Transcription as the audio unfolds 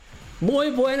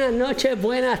Muy buenas noches,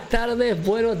 buenas tardes,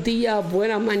 buenos días,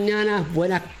 buenas mañanas,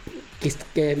 buenas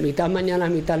que mitad mañana,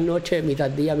 mitad noche, mitad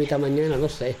día, mitad mañana, no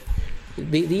sé.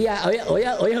 Día,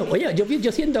 oye,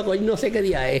 yo siento que hoy no sé qué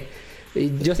día es.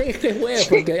 Yo sé que es jueves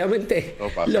porque obviamente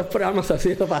los programas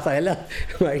así no pasa, ¿verdad,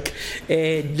 Mark?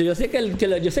 Yo sé que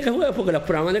yo sé que es jueves porque los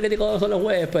programas de Crítico son los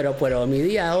jueves, pero mi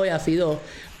día hoy ha sido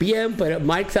bien, pero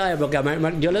Mark sabe porque a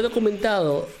Mark, yo le he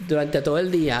documentado durante todo el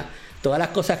día todas las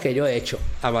cosas que yo he hecho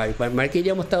a Mark. Mark y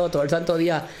yo hemos estado todo el santo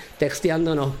día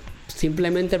texteándonos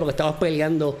simplemente porque estamos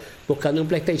peleando buscando un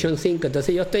PlayStation 5.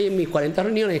 Entonces yo estoy en mis 40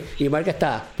 reuniones y Mark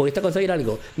está, ¿pudiste conseguir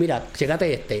algo? Mira,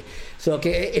 chécate este.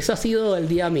 Que eso ha sido el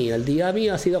día mío. El día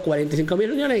mío ha sido 45.000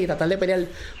 reuniones y tratar de pelear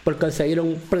por conseguir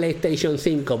un PlayStation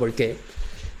 5 porque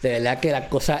de verdad que la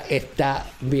cosa está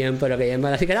bien, pero que bien.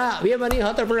 Así que nada, bienvenidos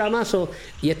a otro programazo.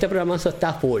 Y este programazo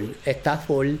está full.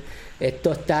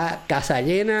 Esto está casa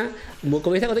llena.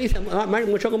 Como dice, Mark,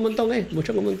 mucho con montón,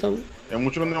 mucho con montón. Es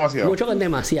mucho con demasiado. Mucho con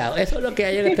demasiado. Eso es lo que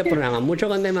hay en este programa. Mucho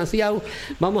con demasiado.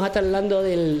 Vamos a estar hablando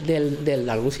del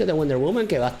anuncio de Wonder Woman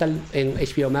que va a estar en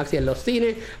HBO Max y en los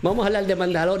cines. Vamos a hablar de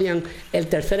Mandalorian, el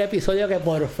tercer episodio que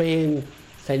por fin,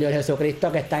 Señor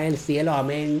Jesucristo que está en el cielo,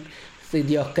 amén.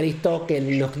 Dios Cristo, que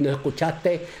nos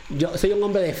escuchaste. Yo soy un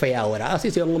hombre de fe ahora. Así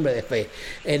soy un hombre de fe.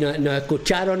 Nos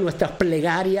escucharon nuestras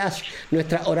plegarias,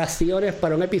 nuestras oraciones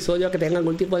para un episodio que tenga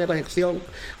algún tipo de conexión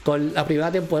con la primera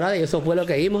temporada. Y eso fue lo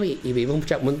que vimos. Y vimos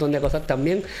un montón de cosas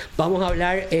también. Vamos a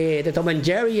hablar de Tom and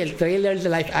Jerry. El trailer de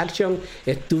live action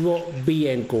estuvo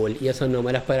bien cool. Y eso no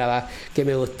me lo esperaba que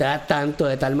me gustara tanto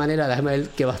de tal manera. Déjame ver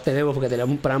qué más tenemos porque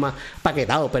tenemos un programa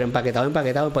paquetado, pero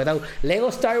empaquetado. Lego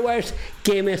Star Wars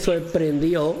que me sorprendió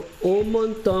un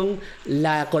montón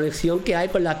la conexión que hay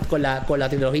con la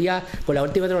trilogía, con la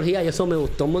última trilogía, y eso me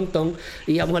gustó un montón.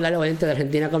 Y vamos a hablar obviamente de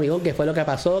Argentina Comic-Con, qué fue lo que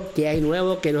pasó, qué hay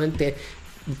nuevo, que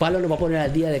Pablo nos va a poner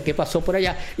al día de qué pasó por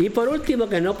allá. Y por último,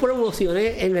 que no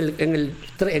promocioné en el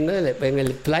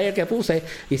flyer que puse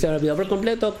y se me olvidó por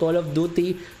completo, Call of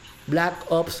Duty Black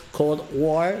Ops Cold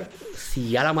War, si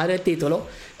ya la madre del título.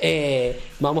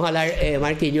 Vamos a hablar,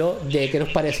 Mark y yo, de qué nos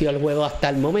pareció el juego hasta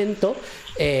el momento.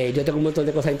 Yo tengo un montón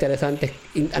de cosas interesantes,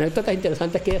 anécdotas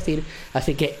interesantes que decir,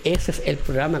 así que ese es el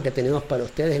programa que tenemos para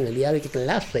ustedes en el día de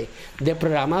clase de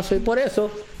programazo. Y por eso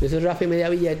yo soy Rafi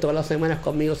Mediavilla y todas las semanas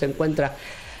conmigo se encuentra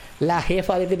la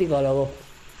jefa de criticólogos,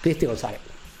 Cristi González.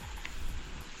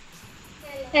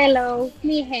 Hello,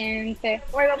 mi gente.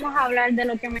 Hoy vamos a hablar de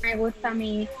lo que me gusta a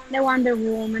mí, de Wonder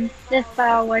Woman, de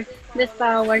Star Wars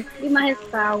y más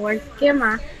Star Wars. ¿Qué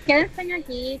más? Quédense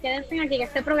aquí, que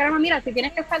este programa, mira, si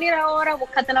tienes que salir ahora,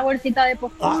 búscate la bolsita de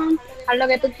popcorn, haz lo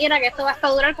que tú quieras, que esto va a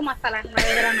durar como hasta las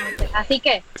 9 de la noche. Así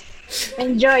que,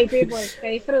 enjoy, people, que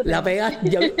disfruten. La pega,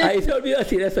 ahí se olvidó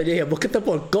decir eso. Yo dije, búscate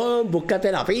popcorn, búscate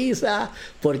la pizza,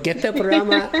 porque este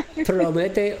programa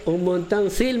promete un montón.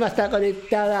 Silva está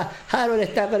conectada, Harold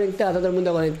está conectada, todo el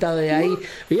mundo conectado de ahí.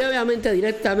 Y obviamente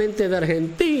directamente de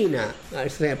Argentina, a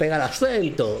ver si se me pega el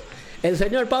acento, el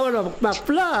señor Pablo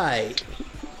McFly.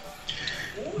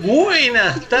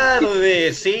 Buenas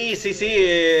tardes, sí,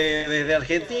 desde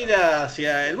Argentina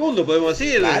hacia el mundo, podemos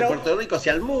decir, claro. Desde Puerto Rico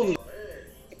hacia el mundo.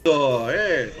 Por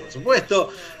supuesto,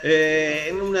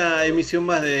 en una emisión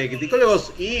más de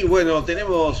Criticólogos. Y bueno,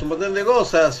 tenemos un montón de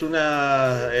cosas.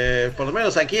 Por lo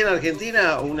menos aquí en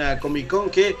Argentina, una Comic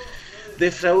Con que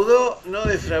no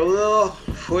defraudó,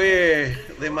 fue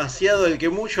demasiado. El que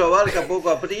mucho abarca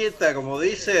poco aprieta, como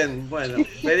dicen. Bueno,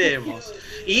 veremos.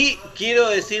 Y quiero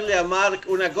decirle a Mark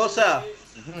una cosa: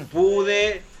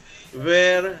 pude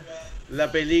ver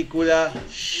la película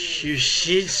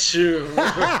Shujitsu.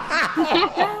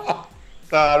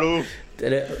 Salud.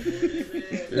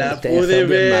 La pude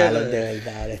ver. Malos, de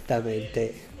verdad,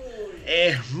 honestamente.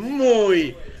 Es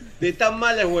muy. De tan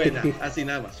mala es buena. Así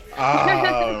nada más.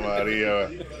 Ah, María.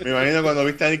 Me imagino cuando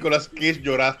viste a Nicolas Cage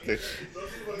lloraste.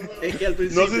 Es que al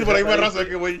principio. No sé si por ahí me razón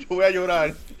que yo voy a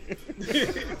llorar.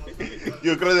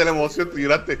 Yo creo que de la emoción te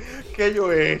lloraste. ¿Qué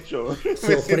yo he hecho?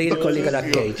 Sufrir con Nicolas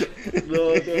Cage.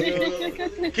 No.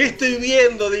 ¿Qué estoy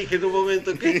viendo? Dije en un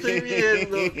momento. ¿Qué estoy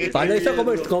viendo? Pablo hizo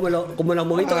como los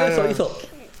movitos de eso. Hizo.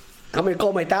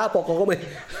 Come, tapo, come.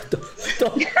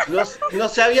 No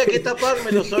sabía qué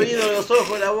taparme los oídos, los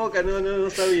ojos, la boca. No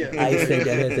sabía. Ay,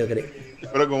 señor, se cree.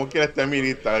 Pero como quiera está en mi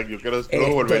lista, yo quiero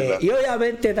volverla. Y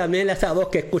obviamente también esa voz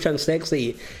que escuchan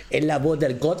sexy es la voz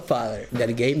del Godfather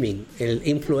del gaming, el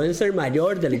influencer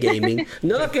mayor del gaming.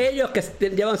 No aquellos que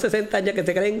llevan 60 años que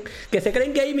se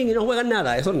creen gaming y no juegan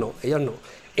nada, esos no, ellos no.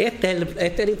 Este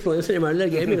es el influencer mayor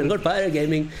del gaming, el Godfather del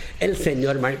gaming, el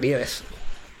señor Mark Vives.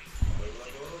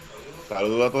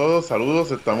 Saludos a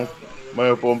todos, estamos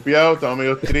medio pompeados, estamos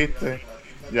medio tristes.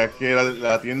 ya que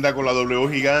la tienda con la W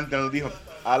gigante nos dijo,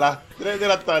 a las 3 de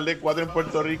la tarde, 4 en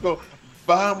Puerto Rico,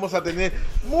 vamos a tener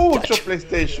muchos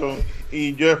PlayStation.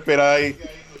 Y yo esperaba ahí,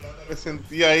 me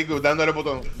sentía ahí dándole el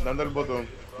botón.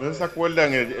 No sé si se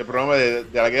acuerdan el programa de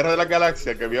la Guerra de la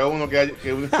Galaxia, que había uno que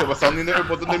se pasaba uniendo el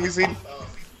botón de misil.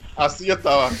 Así yo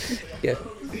estaba.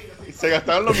 Y se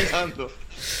gastaban los misantos.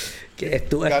 Gasté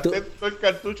todo el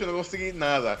cartucho, no conseguí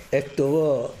nada.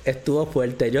 Estuvo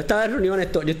fuerte. Yo estaba en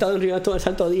reuniones todo el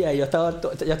santo día y yo estaba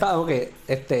como que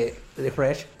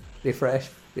refresh,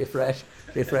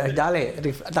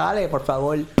 dale, por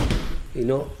favor. Y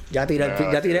no, ya tiré,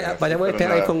 vayamos a este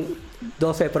iPhone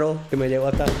 12 Pro que me llegó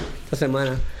hasta esta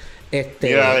semana.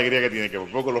 Mira la alegría que tiene, que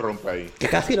por poco lo rompe ahí. Que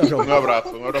casi lo rompe. Un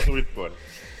abrazo virtual.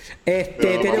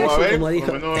 Tenemos, vamos a ver, como dijo.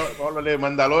 Por lo menos vamos a hablar de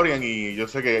Mandalorian y yo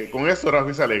sé que con eso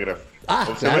Rafi se alegra.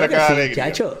 Claro que sí,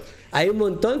 chacho. Hay un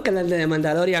montón que hablan de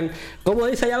Mandalorian. Como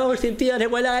dice allá abajo el sentido,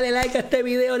 recuerda darle like a este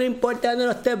video, no importa dónde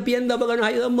lo estés viendo, porque nos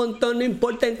ayuda un montón, no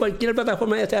importa en cualquier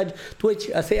plataforma, ya sea Twitch,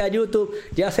 ya sea YouTube,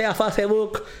 ya sea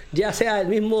Facebook, ya sea el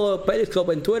mismo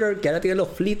Periscope en Twitter, que ahora tiene los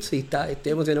fleets y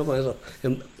estoy emocionado con eso.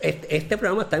 Este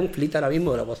programa está en fleet ahora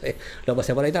mismo, lo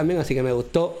pasé por ahí también, así que me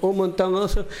gustó un montón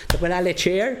eso. Recuerda darle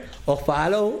share, o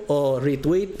follow, o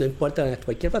retweet, no importa, en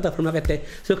cualquier plataforma que esté.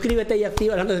 Suscríbete y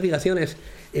activa las notificaciones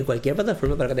en cualquier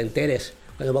plataforma para que te enteres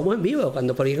cuando vamos en vivo,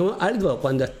 cuando publicamos algo,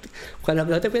 cuando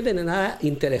no te pierdes de nada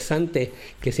interesante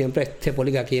que siempre se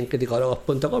publica aquí en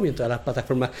criticólogos.com y en todas las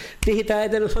plataformas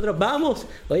digitales de nosotros. Vamos,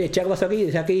 oye, ¿qué pasó aquí?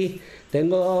 Dice aquí,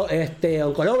 tengo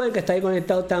Oncolover que está ahí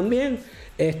conectado también.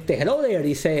 Hello there,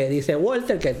 dice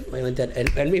Walter, que obviamente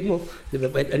él mismo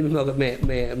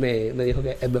me dijo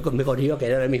que me corrigió que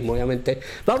era el mismo, obviamente.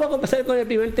 Vamos a empezar con el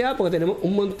primer tema porque tenemos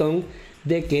un montón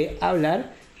de qué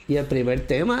hablar. Y el primer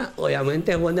tema,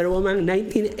 obviamente, es Wonder Woman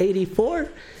 1984,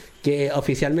 que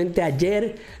oficialmente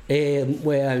ayer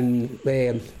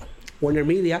Warner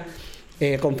Media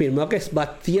confirmó que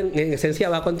en esencia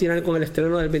va a continuar con el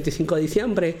estreno del 25 de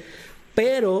diciembre,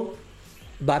 pero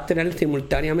va a estrenar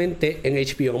simultáneamente en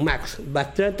HBO Max. Va a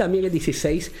estrenar también el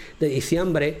 16 de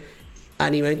diciembre a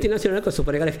nivel internacional, que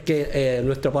supone que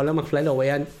nuestro Pablo McFly lo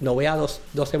vea dos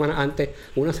semanas antes,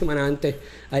 una semana antes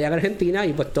allá en Argentina,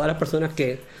 y pues todas las personas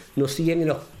que nos siguen y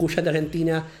nos escuchan de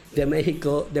Argentina, de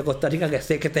México, de Costa Rica, que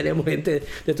sé que tenemos gente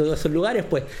de todos esos lugares,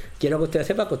 pues quiero que ustedes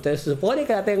sepan que ustedes se supone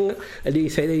que la tengan el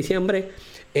 16 de diciembre.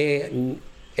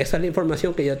 Esa es la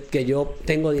información que yo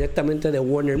tengo directamente de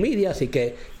Warner Media, así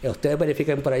que ustedes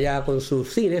verifiquen por allá con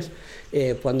sus cines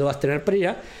cuando va a estrenar por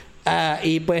allá.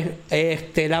 Y pues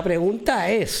la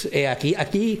pregunta es,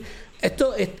 este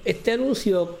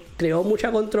anuncio creó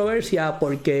mucha controversia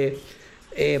porque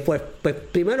pues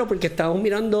primero porque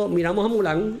miramos a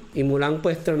Mulan, y Mulan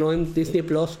pues estrenó en Disney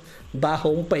Plus bajo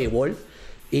un paywall,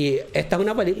 y esta es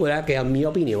una película que, a mi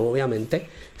opinión, obviamente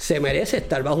se merece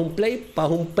estar bajo un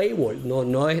paywall.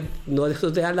 No es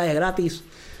eso de darla de gratis.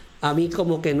 A mí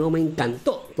como que no me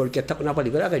encantó, porque esta es una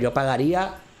película que yo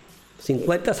pagaría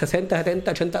 50, 60,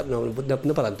 70, 80,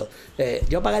 no para tanto.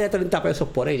 Yo pagaría 30 pesos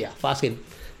por ella, fácil,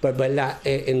 por verla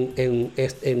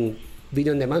en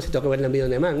video on demand, si tengo que verla en video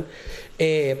on demand.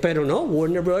 Pero no,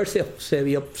 Warner Brothers se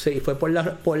fue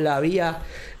por la vía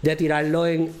de tirarlo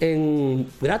en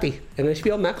gratis, en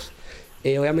HBO Max.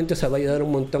 Obviamente se va a ayudar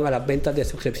un montón a las ventas de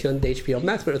suscripción de HBO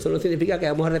Max, pero eso no significa que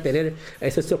vamos a retener a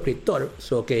ese suscriptor.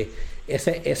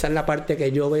 Esa es la parte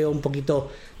que yo veo un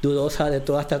poquito dudosa de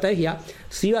toda estrategia.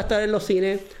 Sí va a estar en los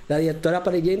cines. La directora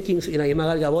Patty Jenkins y la misma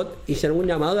Gal Gadot hicieron un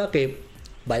llamado a que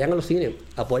vayan a los cines,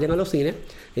 apoyen a los cines.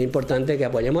 Es importante que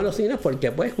apoyemos a los cines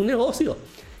porque pues es un negocio,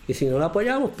 y si no lo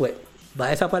apoyamos pues va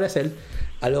a desaparecer.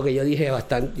 Algo que yo dije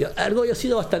bastante, yo he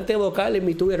sido bastante vocal en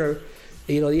mi Twitter,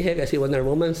 y lo dije, que si Wonder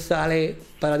Woman sale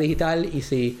para digital, y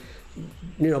si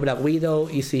Black Widow,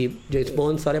 y si James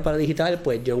Bond sale para digital,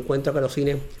 pues yo encuentro que los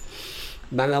cines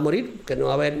van a morir, que no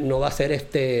van a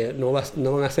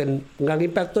hacer un gran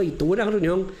impacto. Y tuve una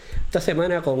reunión esta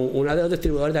semana con una de los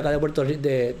distribuidores de acá de Puerto Rico,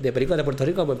 de películas de Puerto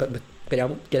Rico, pues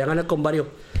querían hablar con varios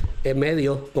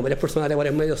medios, con varias personas de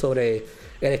varios medios sobre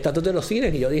el estatus de los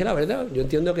cines, y yo dije la verdad, yo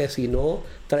entiendo que si no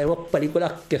traemos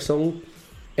películas que son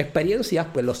experiencias,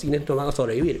 pues los cines no van a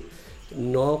sobrevivir.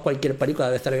 No cualquier película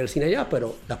debe estar en el cine ya,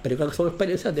 pero las películas que son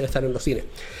experiencias deben estar en los cines.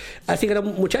 Así que,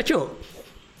 muchachos,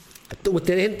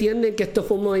 ¿ustedes entienden que esto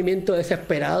fue un movimiento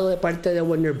desesperado de parte de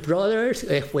Warner Brothers?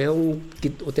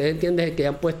 ¿Ustedes entienden que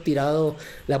han pues tirado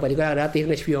la película gratis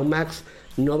en HBO Max,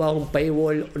 no bajo un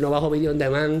paywall, no bajo video on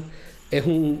demand? Es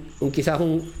quizás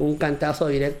un cantazo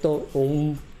directo,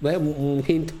 un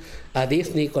hint a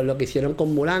Disney con lo que hicieron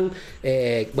con Mulan.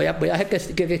 Voy a dejar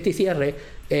que Cristi cierre.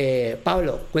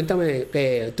 Pablo, cuéntame,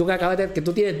 tú que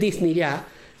tú tienes Disney ya,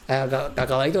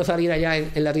 acabadito de salir allá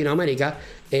en Latinoamérica.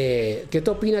 ¿Qué te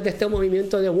opinas de este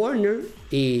movimiento de Warner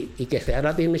y que sea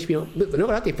gratis en HBO? No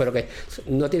gratis, pero que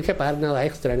no tienes que pagar nada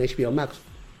extra en HBO Max.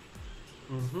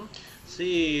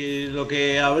 Sí, lo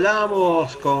que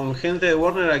hablamos con gente de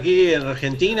Warner aquí en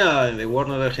Argentina, de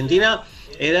Warner Argentina,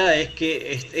 es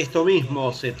que esto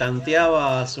mismo se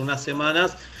tanteaba hace unas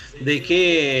semanas de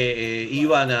que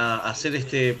iban a hacer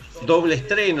este doble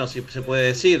estreno, si se puede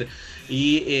decir.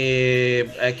 Y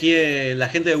aquí la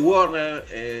gente de Warner,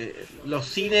 los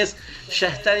cines ya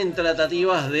están en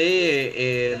tratativas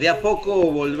de a poco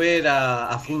volver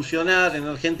a funcionar en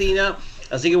Argentina.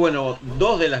 Así que bueno,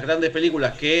 dos de las grandes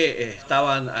películas que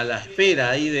estaban a la espera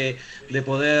ahí de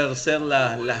poder ser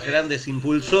las grandes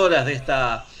impulsoras de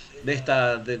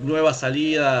esta nueva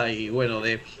salida y bueno,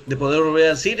 de poder volver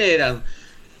al cine eran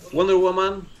Wonder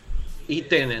Woman y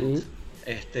Tenet.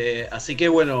 Así que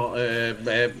bueno,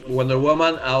 Wonder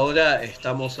Woman ahora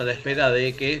estamos a la espera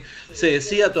de que se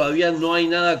decida. Todavía no hay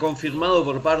nada confirmado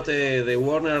por parte de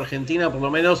Warner Argentina, por lo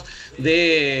menos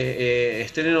de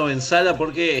estreno en sala,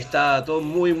 porque está todo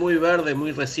muy muy verde,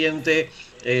 muy reciente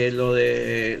lo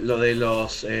de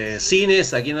los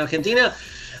cines aquí en Argentina.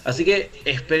 Así que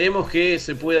esperemos que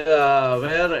se pueda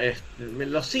ver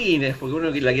en los cines, porque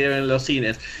uno la quiere ver en los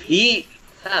cines. Y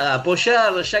nada,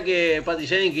 apoyar, ya que Patty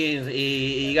Jenkins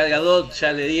y Gal Gadot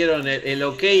ya le dieron el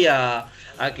ok a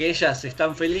que ellas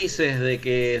están felices de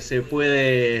que se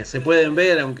pueden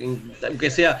ver, aunque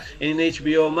sea en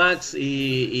HBO Max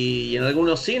y en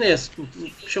algunos cines.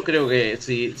 Yo creo que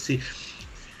si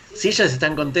ellas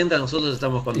están contentas, nosotros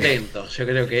estamos contentos. Yo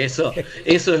creo que eso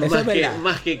es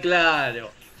más que claro.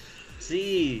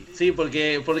 Sí,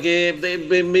 porque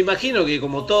me imagino que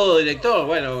como todo director,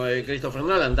 bueno, Christopher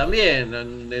Nolan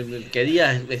también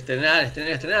quería estrenar,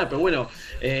 pero bueno,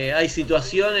 hay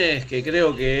situaciones que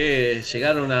creo que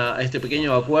llegaron a este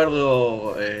pequeño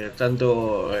acuerdo,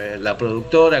 tanto la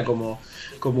productora como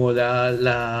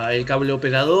el cable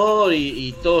operador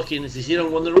y todos quienes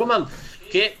hicieron Wonder Woman,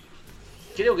 que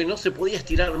creo que no se podía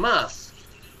estirar más.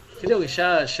 Creo que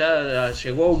ya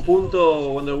llegó a un punto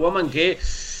Wonder Woman que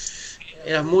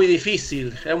era muy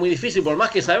difícil, por más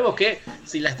que sabemos que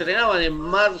si la estrenaban en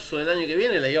marzo del año que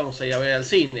viene la íbamos a ir a ver al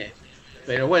cine.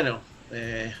 Pero bueno,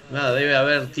 nada, debe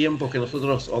haber tiempos que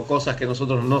nosotros, o cosas que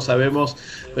nosotros no sabemos,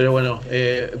 pero bueno,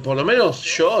 por lo menos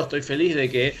yo estoy feliz de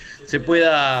que se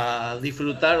pueda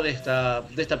disfrutar de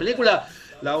esta película.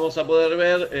 La vamos a poder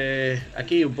ver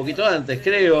aquí un poquito antes,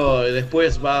 creo.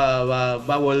 Después va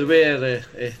a volver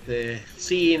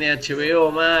cine,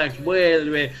 HBO Max,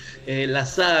 vuelve, la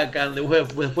sacan,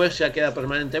 después ya queda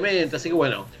permanentemente. Así que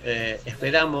bueno,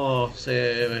 esperamos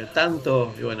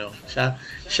tanto y bueno, ya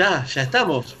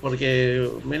estamos, porque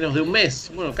menos de un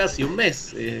mes, bueno, casi un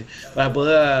mes, para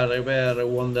poder ver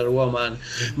Wonder Woman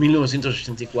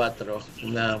 1984,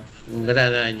 un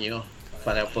gran año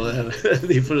para poder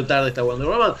disfrutar de esta Wonder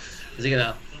Woman. Así que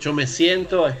nada, yo me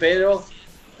siento, espero,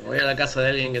 voy a la casa de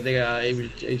alguien que tenga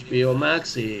HBO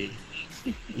Max y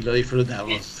lo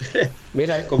disfrutamos.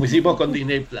 Mira, como hicimos con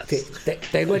Disney Plus.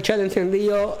 Tengo el chat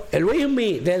encendido. El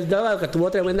Luismi del Dog, que tuvo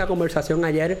tremenda conversación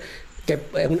ayer, que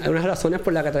es una de las razones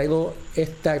por las que traigo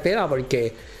este tema,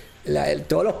 porque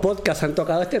todos los podcasts han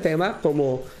tocado este tema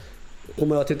como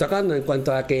lo estoy tocando, en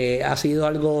cuanto a que ha sido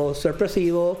algo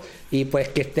sorpresivo y pues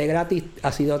que esté gratis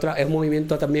ha sido es un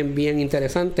movimiento también bien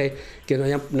interesante, que no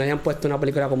hayan puesto una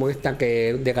película como esta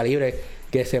que de calibre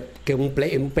que un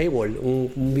paywall,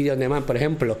 un video on demand, por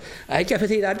ejemplo. Hay que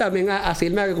felicitar también a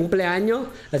Silma, que cumple años,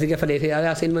 así que felicidades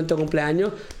a Silma en tu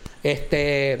cumpleaños.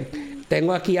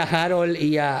 Tengo aquí a Harold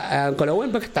y a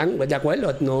Colowen, porque están de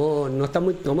acuerdo, no está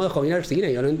muy cómodo joven al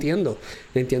cine. Yo no entiendo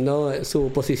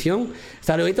su posición.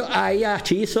 Saluditos ahí a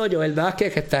Chizo, Joel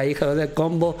Vázquez, que está ahí, jugador del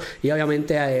combo, y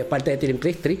obviamente parte de Team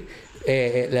Cristri,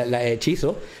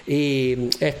 Chizo. Y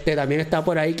también está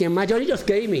por ahí quien más, Jorillos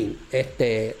Gaming,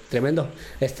 tremendo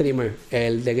streamer,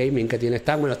 el de gaming que tiene,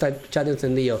 está el chat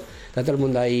encendido, está todo el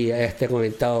mundo ahí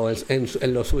conectado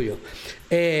en lo suyo.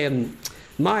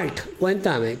 Mark,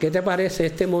 cuéntame, ¿qué te parece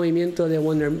este movimiento de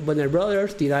Warner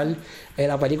Brothers tirar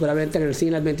la película en el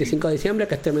cine el 25 de diciembre,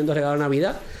 que es tremendo regalo de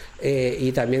Navidad,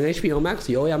 y también HBO Max?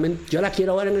 Yo obviamente, yo la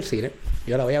quiero ver en el cine,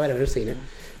 yo la voy a ver en el cine,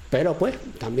 pero pues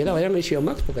también la voy a ver en HBO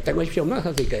Max, porque tengo HBO Max,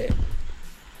 así que...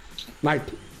 Mark.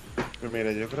 Pues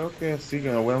mira, yo creo que sí, que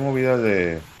una buena movida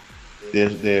de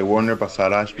Warner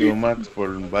pasar a HBO Max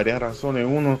por varias razones.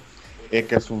 Uno es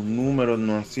que sus números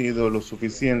no han sido lo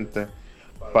suficiente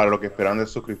para lo que esperan de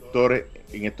suscriptores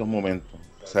en estos momentos.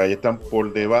 O sea, ya están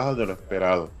por debajo de lo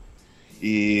esperado.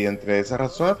 Y entre esas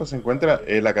razones pues se encuentra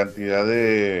la cantidad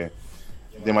de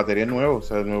de material nuevo, o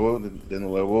sea, de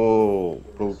nuevo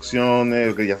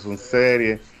producciones, que ya son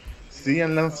series. Sí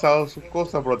han lanzado sus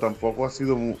cosas, pero tampoco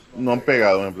no han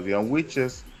pegado. Por ejemplo, tiran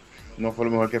Witches, no fue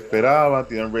lo mejor que esperaba,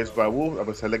 tiran Race by Wolves, a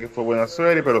pesar de que fue buena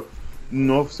serie, pero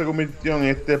no se convirtió en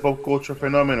este pop culture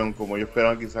fenómeno como yo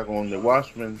esperaba quizá con The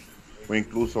Watchmen o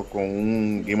incluso con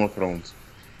un Game of Thrones.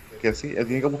 Que sí, él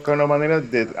tiene que buscar una manera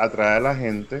de atraer a la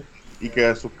gente y que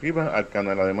se suscriban al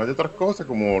canal, además de otras cosas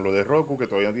como lo de Roku, que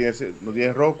todavía no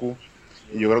tiene Roku.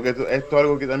 Y yo creo que esto es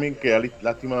algo que también que ha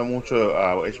lastimado mucho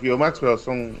a HBO Max, pero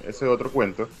ese es otro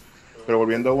cuento. Pero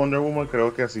volviendo a Wonder Woman,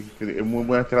 creo que sí, que es muy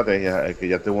buena estrategia que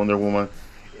ya esté Wonder Woman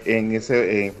en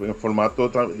formato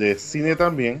de cine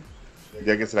también,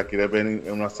 ya que se la quiere ver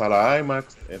en una sala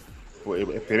IMAX.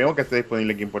 Esperemos que esté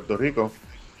disponible aquí en Puerto Rico,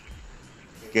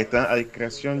 que está a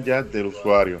discreción ya del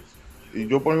usuario. Y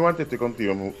yo por mi parte estoy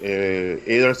contigo. He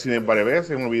ido al cine varias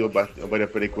veces, hemos visto varias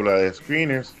películas de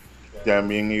screeners.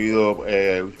 También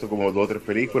he visto como 2 o 3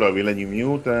 películas, vi la New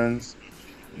Mutants,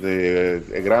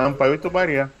 de Grandpa, he visto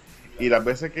varias. Y las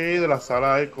veces que he ido a la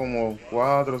sala hay como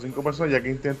 4 o 5 personas, ya que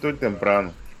intento ir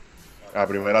temprano, a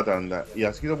primera tanda. Y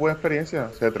ha sido buena experiencia,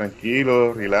 o sea,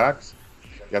 tranquilo, relax.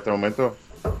 Y hasta el momento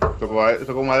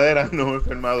toco madera, no me he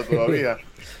enfermado todavía.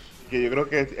 Que yo creo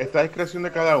que está a discreción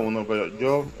de cada uno, pero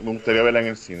yo me gustaría verla en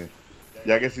el cine.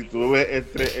 Ya que si tú ves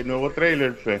el nuevo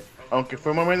trailer, pues, aunque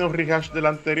fue más o menos un rehash del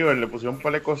anterior, le pusieron un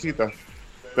par de cositas,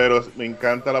 pero me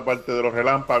encanta la parte de los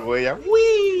relámpagos, ella,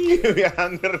 ¡uy!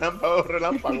 Viajando de relámpago a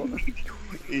relámpago.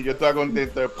 Y yo estaba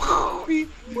contento de, ¡uy!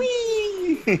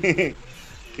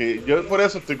 Que yo por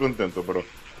eso estoy contento, pero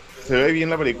se ve bien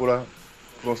la película.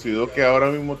 Considero que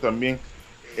ahora mismo también,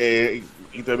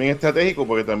 y también estratégico,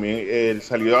 porque también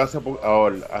salió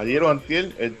ayer o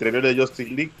antier el trailer de Justice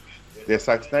League de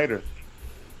Zack Snyder.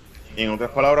 En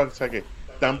otras palabras, o sea que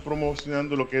están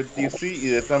promocionando lo que es DC y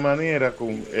de esta manera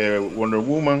con Wonder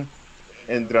Woman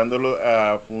entrándolo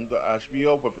a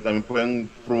HBO, pues también pueden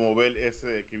promover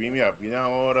ese que viene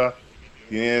ahora,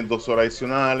 tiene 2 horas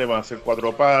adicionales, van a ser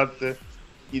 4 partes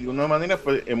y de una manera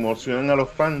pues emocionan a los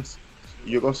fans.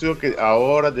 Y yo considero que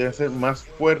ahora debe ser más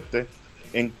fuerte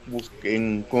en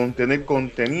tener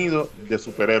contenido de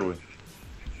superhéroes,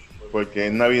 porque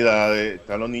en Navidad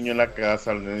están los niños en la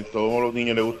casa, todos los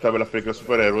niños les gusta ver las películas de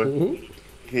superhéroes.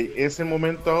 Que ese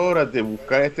momento ahora de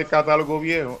buscar este catálogo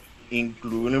viejo,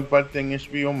 incluirlo en parte en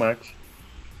HBO Max,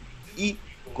 y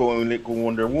con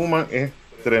Wonder Woman es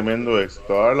tremendo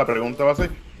éxito. Ahora la pregunta va a ser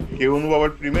 ¿qué uno va a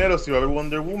ver primero? Si va a ver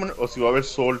Wonder Woman o si va a ver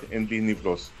Soul en Disney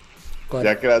Plus.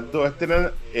 Ya que las dos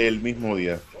estrenan el mismo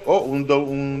día, o un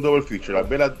double feature, las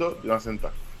ve las dos de una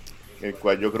sentada, el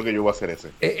cual yo creo que yo voy a hacer ese.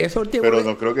 Pero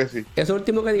no creo que sí. Eso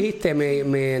último que dijiste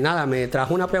me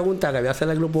trajo una pregunta que voy a hacer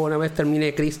al grupo una vez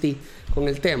termine Christy con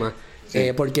el tema.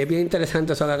 Sí. Porque es bien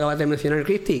interesante eso que acabas de mencionar,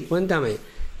 Christy. Cuéntame,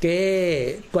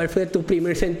 ¿cuál fue tu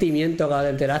primer sentimiento cuando te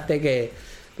enteraste que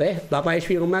va para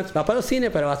HBO Max, va para los cines,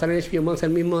 pero va a estar en HBO Max el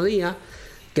mismo día?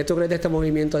 ¿Qué tú crees de este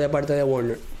movimiento de parte de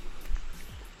Warner?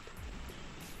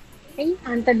 Hey,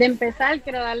 antes de empezar,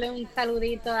 quiero darle un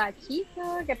saludito a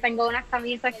Chizo, que tengo unas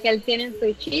camisas que él tiene en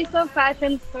su Chizo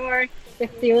Fashion Store, que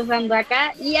estoy usando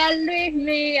acá, y a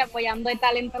Luismi, apoyando el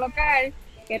talento local,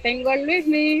 que tengo el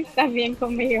Luismi también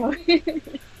conmigo.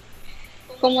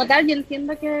 Como tal, yo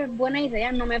entiendo que es buena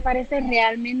idea, no me parece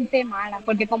realmente mala,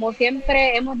 porque como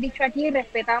siempre hemos dicho aquí,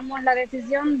 respetamos la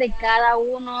decisión de cada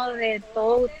uno de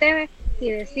todos ustedes, si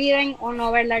deciden o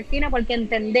no verla al cine, porque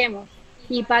entendemos.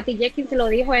 Y Patty Jenkins lo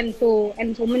dijo en su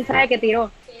mensaje que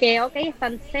tiró, que ok,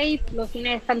 están safe, los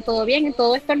cines están todo bien, y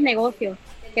todo esto es negocio,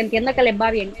 que entiendo que les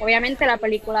va bien. Obviamente la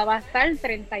película va a estar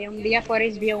 31 días por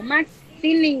HBO Max,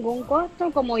 sin ningún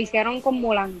costo, como hicieron con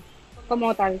Mulan,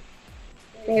 como tal.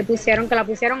 Que la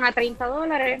pusieron a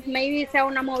 $30, maybe sea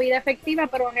una movida efectiva,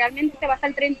 pero realmente va a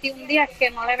estar 31 días,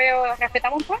 que no le veo,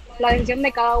 respetamos pues la decisión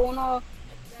de cada uno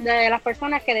de las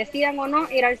personas que decidan o no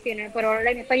ir al cine, pero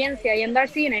la experiencia yendo al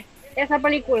cine, esa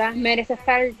película merece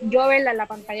yo verla en la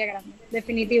pantalla grande,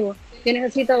 definitivo. Yo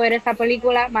necesito ver esa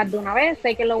película más de una vez,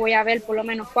 sé que lo voy a ver por lo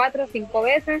menos 4 o 5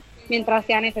 veces, mientras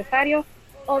sea necesario.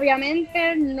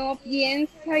 Obviamente no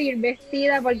pienso ir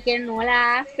vestida porque no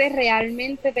la hace,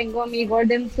 realmente tengo mi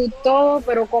golden suit todo,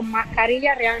 pero con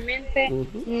mascarilla realmente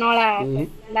no la hace.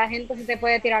 La gente se te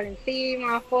puede tirar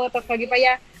encima, fotos por aquí para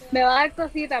allá, me va a dar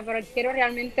cositas, pero quiero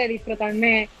realmente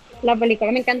disfrutarme la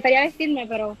película. Me encantaría vestirme,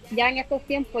 pero ya en estos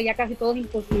tiempos ya casi todo es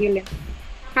imposible.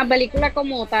 La película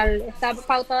como tal está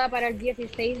pautada para el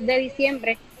 16 de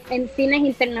diciembre en cines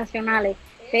internacionales,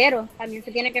 pero también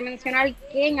se tiene que mencionar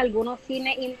que en algunos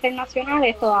cines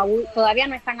internacionales todavía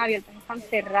no están abiertos, no están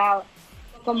cerrados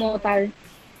como tal.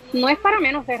 no es para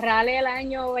menos cerrarle el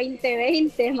año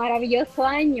 2020, maravilloso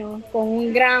año, con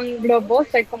un gran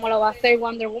blockbuster como lo va a hacer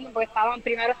Wonder Woman, porque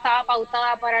primero estaba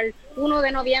pautada para el 1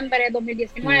 de noviembre de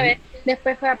 2019,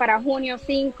 después fue para junio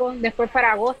 5, después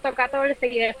para agosto 14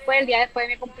 y después, el día después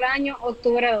de mi cumpleaños,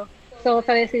 octubre 2. So,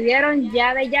 se decidieron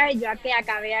ya de ya, y yo que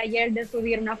acabé ayer de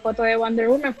subir una foto de Wonder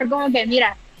Woman, fue como que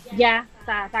mira, ya, o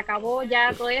sea, se acabó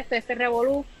ya todo esto, este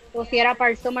revolú, o si era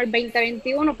para el Summer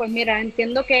 2021, pues mira,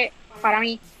 entiendo que para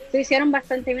mí lo hicieron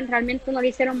bastante bien, realmente no lo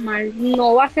hicieron mal.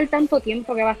 No va a ser tanto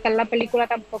tiempo que va a estar la película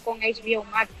tampoco en HBO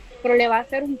Max, pero le va a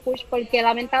hacer un push porque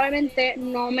lamentablemente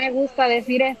no me gusta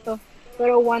decir esto,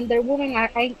 pero Wonder Woman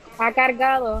ha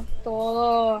cargado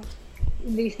todo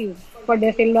DC, por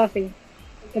decirlo así.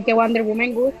 Porque Wonder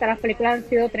Woman gusta, las películas han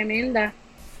sido tremendas,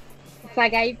 o sea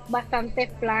que hay bastantes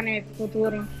planes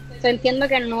futuros. Yo entiendo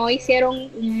que no hicieron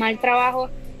un mal trabajo.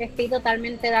 Estoy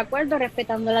totalmente de acuerdo,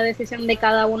 respetando la decisión de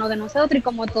cada uno de nosotros, y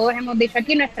como todos hemos dicho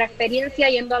aquí, nuestra experiencia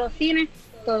yendo a los cines,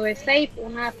 todo es safe,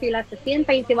 una fila se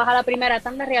sienta, y si vas a la primera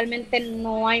tanda realmente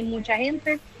no hay mucha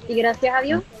gente, y gracias a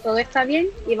Dios todo está bien,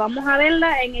 y vamos a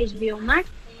verla en HBO Max,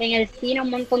 en el cine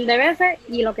un montón de veces,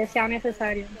 y lo que sea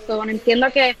necesario. Bueno, entiendo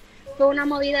que fue una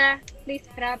movida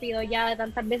rápido ya de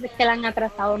tantas veces que la han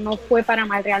atrasado, no fue para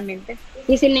mal realmente,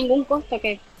 y sin ningún costo,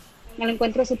 que me lo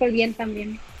encuentro súper bien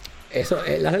también. Eso,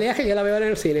 la realidad es que yo la veo en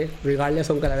el cine, regardless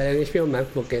aunque la vea en HBO Max,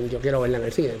 porque yo quiero verla en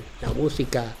el cine. La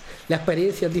música, la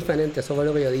experiencia es diferente, eso fue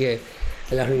lo que yo dije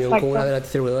en la reunión con una de las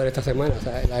distribuidoras esta semana. O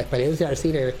sea, la experiencia del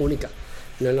cine es única.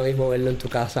 No es lo mismo verlo en tu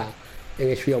casa en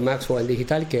HBO Max o en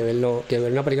digital que ver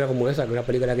una película como esa, que una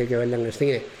película que hay que verla en el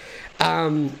cine.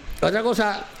 Otra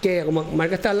cosa que, como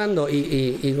Mark está hablando,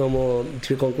 y como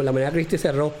con la manera que Christy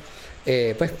cerró,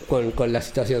 pues con la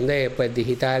situación de pues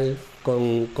digital,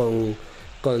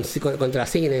 contra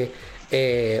cine,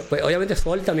 pues obviamente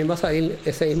Soul también va a salir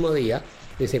ese mismo día,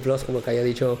 Disney Plus, como que haya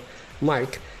dicho Mark,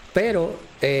 pero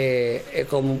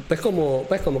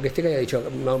como que haya dicho,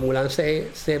 Mulan se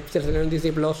estrenó en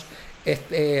Disney Plus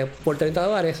por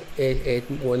 $30,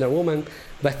 Wonder Woman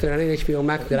va a estrenar en HBO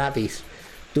Max gratis.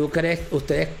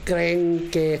 ¿Ustedes creen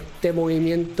que este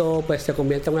movimiento pues se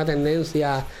convierta en una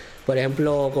tendencia? Por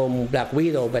ejemplo, con Black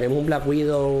Widow, veremos un Black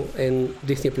Widow en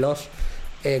Disney Plus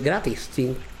gratis,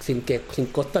 sin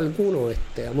costo alguno. Vamos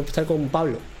a empezar con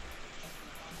Pablo.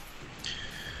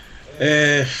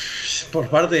 Por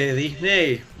parte de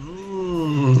Disney,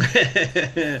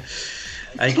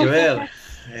 hay que ver.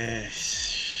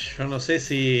 Yo no sé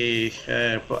si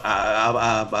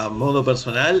a modo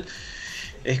personal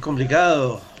es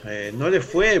complicado. No le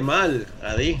fue mal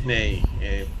a Disney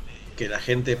que la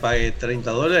gente pague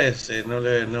 $30.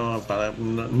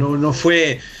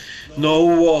 No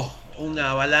hubo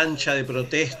una avalancha de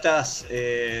protestas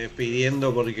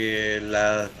pidiendo porque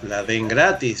la den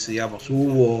gratis, digamos.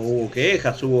 Hubo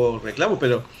quejas, hubo reclamos,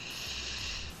 pero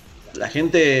la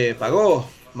gente pagó.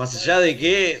 Más allá de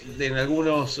que en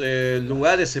algunos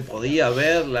lugares se podía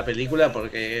ver la película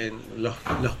porque los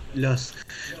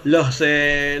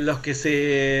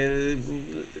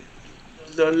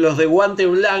de guante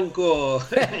blanco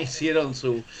hicieron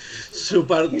su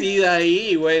partida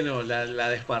ahí y bueno, la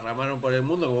desparramaron por el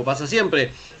mundo como pasa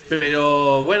siempre.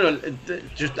 Pero bueno,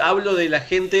 yo hablo de la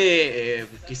gente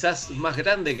quizás más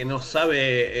grande que no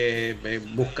sabe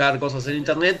buscar cosas en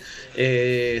internet.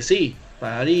 Sí,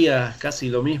 pagaría casi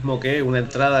lo mismo que una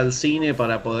entrada al cine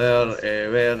para poder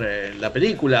ver la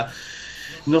película.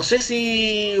 No sé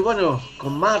si, bueno,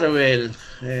 con Marvel,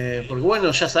 porque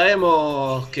bueno, ya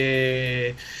sabemos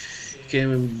que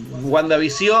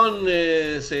WandaVision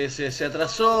se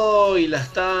atrasó y la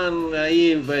están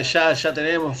ahí, ya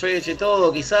tenemos fecha y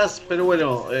todo, quizás, pero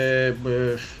bueno,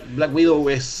 Black Widow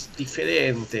es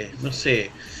diferente, no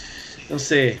sé,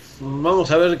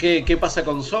 vamos a ver qué pasa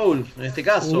con Soul en este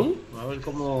caso, a ver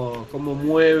cómo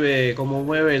mueve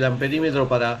el amperímetro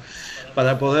para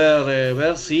poder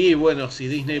ver si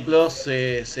Disney Plus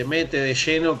se mete de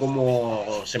lleno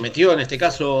como se metió en este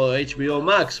caso HBO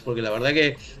Max, porque la verdad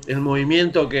que el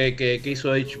movimiento que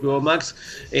hizo HBO Max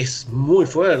es muy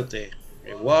fuerte.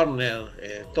 Warner,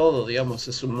 todo, digamos,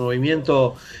 es un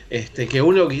movimiento que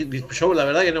yo la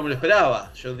verdad que no me lo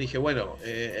esperaba. Yo dije, bueno,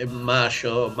 en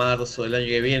marzo del año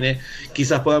que viene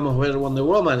quizás podamos ver Wonder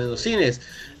Woman en los cines.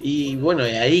 Y bueno,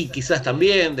 y ahí quizás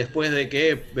también, después de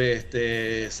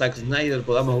que Zack Snyder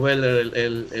podamos ver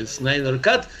el Snyder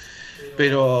Cut.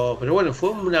 Pero bueno, fue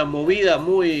una movida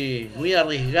muy, muy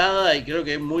arriesgada y creo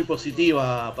que muy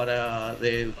positiva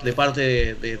de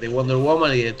parte de Wonder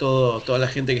Woman y de toda la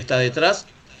gente que está detrás.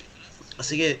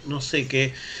 Así que no sé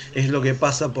qué es lo que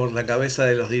pasa por la cabeza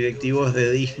de los directivos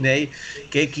de Disney,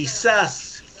 que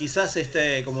quizás quizás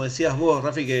como decías vos,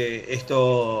 Rafi, que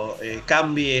esto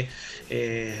cambie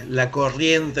la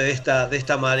corriente de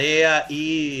esta marea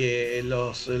y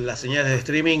las señales de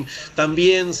streaming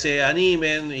también se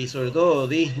animen, y sobre todo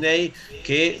Disney,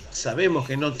 que sabemos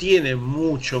que no tiene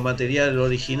mucho material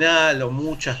original o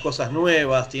muchas cosas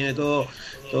nuevas, tiene todo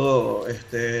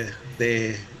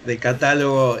de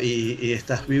catálogo y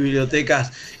estas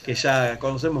bibliotecas que ya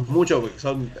conocemos mucho porque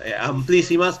son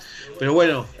amplísimas, pero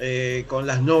bueno, con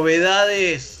las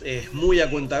novedades es muy a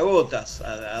cuentagotas,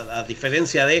 a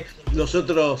diferencia de los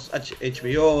otros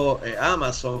HBO,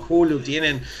 Amazon, Hulu,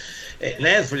 tienen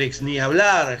Netflix, ni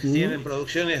hablar, tienen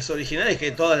producciones originales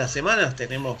que todas las semanas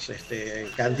tenemos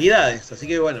cantidades, así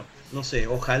que bueno, no sé,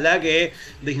 ojalá que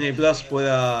Disney Plus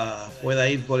pueda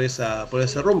ir por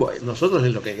ese rumbo. Nosotros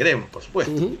es lo que queremos, por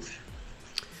supuesto.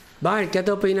 Bar, ¿qué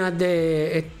te opinas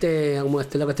de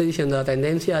lo que estoy diciendo, la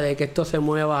tendencia de que esto se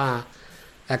mueva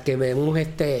a que vemos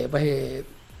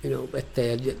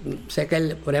sé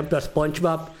que por ejemplo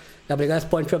SpongeBob, la película de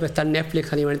SpongeBob está en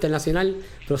Netflix a nivel internacional,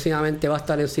 próximamente va a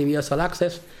estar en CBS All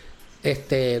Access,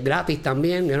 gratis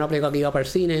también, es una película que iba para el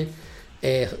cine,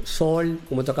 Soul,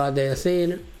 como te acabas de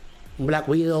decir, Black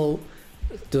Widow.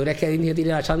 ¿Tú crees que Disney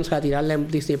tiene la chance de tirarle en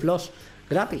Disney Plus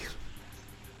gratis?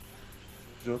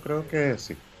 Yo creo que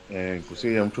sí.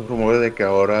 Inclusive hay muchos rumores de que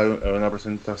ahora hay una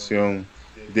presentación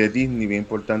de Disney bien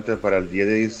importante para el 10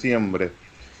 de diciembre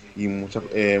y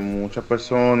muchas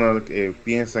personas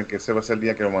piensan que ese va a ser el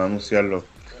día que van a anunciarlo,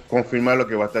 confirmar lo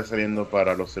que va a estar saliendo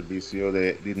para los servicios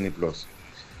de Disney Plus.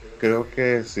 Creo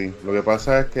que sí. Lo que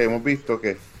pasa es que hemos visto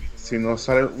que si no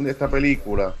sale esta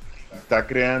película, está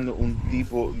creando un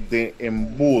tipo de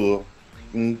embudo,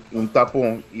 un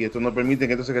tapón, y esto no permite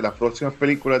que entonces que las próximas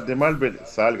películas de Marvel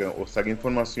salgan o saquen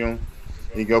información.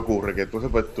 ¿Y qué ocurre? Que entonces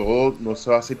pues todo no se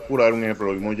va a circular. Un ejemplo,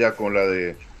 lo vimos ya con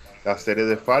la serie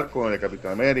de Falcon, de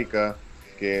Capitán América,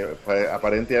 que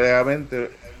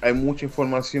aparentemente hay mucha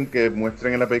información que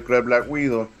muestran en la película de Black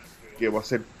Widow que va a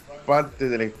ser parte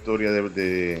de la historia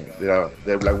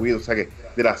de Black Widow, o sea que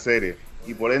de la serie,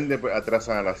 y por ende pues,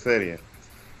 atrasan a la serie.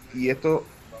 Y esto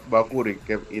va a ocurrir.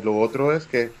 Y lo otro es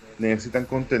que necesitan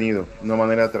contenido, una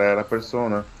manera de atraer a las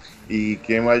personas. Y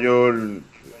qué mayor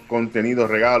contenido,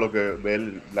 regalo que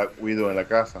ver Black Widow en la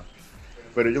casa.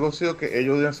 Pero yo considero que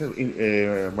ellos deben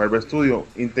ser Marvel Studios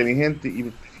inteligente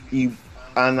y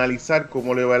analizar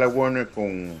cómo le va a la Warner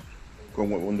con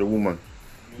Wonder Woman.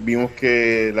 Vimos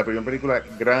que la primera película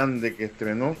grande que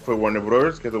estrenó fue Warner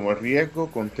Brothers, que tomó el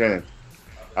riesgo con Tenet.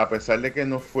 A pesar de que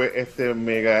no fue este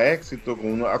mega éxito como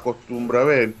uno acostumbra a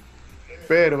ver,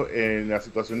 pero en la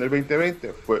situación del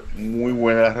 2020 fue muy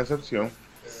buena la recepción,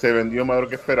 se vendió más de lo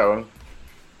que esperaban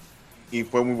y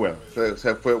fue muy bueno. O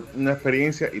sea, fue una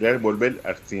experiencia ir a volver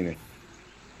al cine.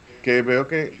 Que veo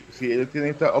que si ellos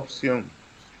tienen esta opción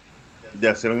de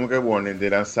hacer lo mismo que Warner, de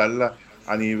lanzarla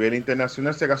a nivel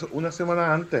internacional, si acaso una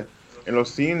semana antes en los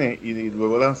cines y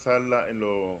luego lanzarla en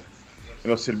los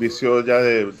servicios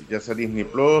ya sea Disney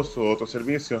Plus o otros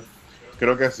servicios,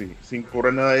 creo que así, sin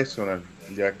correr nada adicional,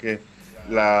 ya que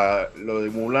lo de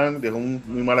Mulan dejó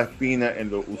muy mala espina en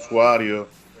los usuarios,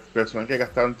 personas que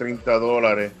gastaron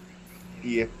 $30,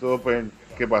 y esto pues,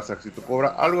 ¿qué pasa? Si tú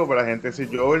cobras algo para la gente decir,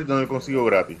 yo no lo consigo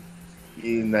gratis,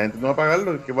 y la gente no va a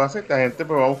pagarlo, ¿qué va a hacer? La gente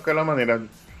pues va a buscar la manera.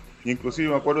 Inclusive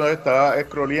me acuerdo de estaba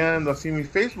scrolleando así mi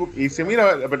Facebook y dice,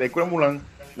 mira, la película Mulan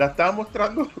la estaba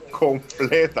mostrando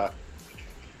completa,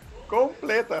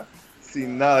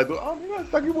 sin nada. Y tú, mira,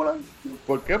 está aquí Mulan.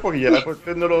 ¿Por qué? Porque ya la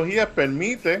tecnología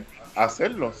permite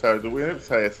hacerlo. O sea,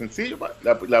 es sencillo,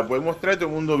 la puedes mostrar y todo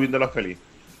el mundo viéndola feliz.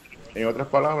 En otras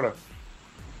palabras,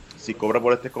 si cobra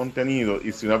por este contenido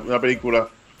y si una película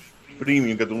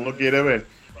premium que tú no quieres ver,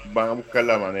 van a buscar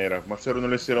la manera. Más no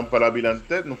lo hicieron para Bill and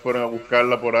Ted, no fueron a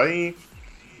buscarla por ahí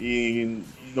y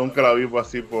nunca la vi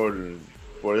así por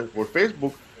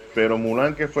Facebook. Pero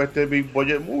Mulan, que fue este big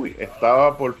budget movie,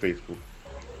 estaba por Facebook.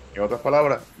 En otras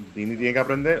palabras, Disney tiene que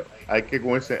aprender, hay que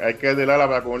del ala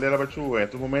para comerle la pechuga. En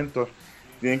estos momentos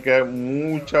tienen que dar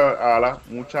mucha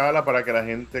ala para que la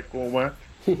gente coma,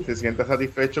 se sienta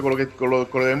satisfecho con lo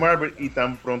de Marvel, y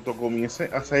tan pronto comience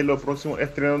a salir los próximos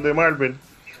estrenos de Marvel,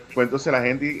 pues entonces la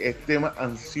gente esté más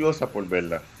ansiosa por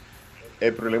verla.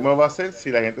 El problema va a ser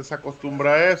si la gente se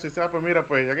acostumbra a eso y dice, pues mira,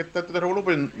 pues ya que está este revolú,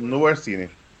 pues no voy al cine.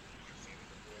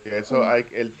 Eso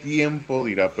el tiempo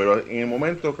dirá, pero en el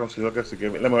momento considero que sí, que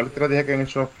la mejor estrategia que han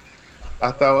hecho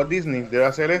hasta ahora Disney debe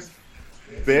hacer es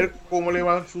ver cómo le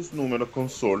van sus números con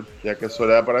Sol, ya que Sol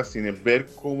da para el cine, ver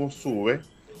cómo sube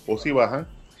o si bajan.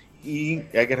 Y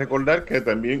hay que recordar que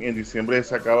también en diciembre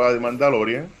se acaba de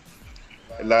Mandalorian,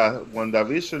 la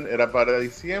WandaVision era para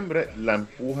diciembre, la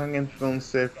empujan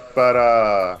entonces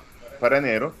para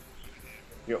enero.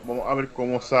 Vamos a ver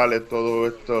cómo sale todo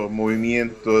este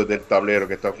movimiento del tablero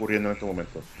que está ocurriendo en este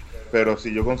momento. Pero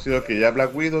si yo considero que ya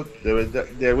Black Widow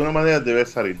de alguna manera debe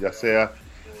salir, ya sea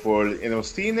en el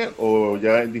cine o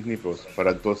ya en Disney Plus,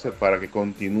 para que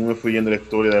continúe fluyendo la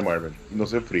historia de Marvel y no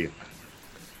se fríe.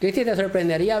 Cristi, ¿te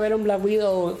sorprendería ver un Black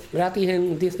Widow gratis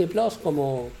en Disney Plus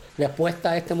como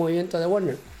respuesta a este movimiento de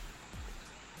Warner?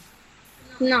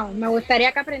 No, me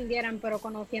gustaría que aprendieran, pero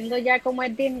conociendo ya cómo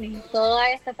es Disney,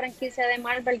 toda esta franquicia de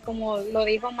Marvel, como lo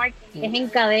dijo Mark, es en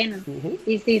cadena.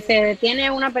 Y si se detiene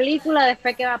una película,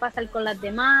 después qué va a pasar con las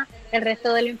demás, el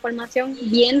resto de la información,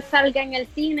 bien salga en el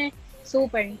cine,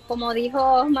 súper. Como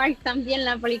dijo Mark también,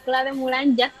 la película de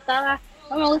Mulan ya estaba,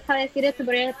 no me gusta decir esto,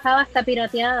 pero ya estaba hasta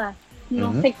pirateada.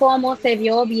 No sé cómo, se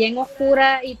vio bien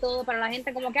oscura y todo para la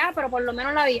gente, como que, pero por lo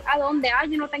menos la vi. ¿A dónde?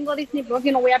 Yo no tengo Disney Plus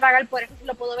y no voy a pagar por eso si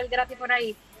lo puedo ver gratis por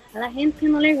ahí. A la gente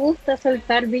no le gusta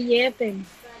soltar billetes.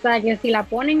 O sea, que si la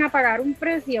ponen a pagar un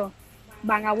precio,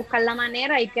 van a buscar la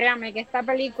manera, y créanme que esta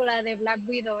película de Black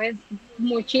Widow es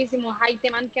muchísimo high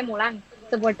demand que Mulan.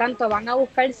 Por tanto, van a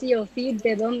buscar sí o sí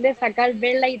de dónde sacar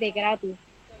verla y de gratis.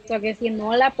 O sea, que si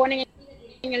no la ponen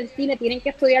en el cine, tienen que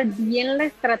estudiar bien la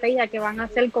estrategia que van a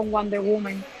hacer con Wonder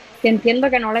Woman, que entiendo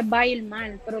que no les va a ir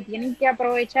mal, pero tienen que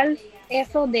aprovechar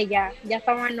eso de ya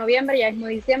estamos en noviembre, ya es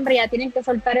diciembre, ya tienen que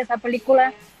soltar esa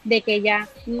película de que ya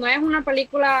no es una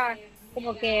película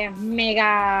como que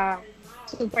mega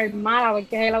super mala,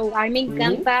 porque a mí me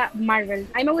encanta Marvel,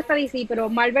 a mí me gusta DC, pero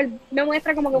Marvel me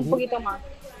muestra como que un poquito más.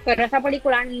 Pero esa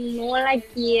película no la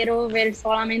quiero ver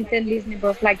solamente en Disney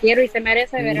Plus, la quiero y se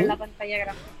merece ver en la pantalla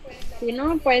grande. Si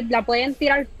no, pues la pueden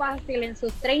tirar fácil en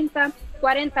sus 30,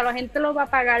 40, la gente lo va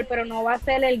a pagar, pero no va a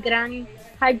ser el gran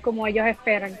hype como ellos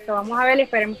esperan. Entonces, vamos a ver y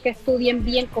esperemos que estudien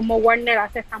bien cómo Warner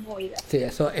hace esta movida. Sí,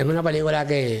 eso es una película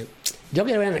que yo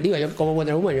quiero ver, yo como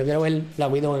Wonder Woman, yo quiero ver la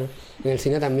Widow en el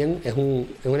cine también, es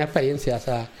una experiencia, o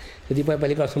sea, este tipo de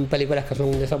películas son películas que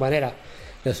son de esa manera,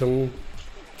 que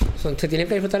se tienen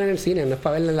que disfrutar en el cine, no es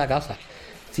para verla en la casa.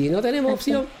 Si no tenemos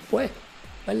opción, pues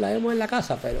la vemos en la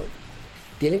casa, pero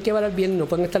tienen que valer bien, no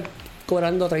pueden estar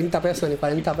cobrando 30 pesos ni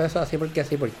 40 pesos así, porque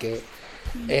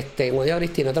como dijo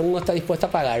Cristi, no todo el mundo está dispuesto a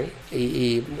pagar,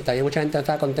 y también mucha gente no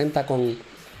está contenta con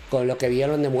lo que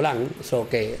vieron de Mulan,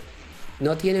 que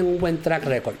no tienen un buen track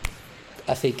record,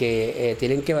 así que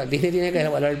Disney tiene que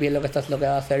evaluar bien lo que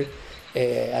va a hacer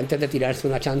antes de tirarse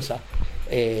una chanza.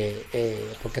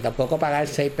 Porque tampoco pagar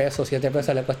 6 pesos, 7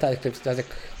 pesos le cuesta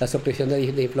la suscripción de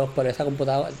Disney Plus por esa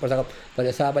computadora, por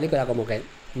esa película, como que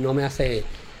no me hace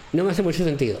mucho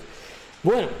sentido.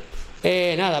 Bueno,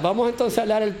 nada, vamos entonces a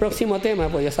hablar del próximo tema,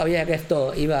 pues yo sabía que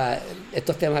estos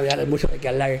temas había mucho que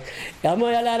hablar.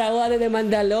 Vamos a hablar ahora de The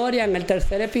Mandalorian, el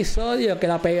tercer episodio que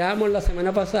la pegamos la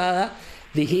semana pasada.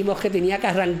 Dijimos que tenía que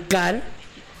arrancar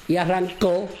y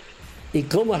arrancó. ¿Y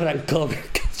cómo arrancó?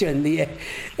 En 10.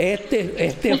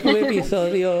 Este fue un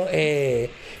episodio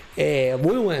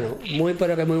muy bueno,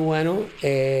 pero que muy bueno,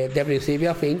 de principio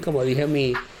a fin, como dije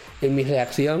en mi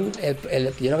reacción.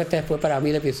 Yo creo que este fue para mí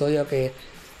el episodio que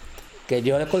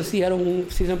yo le considero un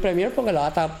season premiere, porque lo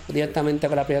ata directamente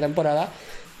con la primera temporada,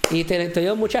 y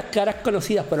tenía muchas caras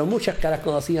conocidas, pero muchas caras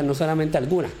conocidas, no solamente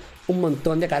algunas, un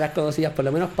montón de caras conocidas, por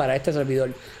lo menos para este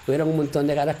servidor hubieron un montón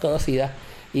de caras conocidas.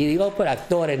 Y digo por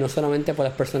actores, no solamente por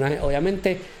los personajes.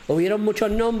 Obviamente hubieron muchos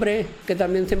nombres que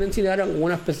también se mencionaron,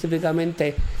 uno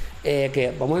específicamente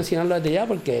que vamos a mencionarlo desde ya,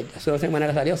 porque hace 2 semanas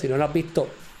que salió. Si no lo has visto,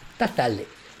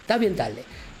 estás bien tarde.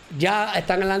 Ya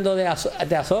están hablando de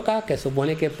Ahsoka, que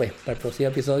supone que pues para el próximo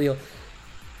episodio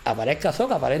aparezca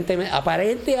Ahsoka,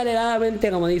 aparente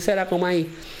alegadamente, como dice la Comay.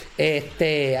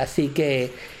 Así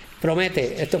que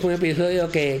promete. Esto fue un episodio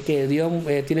que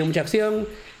tiene mucha acción.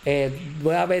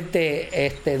 Voy a verte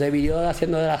de Yoda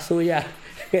haciendo de la suya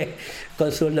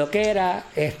con sus loqueras,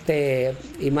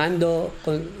 y Mando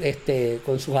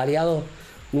con sus aliados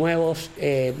nuevos.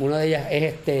 Uno de ellas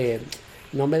es el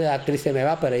nombre de la actriz se me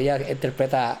va, pero ella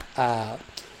interpreta a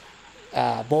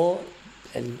Bo,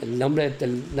 el nombre,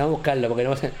 no voy a buscarlo porque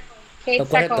no sé lo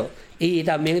correcto, y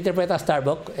también interpreta a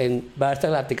Starbuck en Battlestar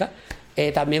Galactica.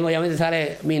 También obviamente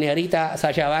sale mi negrita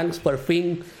Sasha Banks, por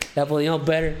fin la pudimos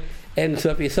ver en su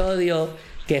episodio,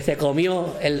 que se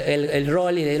comió el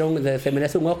rol y se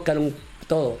merece un Oscar,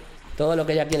 todo lo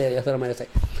que ella quiere, ella se lo merece.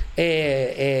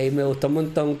 Y me gustó un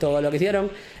montón todo lo que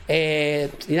hicieron.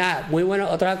 Y nada, muy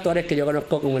buenos otros actores que yo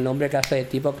conozco, como el nombre que hace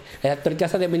el actor que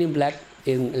hace de Men in Black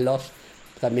en Lost,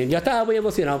 también. Yo estaba muy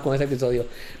emocionado con ese episodio.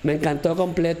 Me encantó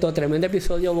completo, tremendo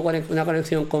episodio, hubo una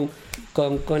conexión con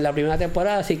la primera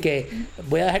temporada, así que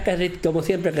voy a dejar que, como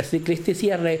siempre, que si Cristi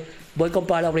cierre, voy con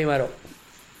Pablo primero.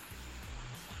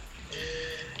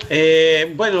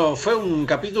 Bueno, fue un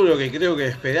capítulo que creo que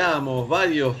esperábamos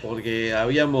varios porque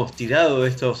habíamos tirado de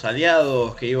estos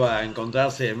aliados que iba a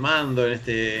encontrarse Mando en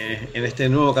este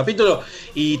nuevo capítulo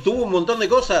y tuvo un montón de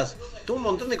cosas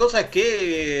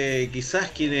que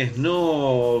quizás quienes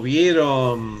no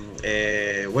vieron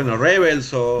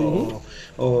Rebels o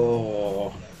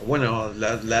bueno,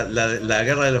 la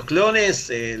Guerra de los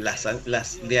Clones,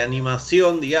 las de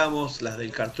animación, digamos, las del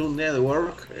Cartoon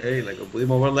Network, la que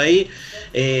pudimos ver de ahí,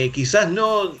 quizás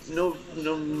no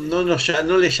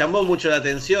les llamó mucho la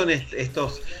atención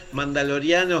estos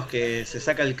mandalorianos que se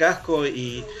saca el casco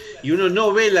y uno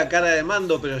no ve la cara de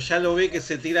Mando, pero ya lo ve que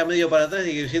se tira medio para atrás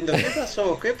y diciendo,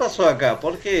 ¿qué pasó acá?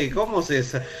 ¿Por qué? ¿Cómo se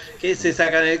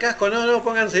sacan el casco? No,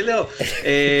 pónganselo.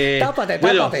 Tápate.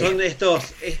 Son estos...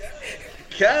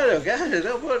 Claro,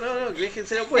 no, que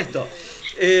déjense lo puesto.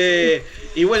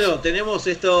 Y bueno, tenemos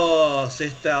estos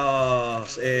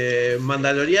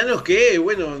mandalorianos que,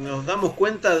 bueno, nos damos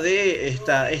cuenta de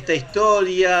esta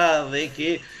historia de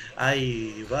que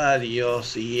hay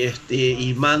varios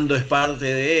y Mando es parte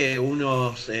de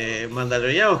unos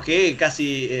mandalorianos que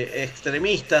casi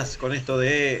extremistas con esto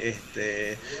de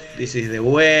This is the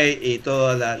way y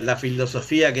toda la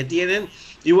filosofía que tienen.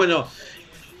 Y bueno,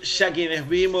 ya quienes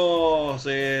vimos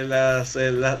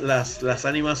las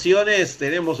animaciones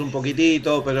tenemos un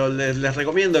poquitito, pero les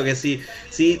recomiendo que si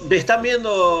están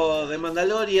viendo The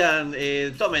Mandalorian,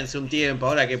 tómense un tiempo,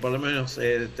 ahora que por lo menos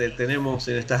tenemos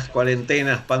en estas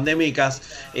cuarentenas pandémicas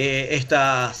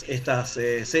estas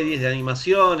series de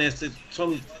animaciones,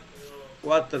 son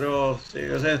 4,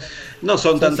 no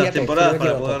son tantas 7, temporadas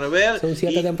para poder ver. Son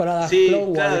 7 temporadas. Sí,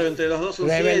 claro, entre los dos son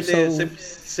 7,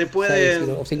 se pueden...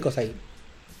 6, o 5 o 6.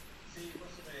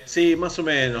 Sí, más o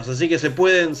menos. Así que se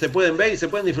pueden ver y se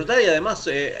pueden disfrutar y además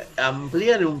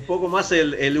amplían un poco más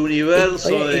el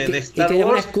universo de Star Wars. Y tienen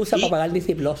una excusa para pagar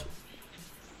Disney Plus.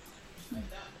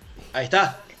 Ahí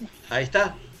está.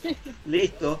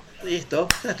 Listo,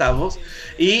 ya estamos.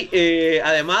 Y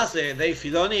además Dave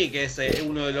Filoni, que es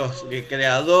uno de los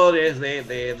creadores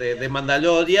de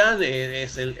Mandalorian,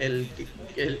 es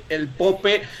el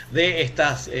pope de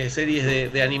estas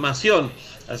series de animación.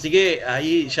 Así que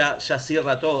ahí ya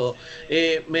cierra todo.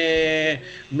 Me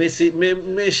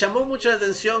llamó mucho la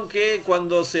atención que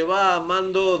cuando se va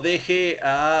Mando deje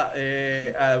a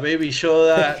Baby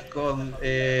Yoda con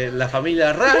la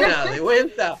familia Rana de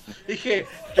vuelta. Dije,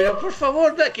 pero por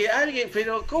favor, que alguien,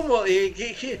 pero ¿cómo?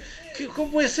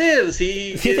 ¿Cómo puede ser?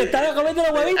 Si se estaba comiendo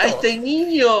los huevitos. A este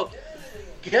niño,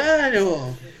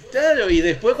 claro, y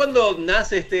después cuando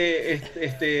nace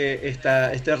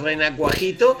este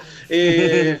renacuajito,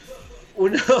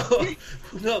 uno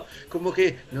como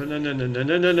que no, que no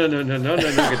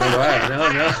lo haga,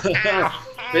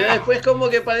 no. Pero después como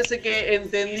que parece que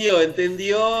entendió,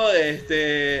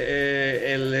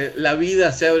 la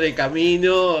vida se abre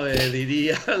camino,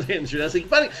 dirían en Jurassic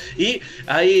Park, y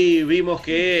ahí vimos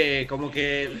que como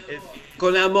que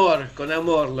con amor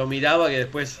lo miraba, que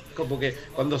después como que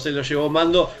cuando se lo llevó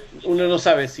Mando, uno no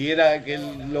sabe si era que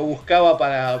él lo buscaba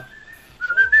para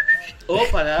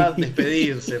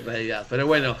despedirse en realidad, pero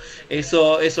bueno,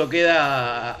 eso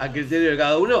queda a criterio de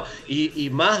cada uno y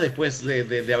más después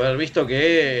de haber visto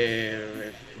que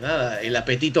el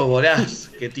apetito voraz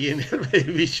que tiene el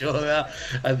Baby Yoda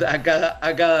a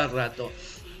cada rato.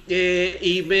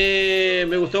 Y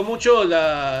me gustó mucho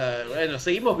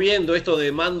seguimos viendo esto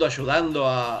de Mando ayudando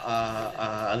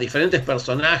a diferentes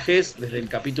personajes desde el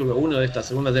capítulo 1 de esta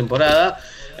segunda temporada,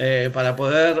 para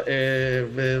poder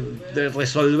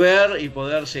resolver y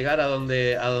poder llegar a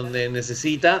donde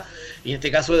necesita, y en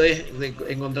este caso de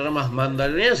encontrar más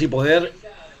mandalorianos y poder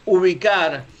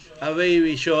ubicar a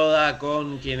Baby Yoda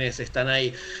con quienes están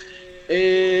ahí.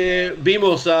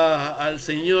 Vimos al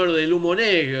señor del humo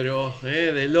negro,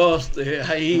 de Lost,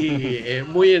 ahí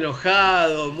muy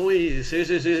enojado, muy... Sí.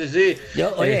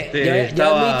 Yo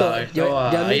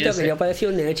admito que yo parecía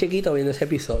un nene chiquito viendo ese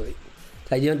episodio. O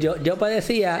sea, yo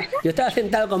parecía, yo estaba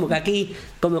sentado como que aquí,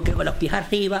 como que con los pies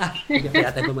arriba, y yo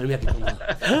espérate comerme aquí como,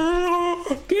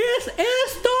 ¿qué es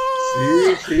esto?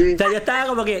 Sí. O sea, yo estaba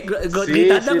como que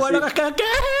gritando con los cascadas, ¿qué es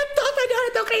esto, señor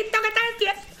Jesucristo, que está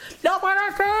haciendo? ¡No puede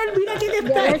ser! ¡Mira quién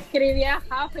está! Yo le escribí a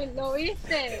Jafi, ¿lo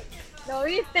viste? ¿Lo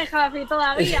viste, Jafi,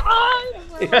 todavía?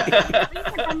 ¡Ay!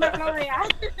 No puedo ver.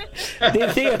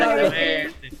 Sí,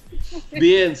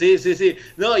 Bien, sí.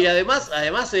 No, y además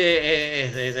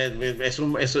es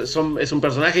un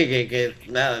personaje que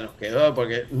nada nos quedó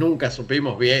porque nunca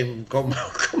supimos bien cómo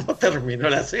terminó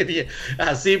la serie.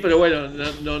 Así, pero bueno,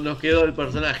 no nos quedó el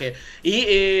personaje. Y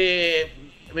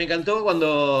me encantó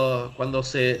cuando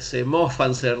se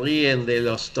mofan, se ríen de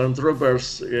los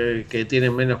Stormtroopers que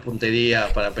tienen menos puntería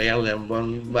para pegarle a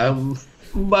un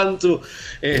Bantu,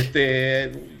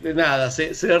 nada,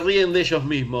 se ríen de ellos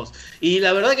mismos. Y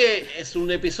la verdad que es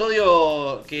un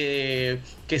episodio que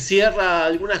cierra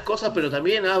algunas cosas, pero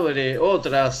también abre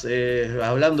otras,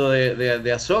 hablando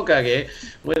de Ahsoka, que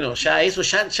bueno, ya eso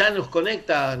ya nos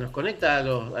conecta a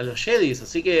los Jedis,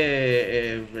 así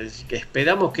que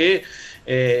esperamos que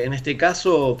en este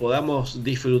caso podamos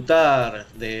disfrutar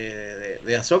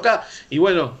de Ahsoka. Y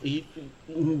bueno,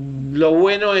 lo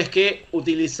bueno es que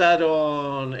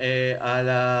utilizaron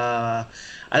a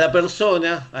la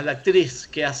persona, a la actriz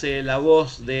que hace la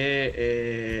voz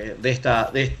de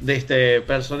este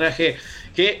personaje,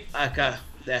 que acá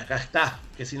está,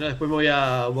 que si no después me voy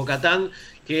a Bo-Katan,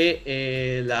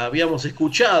 que la habíamos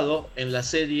escuchado en la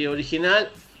serie original.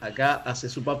 Acá hace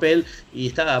su papel y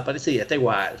está parecida, está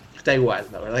igual,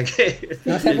 la verdad que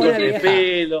no se el pone corte de vieja.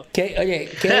 pelo.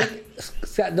 O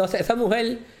sea, no sé, esa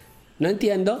mujer, no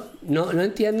entiendo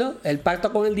el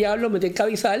pacto con el diablo, me tiene que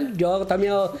avisar. Yo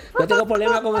también no tengo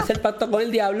problema con hacer pacto con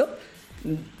el diablo,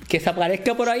 que se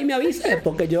aparezca por ahí y me avise,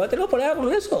 porque yo no tengo problema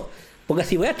con eso. Porque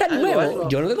si voy a estar nuevo,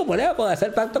 yo no tengo problema con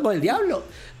hacer pacto con el diablo,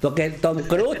 porque Tom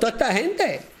Cruise, toda esta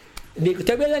gente.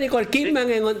 Estoy viendo a Nicole Kidman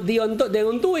de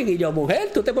Undoing y yo, mujer,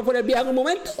 tú te puedes poner vieja en un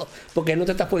momento, porque no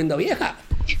te estás poniendo vieja.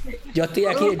 Yo estoy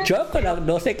aquí en shock, pero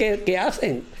no sé qué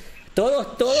hacen. Todos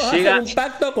hacen un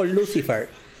pacto con Lucifer.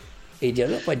 Y yo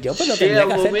lo tendría que hacer llega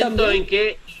un momento también. en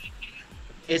que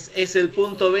es el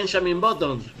punto Benjamin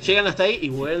Button. Llegan hasta ahí y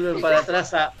vuelven para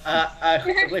atrás a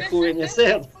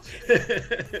rejuvenecer.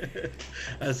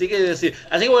 Así que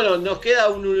bueno, nos queda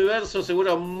un universo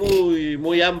seguro muy,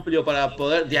 muy amplio para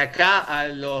poder, de acá a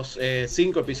los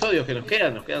 5 episodios que nos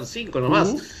quedan 5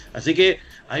 nomás. Así que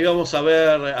ahí vamos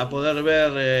a poder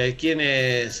ver quién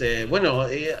es, el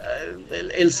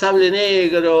sable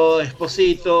negro,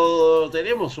 Esposito.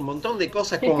 Tenemos un montón de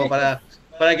cosas como para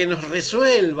que nos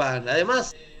resuelvan.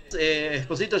 Además,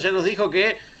 Esposito ya nos dijo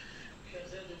que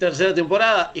tercera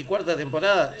temporada y cuarta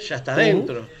temporada ya está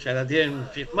dentro, ya la tienen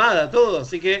firmada todo,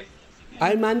 así que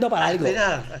Hay mando para algo,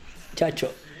 esperar.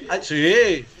 chacho.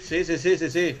 Sí.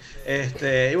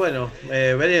 Y bueno,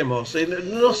 veremos.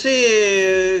 No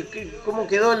sé cómo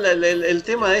quedó el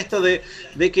tema de esto de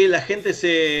que la gente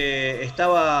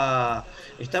estaba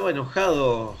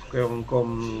enojado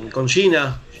con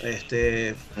Gina.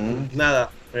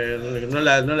 Nada. No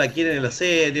la quieren en la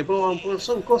serie, pues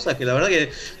son cosas que la verdad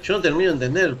que yo no termino de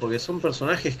entender, porque son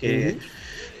personajes que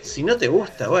si no te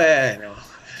gusta, bueno,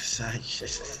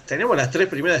 tenemos las 3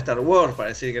 primeras de Star Wars para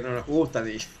decir que no nos gustan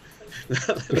y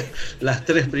las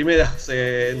 3 primeras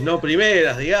no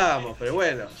primeras, digamos, pero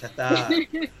bueno, ya está.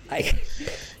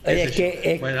 Oye, es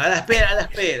que bueno, a la espera.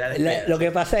 Lo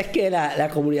que pasa es que la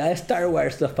comunidad de Star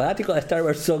Wars, los fanáticos de Star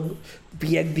Wars son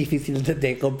bien difíciles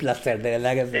de complacer, de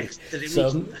verdad que sí.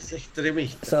 Son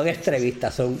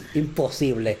extremistas, son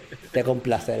imposibles de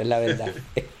complacer, es la verdad.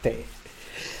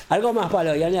 Algo más,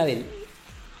 Pablo, y añadir.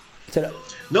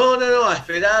 No, a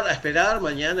esperar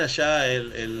mañana ya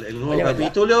el nuevo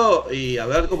capítulo y a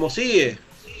ver cómo sigue.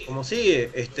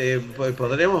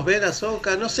 Podremos ver a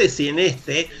Ahsoka, no sé si en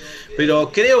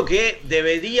pero creo que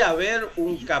debería haber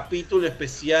un capítulo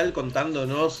especial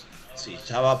contándonos si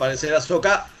ya va a aparecer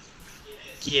Ahsoka,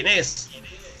 quién es,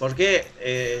 porque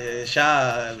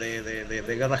ya de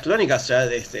Guerras Clónicas ya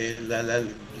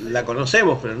la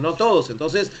conocemos, pero no todos,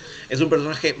 entonces es un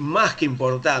personaje más que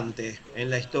importante en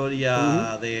la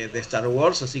historia de Star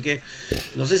Wars, así que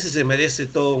no sé si se merece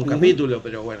todo un capítulo,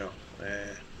 pero bueno,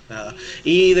 nada.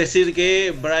 Y decir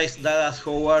que Bryce Dallas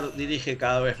Howard dirige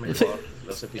cada vez mejor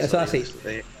los episodios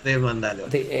de Mandalorian.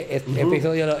 Sí, este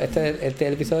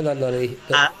episodio lo leí.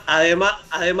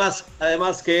 Además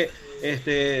que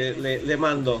le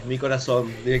mando mi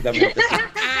corazón directamente.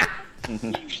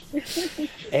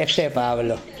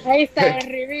 Pablo. Ahí está el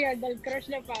review del crush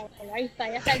de Pablo. Ahí está,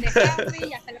 ya está el de Cammy,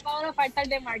 ya está el de Pablo, falta el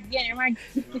de Mark. Viene Mark.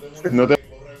 No te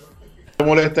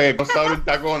molesta que cosa en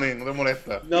tacones, no te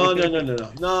molesta. No.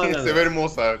 Se ve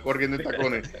hermosa corriendo en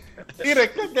tacones.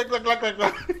 Mire, clac.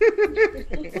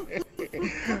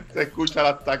 Se escucha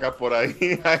las tacas por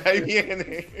ahí. Ahí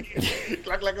viene.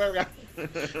 Clac.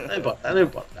 No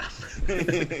importa.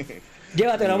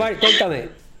 Llévatelo, Mark, cuéntame.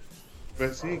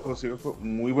 Pues sí, consigo fue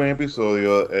un muy buen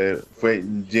episodio. Fue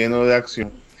lleno de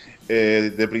acción.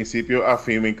 de principio a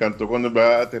fin. Me encantó cuando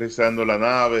va aterrizando la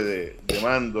nave de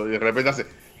Mando y de repente hace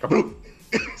 ¡Capru!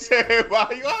 Se va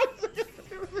y se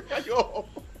cayó.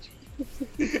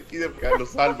 Y después lo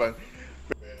salvan.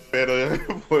 Pero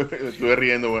estuve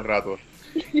riendo un buen rato.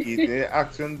 Y tiene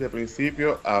acción de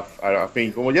principio a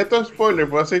fin. Como ya todo spoiler,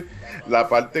 puedo decir la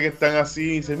parte que están así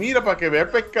y dice, mira, para que vea el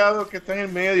pescado que está en el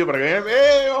medio, para que vea el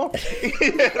medio.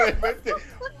 Y de repente,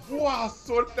 ¡guau!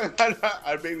 Sueltan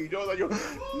al Baby Yoda. Yo,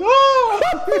 ¡no!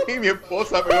 Y mi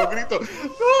esposa pegó un grito, ¡no!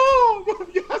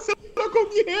 ¡Ya se lo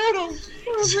comieron!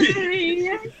 Sí.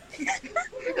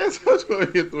 Eso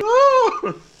yo, ¡no!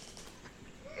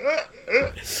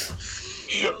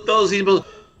 Todos hicimos.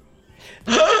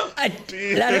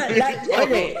 Oye, la realidad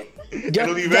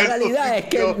es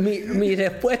que mi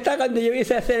respuesta cuando yo vi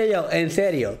esa serie, en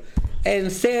serio,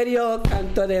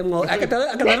 canto de a que te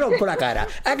rompo la cara,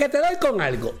 a que te doy con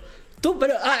algo. Tú,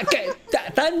 pero,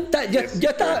 yo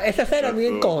estaba, esa serie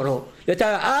bien cono. Yo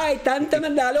estaba, ay, tanta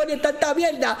Mandalorian, tanta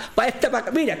mierda,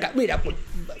 mira a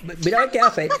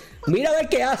ver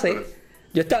qué hace.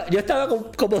 Yo estaba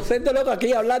como siendo loco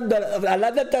aquí hablando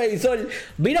al televisor.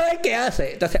 Mira a ver qué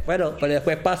hace. Entonces, bueno, pero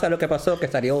después pasa lo que pasó, que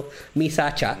salió Miss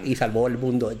Sacha y salvó el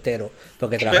mundo entero.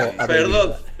 Porque trajo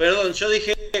Perdón, yo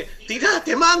dije,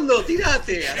 tirate, Mando,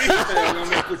 tirate. No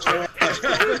me escuché.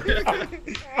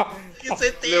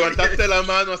 Levantaste la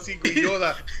mano así con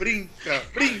Yoda, brinca.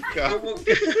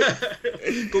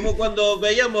 Como cuando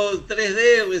veíamos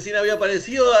 3D, recién había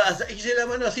aparecido, hice la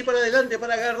mano así para adelante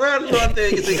para agarrarlo antes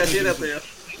de que se cayera.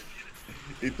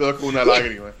 Y todo con una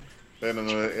lágrima. Pero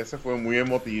no, ese fue muy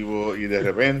emotivo y de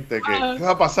repente, ¿qué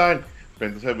va a pasar?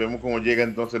 Pero entonces vemos cómo llegan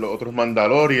entonces los otros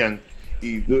Mandalorian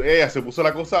y se puso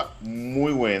la cosa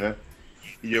muy buena.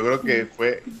 Y yo creo que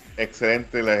fue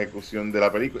excelente la ejecución de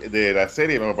la película, de la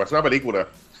serie, me parece una película,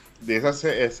 de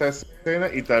esa escena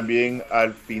y también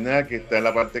al final que está en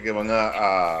la parte que van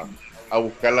a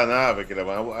buscar la nave, que le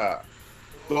van a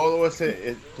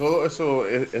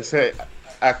esa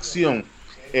acción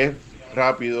es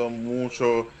rápido,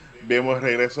 mucho. Vemos el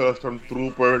regreso de los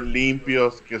Stormtroopers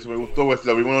limpios, que eso me gustó, pues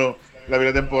lo vimos la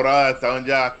primera temporada, estaban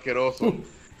ya asquerosos.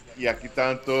 Y aquí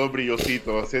estaban todos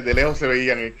brillositos, así, de lejos se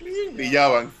veían,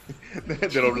 brillaban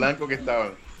de lo blanco que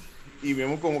estaban. Y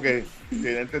vemos como que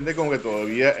se da a entender como que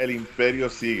todavía el imperio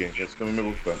sigue, que eso a mí me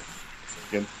gusta.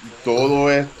 Que todo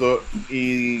esto,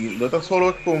 y no tan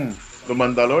solo con los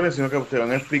Mandalorians, sino que te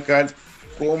van a explicar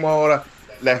cómo ahora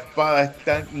la espada es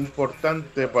tan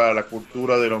importante para la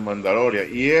cultura de los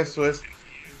Mandalorians. Y eso es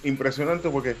impresionante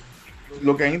porque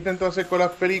lo que han intentado hacer con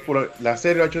las películas, la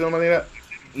serie lo ha hecho de una manera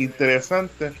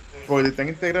interesante, porque están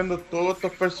integrando todos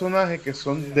estos personajes que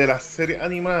son de la serie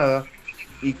animada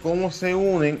y cómo se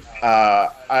unen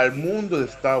al mundo de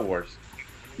Star Wars.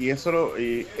 Y eso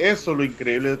es lo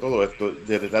increíble de todo esto,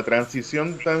 de la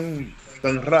transición tan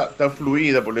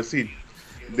fluida, por decir,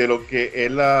 de lo que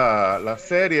es la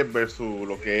serie versus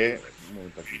lo que es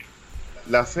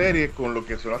la serie con lo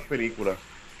que son las películas.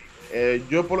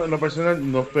 Yo por lo personal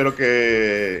no espero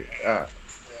que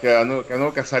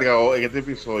salga en este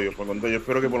episodio, por lo tanto yo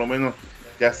espero que por lo menos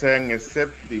ya sea en el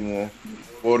séptimo,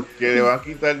 porque le va a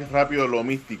quitar rápido lo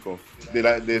místico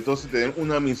de entonces tener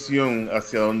una misión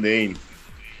hacia donde ir.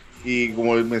 Y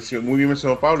como muy bien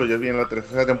mencionó Pablo, ya viene la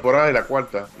tercera temporada y la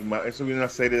cuarta, y eso viene una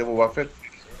serie de Boba Fett.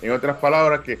 En otras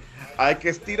palabras, que hay que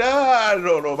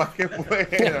estirarlo lo más que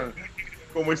puedan.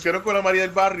 Como hicieron con la María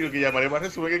del Barrio, que ya María del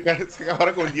Barrio sube que se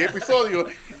acabara con 10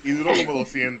 episodios y duró como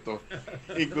 200.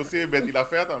 Inclusive Betty la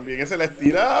Fea también, ese la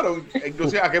estiraron.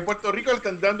 Inclusive aquí en Puerto Rico le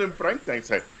están dando en prime time,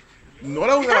 ¿sabes? No a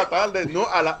las 1 de la tarde, no,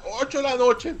 a las 8 de la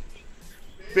noche.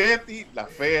 Betty la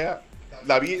Fea,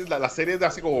 la serie de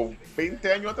hace como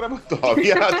 20 años atrás, pues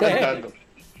todavía la están dando.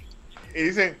 Y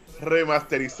dicen,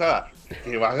 remasterizada.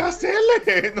 ¿Qué van a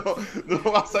hacerle?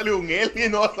 No va a salir un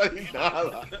alien, no va a salir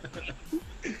nada.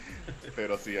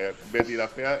 Pero sí, Betty la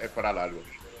Fea es para largo.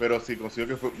 Pero sí, considero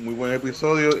que fue muy buen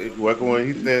episodio. Igual como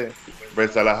dijiste,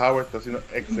 Bryce Howard está haciendo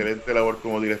excelente labor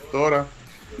como directora.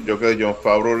 Yo creo que Jon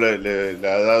Favreau le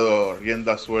ha dado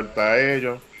rienda suelta a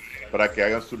ellos para que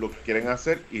hagan lo que quieren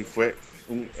hacer. Y fue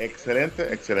un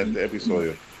excelente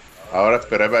episodio. Ahora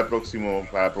esperar para el próximo.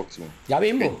 Ya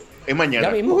mismo. Es mañana.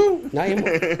 Ya mismo.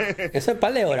 Eso en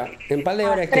par de horas.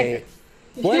 Que...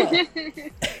 Bueno.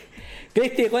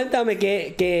 Cristi, cuéntame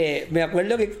que me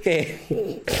acuerdo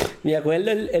me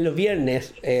acuerdo el los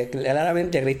viernes,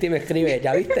 claramente Cristi me escribe,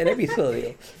 ¿ya viste el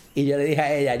episodio? Y yo le dije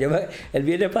a ella, el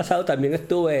viernes pasado también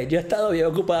yo he estado bien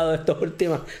ocupado estas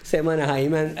últimas semanas,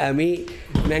 a mí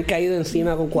me han caído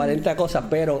encima con 40 cosas,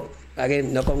 pero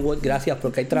no con Wood, gracias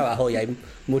porque hay trabajo y hay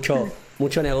mucho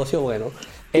negocio bueno.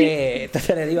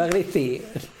 Entonces le digo a Cristi,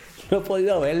 no he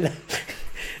podido verla.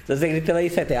 Entonces Cristi me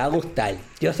dice, te va a gustar.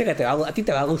 Yo sé que a ti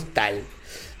te va a gustar.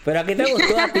 Pero ¿a qué te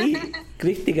gustó a ti?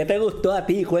 Cristi, ¿qué te gustó a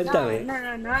ti? Cuéntame.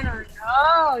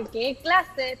 No. ¿Qué clase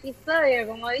de episodio?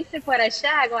 Como dice por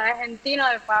allá, con el argentino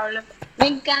de Pablo. Me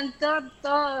encantó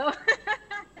todo.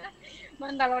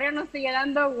 Mandalorian nos sigue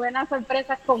dando buenas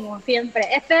sorpresas como siempre.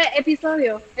 Este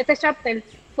episodio, este chapter,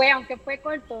 aunque fue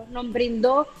corto, nos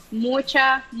brindó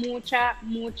mucha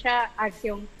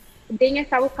acción. Dean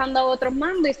está buscando a otros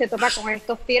mandos y se topa con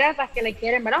estos piratas que le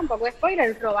quieren, ¿verdad? Un poco de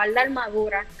spoiler, robar la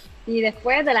armadura. Y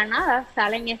después de la nada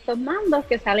salen estos mandos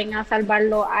que salen a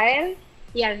salvarlo a él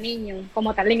y al niño.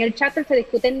 Como tal, en el chapter se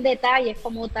discuten detalles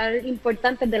como tal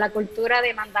importantes de la cultura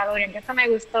de Mandalorian, que eso me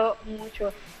gustó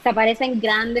mucho. Se aparecen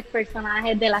grandes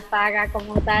personajes de la saga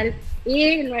como tal.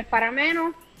 Y no es para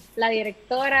menos, la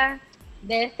directora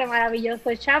de este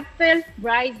maravilloso chapter,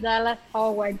 Bryce Dallas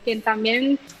Howard, quien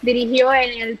también dirigió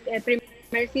en el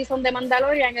primer season de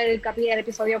Mandalorian, el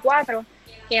episodio 4,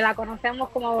 que la conocemos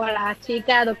como la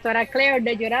chica doctora Claire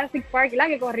de Jurassic Park, la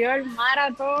que corrió el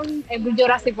maratón en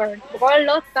Jurassic Park, con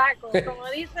los tacos, como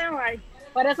dice Mark.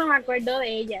 Por eso me acuerdo de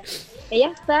ella.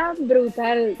 Ella está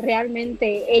brutal,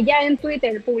 realmente. Ella en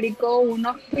Twitter publicó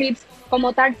unos clips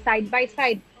como tal, side by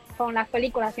side, con las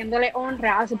películas, haciéndole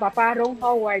honra a su papá Ron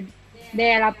Howard,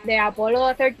 de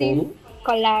Apollo 13,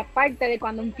 con la parte de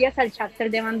cuando empieza el chapter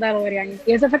de Mandalorian.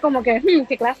 Y eso fue como que,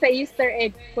 qué clase de easter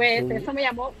egg fue ese. Eso me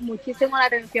llamó muchísimo la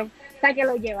atención. O sea, que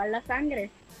lo lleva en la sangre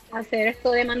hacer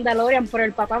esto de Mandalorian por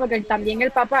el papá, porque también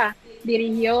el papá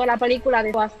dirigió la película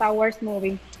de Star Wars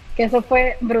Movie, que eso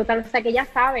fue brutal. O sea, que ella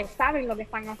saben lo que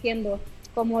están haciendo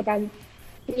como tal.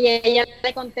 Y ella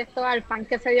le contestó al fan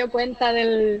que se dio cuenta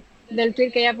del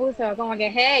tweet que ella puso, como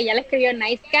que, hey, ella le escribió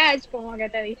nice catch, como que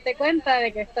te diste cuenta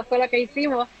de que esto fue lo que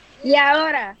hicimos. Y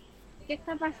ahora, ¿qué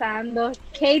está pasando?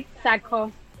 Kate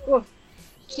Sackhoff,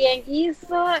 quien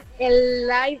hizo el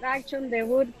live action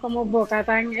debut como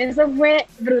Bo-Katan. Eso fue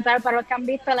brutal para los que han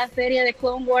visto la serie de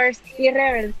Clone Wars y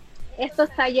Rebels. Esto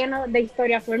está lleno de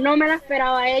historia, pero no me la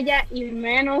esperaba ella y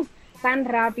menos tan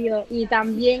rápido. Y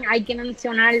también hay que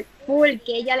mencionar full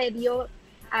que ella le dio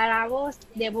a la voz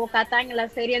de Bo-Katan en la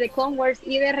serie de Clone Wars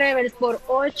y de Rebels por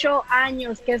 8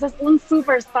 años, que eso es un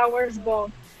super Star Wars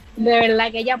voz. De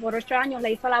verdad que ella por 8 años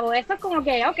le hizo la voz. Eso es como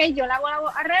que, ok, yo le hago la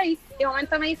voz a Rey y de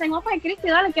momento me dicen, pues Cristi,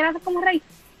 dale, ¿quieres hacer como Rey?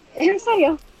 ¿En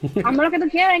serio? Hazme lo que tú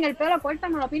quieras, en el pelo,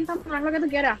 córtamelo, píntame, haz lo que tú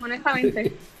quieras,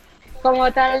 honestamente. Como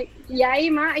tal, y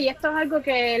hay más, y esto es algo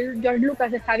que George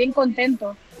Lucas está bien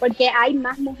contento, porque hay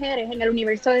más mujeres en el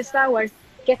universo de Star Wars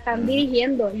que están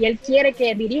dirigiendo y él quiere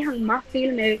que dirijan más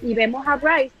filmes, y vemos a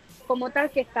Bryce como tal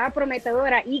que está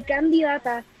prometedora y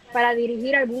candidata para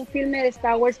dirigir algún filme de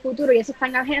Star Wars futuro, y eso está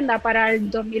en agenda para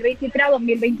el 2023 o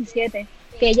 2027,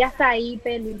 que ella está ahí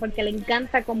pendiente porque le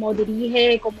encanta cómo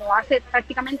dirige, cómo hace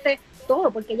prácticamente todo,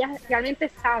 porque ella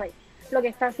realmente sabe lo que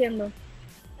está haciendo.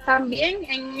 También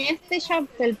en este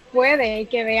chapter puede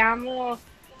que veamos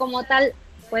como tal,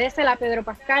 puede ser a Pedro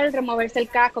Pascal removerse el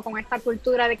casco con esta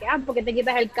cultura de que, porque te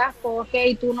quitas el casco,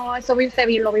 ok, tú no, eso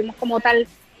lo vimos como tal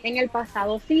en el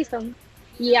pasado season,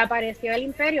 y apareció el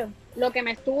Imperio. Lo que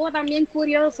me estuvo también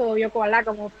curioso, yo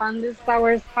como fan de Star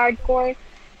Wars hardcore,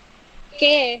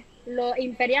 que los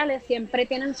imperiales siempre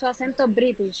tienen su acento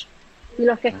british, y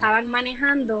los que estaban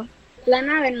manejando la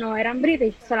nave no eran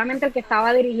british, solamente el que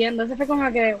estaba dirigiendo. Eso fue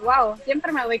como que, wow,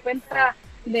 siempre me doy cuenta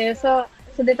de esos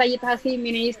detallitos así,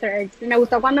 mini easter eggs. Y me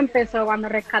gustó cuando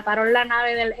rescataron la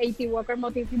nave del A.T. Walker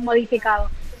modificado,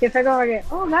 que fue como que,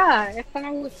 esto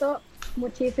me gustó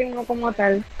muchísimo como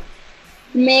tal.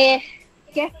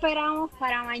 ¿Qué esperamos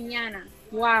para mañana?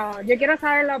 Wow, yo quiero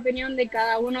saber la opinión de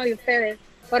cada uno de ustedes,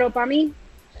 pero para mí,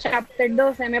 Chapter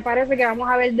 12, me parece que vamos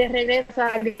a ver de regreso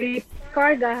a Grief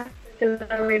Karga, que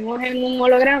lo vimos en un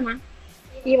holograma,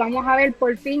 y vamos a ver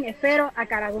por fin, espero, a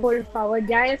Cara Dune, por favor,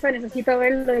 ya eso necesito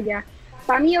verlo ya.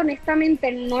 Para mí,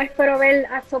 honestamente, no espero ver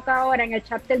a Ahsoka ahora en el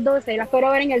Chapter 12, la espero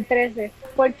ver en el 13.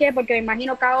 ¿Por qué? Porque me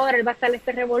imagino que ahora él va a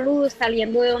estar revolú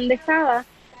saliendo de donde estaba,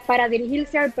 para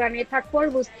dirigirse al planeta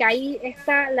Corvus, que ahí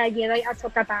está la Jedi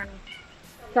Ahsoka Tano.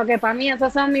 So que para mí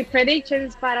esos son mis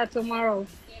predictions para tomorrow,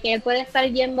 que él puede estar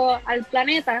yendo al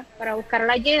planeta para buscar a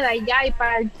la Jedi ya, y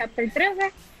para el Chapter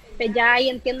 13, pues ya ahí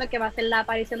entiendo que va a ser la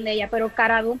aparición de ella, pero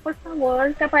Cara Dune, por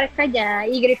favor, que aparezca ya,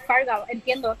 y Grief Karga,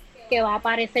 entiendo que va a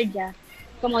aparecer ya,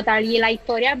 como tal. Y la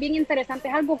historia es bien interesante,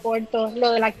 es algo corto,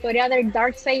 lo de la historia del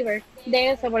Darksaber,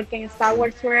 de eso, porque en Star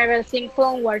Wars Rebels y en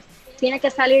Clone Wars tiene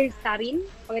que salir Sabine,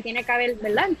 porque tiene que haber,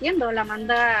 ¿verdad? Entiendo, la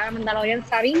Mandalorian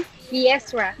Sabine y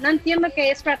Ezra. No entiendo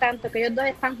que Ezra tanto, que ellos dos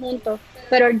están juntos,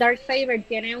 pero el Darksaber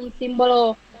tiene un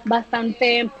símbolo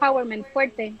bastante empowerment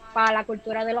fuerte para la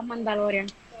cultura de los Mandalorian.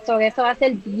 So, eso va a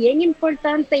ser bien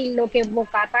importante y lo que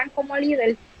Bo-Katan como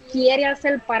líder quiere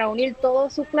hacer para unir todo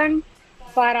su clan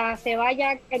para se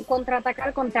vaya a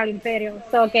contraatacar contra el Imperio.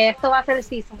 So, que esto va a ser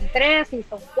Season 3,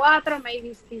 Season 4,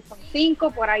 maybe Season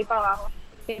 5, por ahí para abajo.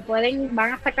 Que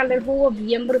van a sacarle el jugo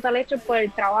bien brutal hecho por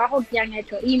el trabajo que han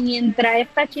hecho. Y mientras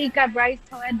esta chica, Bryce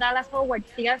Dallas Howard,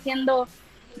 siga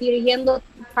dirigiendo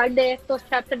un par de estos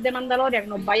chapters de Mandalorian,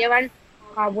 nos va a llevar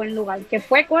a buen lugar. Que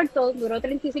fue corto, duró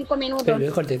 35 minutos,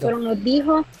 pero nos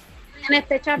dijo en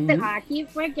este chapter, aquí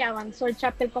fue que avanzó el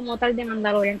chapter como tal de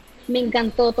Mandalorian. Me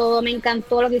encantó todo, me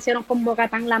encantó lo que hicieron con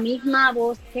Bo-Katan, la misma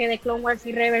voz que de Clone Wars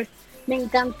y Rebels. Me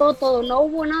encantó todo, no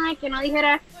hubo nada que no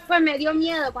dijera, pues me dio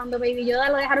miedo cuando Baby Yoda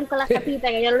lo dejaron con las tapitas,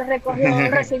 que ella lo recogió, lo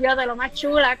recibió de lo más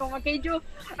chula, como que yo,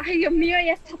 ay Dios mío,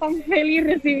 ella está tan feliz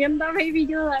recibiendo a Baby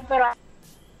Yoda, pero...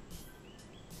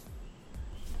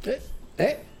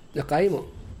 Nos caímos.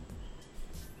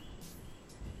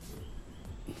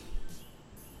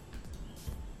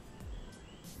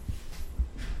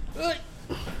 Ay.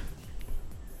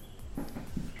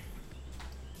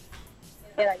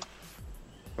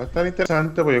 Va a estar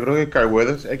interesante, porque yo creo que Carl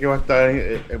Weathers es que va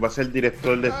a ser el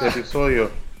director de este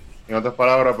episodio. En otras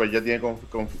palabras, pues ya tiene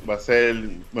va a ser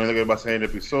el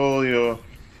episodio.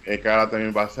 Cara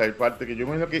también va a ser parte, que yo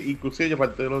me imagino que inclusive ya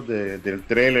parte del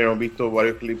trailer hemos visto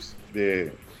varios clips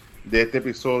de este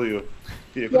episodio.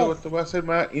 Y yo creo que esto va a ser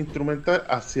más instrumental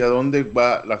hacia dónde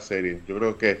va la serie. Yo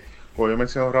creo que, como yo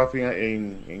mencionado Rafi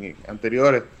en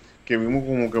anteriores, que vimos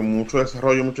como que mucho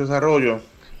desarrollo,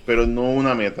 pero no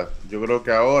una meta. Yo creo que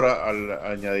ahora al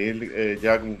añadir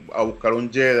ya a buscar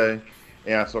un Jedi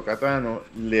en Ahsoka Tano,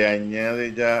 le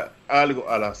añade ya algo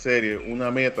a la serie, una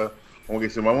meta, como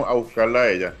que si vamos a buscarla a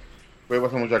ella. Puede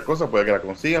pasar muchas cosas, puede que la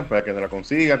consigan, puede que no la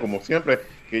consigan, como siempre,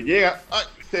 que llega, ¡ay!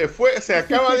 Se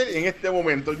acaba de en este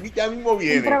momento, ya mismo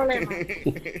viene.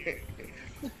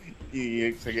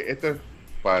 Y sé que esto es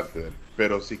parte de él,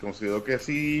 pero sí considero que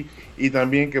sí, y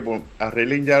también que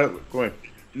arreglen ya con él.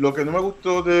 Lo que no me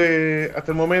gustó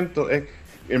hasta el momento es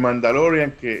el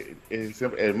Mandalorian, que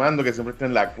el mando que siempre está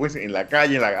en la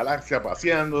calle, en la galaxia,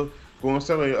 paseando,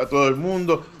 conoce a todo el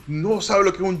mundo, no sabe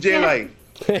lo que es un Jedi.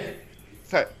 O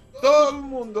sea, todo el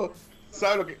mundo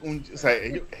sabe lo que es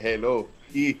ellos, hello,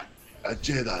 y a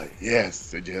Jedi,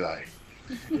 yes, a Jedi.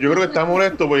 Yo creo que está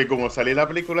molesto porque como salió la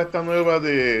película esta nueva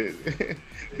de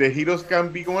Heroes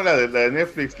Can Be, como la de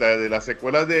Netflix, la de la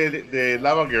secuela de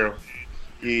Lava Girl,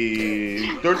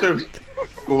 y Turtle,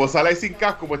 como sale ahí sin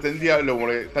casco, pues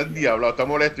está endiablado, está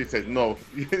molesto y dice no.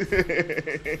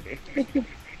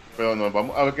 Pero no,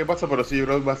 vamos a ver qué pasa. Pero sí, yo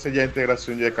creo que va a ser ya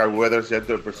integración de Carl Weathers, ya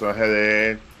el personaje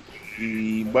de él,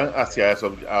 y van hacia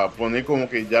eso, a poner como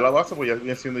que ya la base, pues ya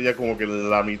viene siendo ya como que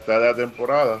la mitad de la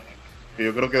temporada, que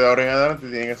yo creo que de ahora en adelante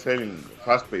tiene que ser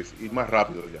fast pace y más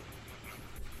rápido ya.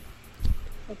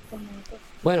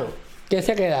 Bueno, ¿quién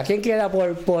se queda? ¿Quién queda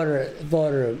por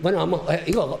bueno, vamos,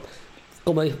 digo,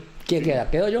 como dijo, ¿quién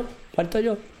queda? ¿Quedo yo? ¿Falto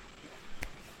yo?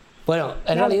 Bueno,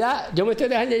 en realidad yo me estoy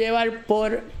dejando llevar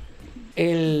por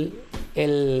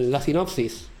la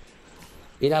sinopsis.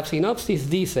 Y la sinopsis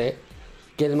dice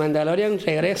que el Mandalorian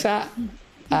regresa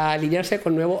a alinearse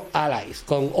con nuevos allies,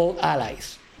 con old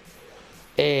allies.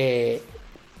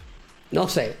 No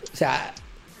sé, o sea,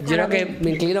 yo creo que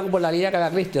me inclino por la línea que haga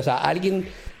Cristi. O sea, alguien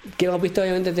que hemos visto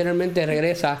obviamente anteriormente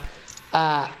regresa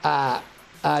a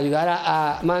ayudar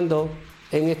a Mando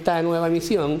en esta nueva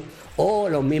misión, o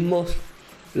los mismos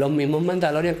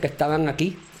Mandalorian que estaban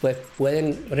aquí pues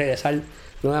pueden regresar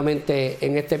nuevamente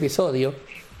en este episodio.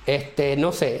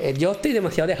 No sé, yo estoy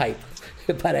demasiado de hype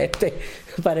para este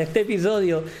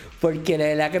episodio, porque la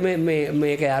verdad que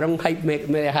me quedaron hype,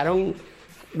 me dejaron,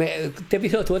 este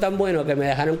episodio estuvo tan bueno que me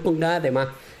dejaron con ganas de más.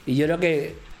 Y yo creo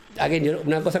que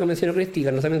una cosa que mencionó Cristi,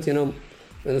 que no se mencionó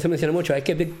mucho, es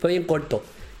que fue bien corto,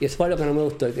 y eso fue lo que no me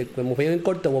gustó, que como fue bien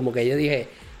corto, como que yo dije,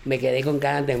 me quedé con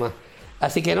ganas de más.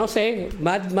 Así que no sé,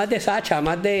 más de Sacha,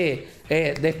 más de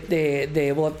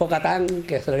Bo-Katan,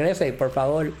 que se regrese, por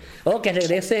favor. O que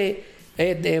regrese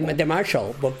de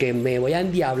Marshall, porque me voy a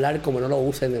endiablar como no lo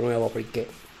usen de nuevo, porque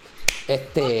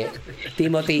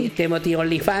Timothy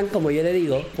OnlyFan, como yo le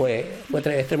digo, pues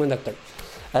es tremendo actor.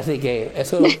 Así que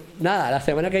eso, nada, la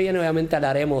semana que viene obviamente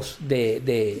hablaremos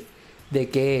de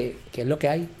qué es lo que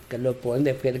hay, qué es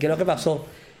lo que pasó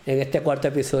en este cuarto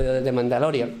episodio de The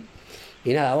Mandalorian.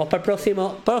 Y nada, vamos para el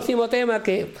próximo tema,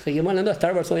 que seguimos hablando de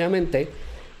Star Wars, obviamente,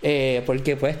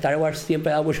 porque pues Star Wars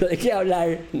siempre da mucho de qué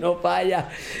hablar, no falla.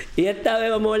 Y esta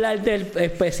vez vamos a hablar del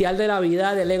especial de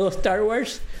Navidad de Lego Star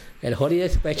Wars, el Holiday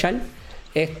Special,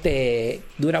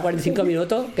 Dura 45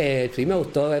 minutos, que sí me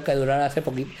gustó que durara hace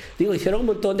poquito. Digo, hicieron un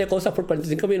montón de cosas por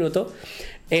 45 minutos.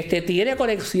 Tiene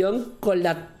conexión con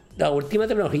la última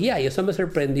tecnología y eso me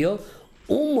sorprendió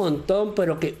un montón,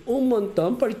 pero que un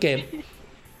montón, porque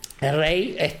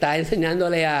Rey está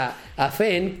enseñándole a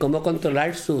Finn cómo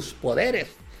controlar sus poderes.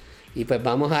 Y pues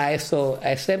vamos a eso,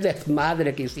 a ese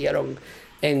desmadre que hicieron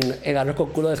en Arroz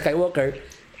con Culo de Skywalker,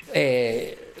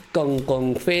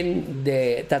 con Finn,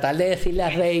 de tratar de decirle a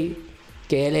Rey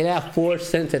que él era Force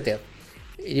Sensitive.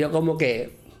 Y yo como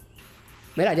que,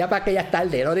 mira, ya para que ya es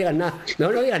tarde, no digas nada,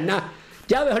 mejor no digas nada.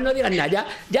 Ya mejor no digas nada,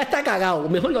 ya está cagado,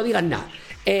 mejor no digas nada.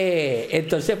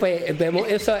 Entonces pues vemos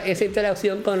esa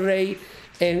interacción con Rey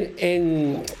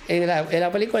en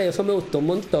la película y eso me gustó un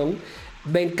montón.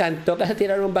 Me encantó que se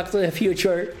tiraron Back to the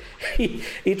Future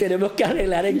y tenemos que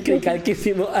arreglar el crical que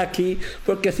hicimos aquí,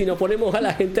 porque si no ponemos a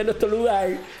la gente en nuestro lugar,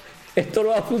 esto no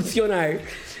va a funcionar.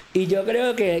 Y yo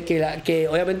creo que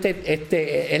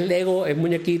obviamente el Lego, el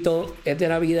muñequito, es de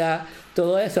Navidad,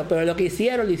 todo eso, pero lo que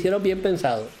hicieron, lo hicieron bien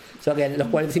pensado. O sea que en los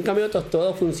 45 minutos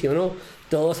todo funcionó,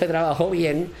 todo se trabajó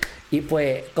bien. Y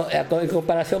pues, en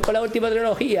comparación con la última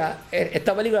trilogía,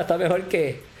 esta película está mejor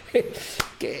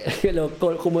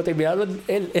como terminaron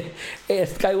el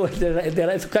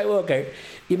Skywalker.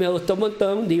 Y me gustó un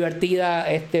montón, divertida,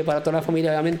 para toda la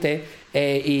familia, obviamente.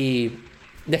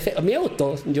 A mí me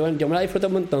gustó, yo me la disfruté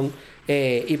un montón.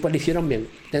 Y pues lo hicieron bien.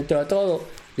 Dentro de todo,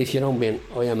 lo hicieron bien,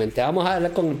 obviamente. Vamos a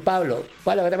hablar con Pablo.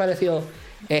 Pablo, ¿qué te ha parecido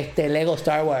Lego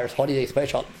Star Wars Holiday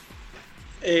Special?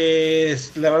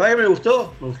 La verdad que me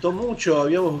gustó mucho.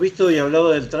 Habíamos visto y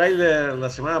hablado del tráiler la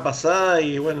semana pasada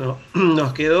y bueno,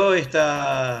 nos quedó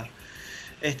esta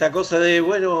cosa de,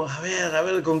 bueno, a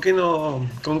ver con qué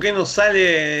nos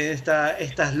sale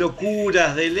estas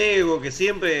locuras de Lego que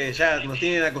siempre ya nos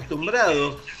tienen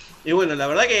acostumbrados. Y bueno, la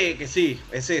verdad que sí,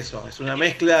 es eso, es una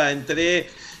mezcla entre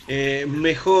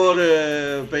mejor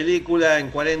película en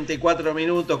 44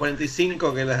 minutos,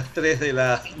 45 que las 3 de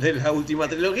la última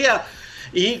trilogía.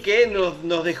 Y que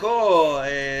nos dejó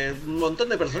un montón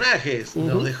de personajes,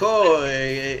 nos dejó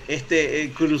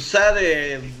cruzar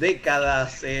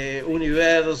décadas,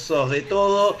 universos, de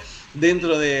todo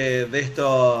dentro de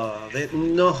esto.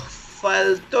 Nos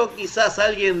faltó quizás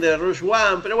alguien de Rush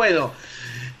One, pero bueno,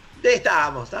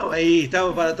 estamos ahí,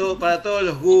 estamos para todos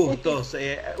los gustos.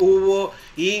 Hubo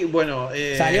y bueno.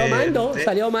 Salió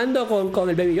Mando con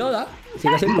el Baby Yoda. Sí,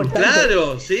 es importante.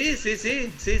 Claro, sí,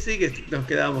 que nos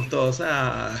quedamos todos.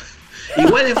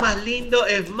 Igual es más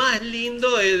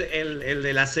lindo el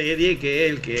de la serie que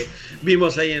el que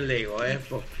vimos ahí en Lego,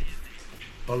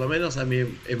 por lo menos a mí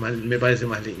me parece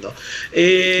más lindo.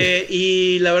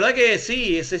 Y la verdad que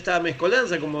sí, es esta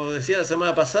mezcolanza, como decía la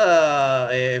semana pasada.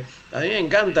 A mí me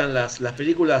encantan las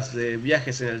películas de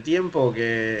viajes en el tiempo,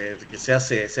 que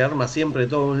se arma siempre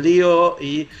todo un lío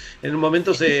y en un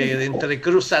momento se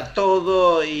entrecruza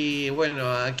todo. Y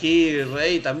bueno, aquí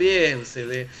Rey también se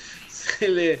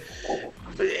le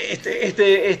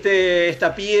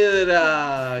esta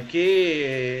piedra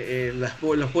que los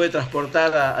puede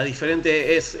transportar a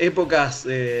diferentes épocas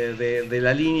de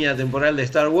la línea temporal de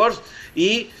Star Wars.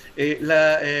 Y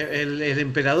el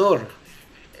emperador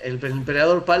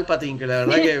Palpatine, que la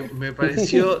verdad que me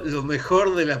pareció lo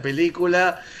mejor de la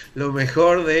película, lo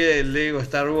mejor de Lego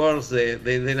Star Wars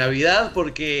de Navidad,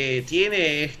 porque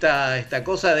tiene esta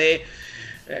cosa de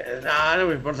no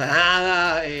me importa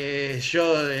nada,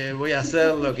 yo voy a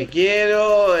hacer lo que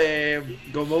quiero,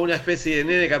 como una especie de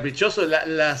nene caprichoso.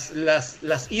 Las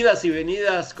idas y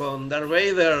venidas con Darth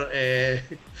Vader,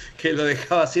 que lo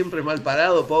dejaba siempre mal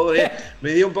parado, pobre,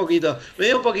 me dio un poquito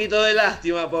de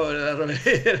lástima, pobre Darth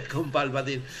Vader con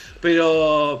Palpatine.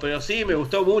 Pero sí, me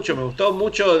gustó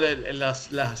mucho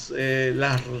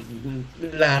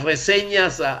las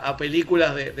reseñas a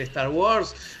películas de Star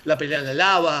Wars, la pelea en la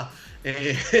lava.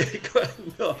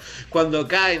 Cuando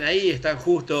caen ahí, están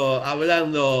justo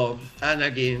hablando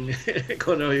Anakin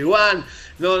con Obi-Wan.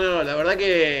 No, la verdad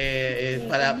que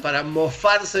para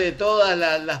mofarse de todas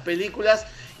las películas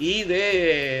y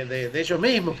de ellos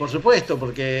mismos, por supuesto,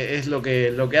 porque es lo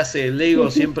que hace Lego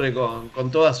siempre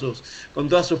con todas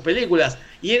sus películas.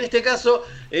 Y en este caso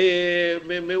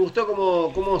me gustó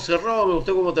cómo cerró, me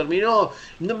gustó cómo terminó.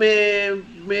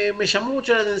 Me llamó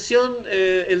mucho la atención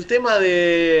el tema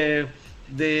de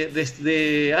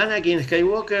Anakin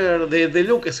Skywalker, de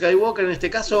Luke Skywalker en este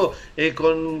caso,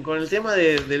 con el tema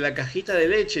de la cajita de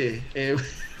leche.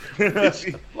 Me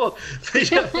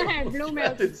llamó la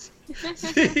atención.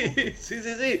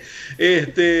 Sí.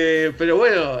 Pero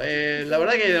bueno, la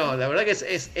verdad que no, la verdad que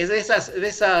es de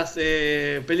esas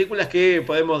películas que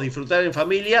podemos disfrutar en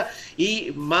familia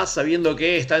y más sabiendo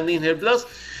que está en Disney Plus.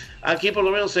 Aquí por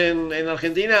lo menos en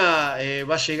Argentina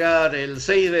va a llegar el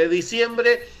 6 de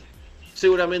diciembre.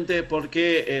 Seguramente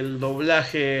porque el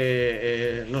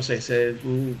doblaje, no sé,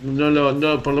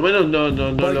 por lo menos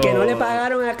no porque no le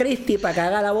pagaron a Christie para que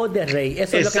haga la voz de Rey.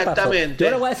 Eso es lo que pasó. Yo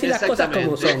le voy a decir las cosas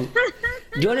como son.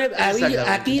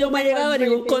 Aquí no me ha llegado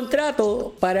ningún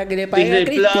contrato para que le paguen a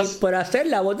Christie por hacer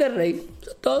la voz de Rey.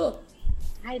 Eso es todo.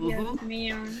 Ay, Dios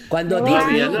mío. Cuando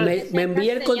Disney me envíe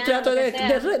el contrato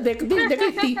de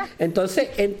Christie,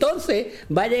 entonces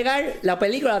va a llegar la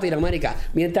película a Latinoamérica.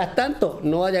 Mientras tanto,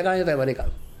 no va a llegar a Latinoamérica.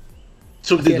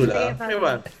 Subtitulada.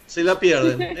 Bueno, se la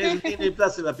pierden. El Disney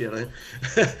Plus se la pierden.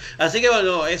 Así que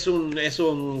bueno, es una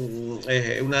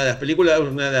de las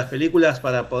películas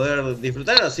para poder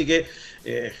disfrutar. Así que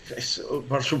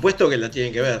por supuesto que la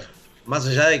tienen que ver. Más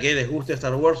allá de que les guste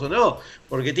Star Wars o no,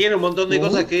 porque tiene un montón de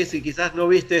cosas que si quizás no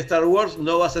viste Star Wars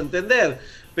no vas a entender,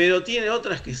 pero tiene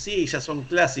otras que sí, ya son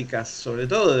clásicas, sobre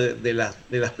todo de las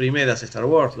primeras Star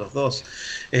Wars, los dos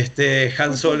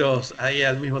Han Solos ahí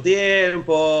al mismo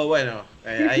tiempo, bueno,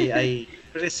 hay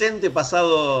presente,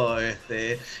 pasado en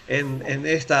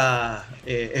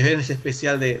este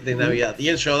especial de Navidad, y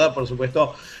el Yoda, por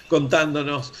supuesto,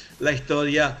 contándonos la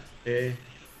historia,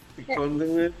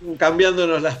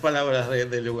 cambiándonos las palabras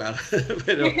del lugar.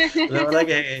 Pero la verdad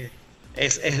que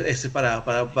es para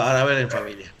ver en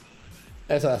familia.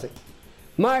 Eso es así.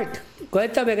 Mark,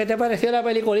 cuéntame, ¿qué te pareció la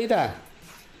peliculita?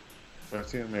 Pues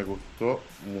sí, me gustó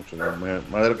mucho,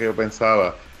 más de lo que yo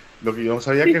pensaba. Lo que yo no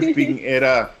sabía que Finn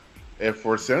era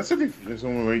Force Sensitive. Eso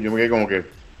yo me quedé como que, ¿de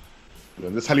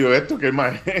dónde salió esto? ¿Qué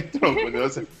maestro?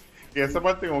 Entonces, que esa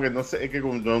parte como que no sé, es que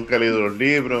como nunca he leído los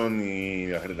libros ni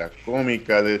las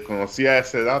cómicas, desconocía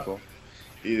ese dato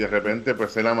y de repente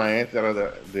pues ser la maestra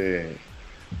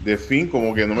de Finn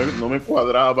como que no me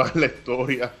cuadraba la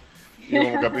historia y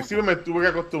como que al principio me tuve que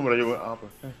acostumbrar, yo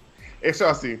pues eso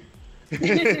es así.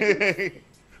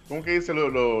 ¿Cómo que dice?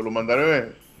 Lo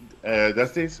mandaron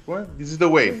this is the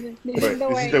way. This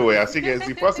is the way, así que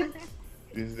si fue así,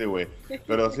 this is the way.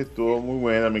 Pero sí estuvo muy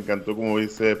buena, me encantó como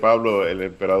dice Pablo, el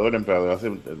emperador hace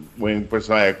un buen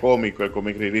personaje cómico, el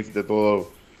comic relief de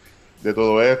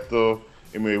todo esto,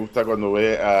 y me gusta cuando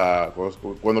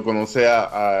cuando conoce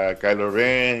a Kylo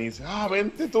Ren y dice,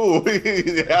 vente tú, y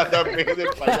deja también de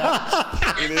para allá,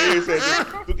 y le dice,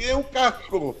 tú tienes un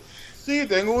casco, sí,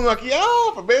 tengo uno aquí,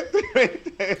 pues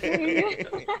vente.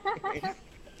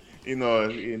 Y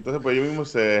entonces pues ellos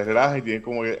mismos se relajan y tienen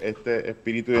como este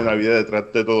espíritu de Navidad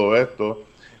detrás de todo esto.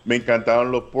 Me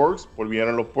encantaron los porks,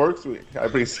 volvieron los porks.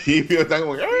 Al principio están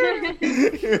como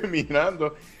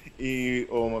mirando y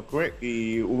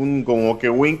como que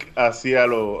wink hacia a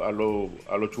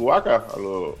los Chewbacca,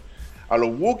 a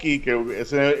los Wookiee, que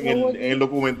ese en el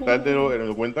documental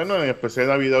en el especial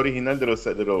de Navidad original de los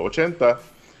 80.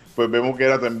 Pues vemos que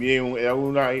era también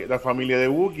la familia de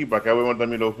Wookiee, para acá vemos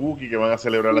también los Wookiee que van a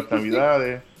celebrar las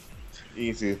Navidades.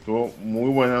 Y sí, estuvo muy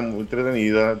buena, muy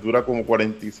entretenida, dura como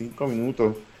 45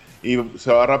 minutos y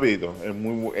se va rapidito, es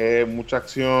mucha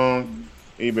acción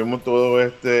y vemos todo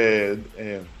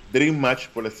Dream Match,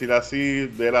 por decirlo así,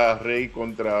 de la Rey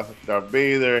contra Darth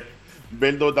Vader,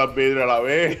 ver dos Darth Vader a la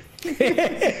vez.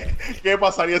 ¿Qué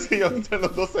pasaría si los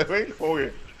dos se ven? Como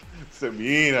que se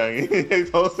miran y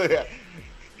entonces...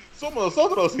 somos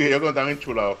nosotros, y ellos están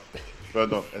enchulados. Pero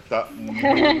no, está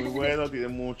muy bueno, tiene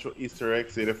mucho Easter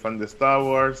eggs si eres fan de Star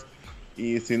Wars.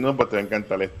 Y si no, pues te va a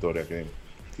encantar la historia.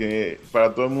 Que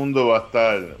para todo el mundo va a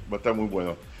estar muy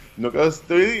bueno. No,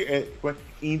 estoy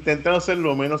intentando hacer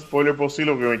lo menos spoiler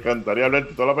posible, porque me encantaría hablar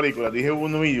de toda la película. Dije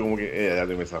uno y yo como que ya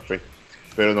me zafé.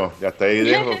 Pero no, ya está ahí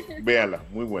dejo. Véanla,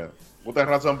 muy buena. Otra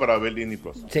razón para ver Disney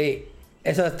Plus. Sí,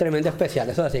 eso es tremendo especial,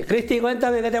 eso es así. Cristi,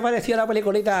 cuéntame qué te pareció la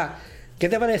peliculita. ¿Qué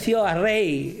te pareció a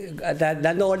Rey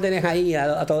dando órdenes ahí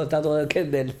a todo el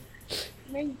Kendall?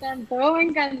 Me encantó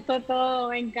todo,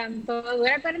 me encantó.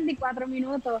 Dura 44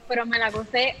 minutos, pero me la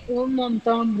gocé un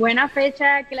montón. Buena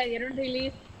fecha que le dieron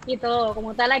release y todo.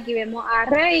 Como tal, aquí vemos a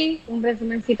Rey, un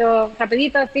resumencito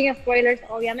rapidito, sin spoilers,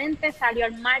 obviamente. Salió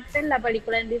el martes la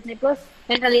película en Disney Plus.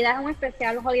 En realidad es un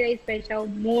especial Holiday Special,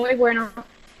 muy bueno.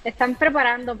 Están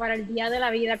preparando para el Día de la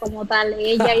Vida como tal,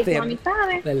 ella y sus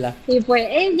amistades. ¿Verdad? Y pues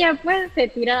ella pues se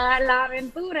tira a la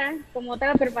aventura como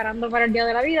tal, preparando para el Día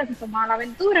de la Vida, se toma la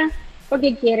aventura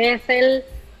porque quiere ser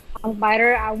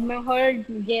a un mejor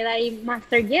Jedi,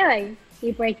 Master Jedi,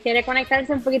 y pues quiere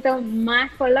conectarse un poquito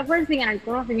más con la fuerza y ganar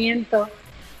conocimiento.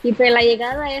 Y pues la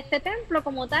llegada a este templo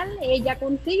como tal, ella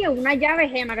consigue una llave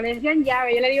gema, que le decían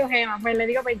llave, yo le digo gema, pues le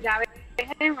digo pues llave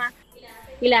gema,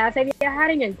 y la hace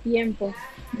viajar en el tiempo.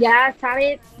 Ya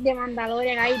sabe de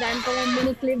Mandalorian, ahí dan como un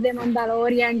mini clip de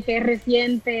Mandalorian que es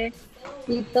reciente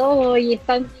y todo, y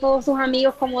están todos sus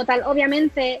amigos como tal.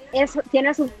 Obviamente eso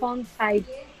tiene su fun side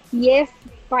y es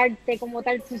parte como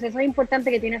tal, sucesos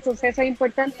importantes, que tiene sucesos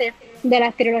importantes de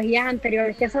las trilogías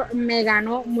anteriores, que eso me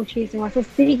ganó muchísimo, eso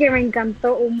sí que me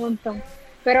encantó un montón.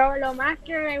 Pero lo más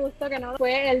que me gustó que no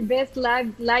fue el best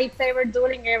lightsaber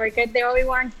dueling ever, que es de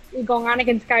Obi-Wan y con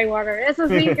Anakin Skywalker. Eso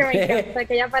sí que me encanta,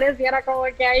 que ella pareciera como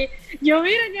que ahí, yo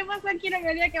mira qué pasa aquí, no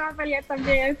quería que va a pelear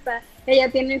también esta. Ella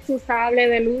tiene su sable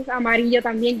de luz amarillo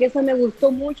también, que eso me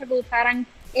gustó mucho que usaran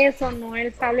eso, no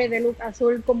el sable de luz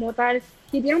azul como tal.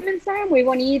 Y tiene un mensaje muy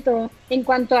bonito en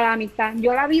cuanto a la amistad.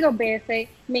 Yo la vi 2 veces,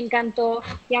 me encantó,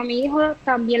 y a mi hijo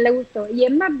también le gustó. Y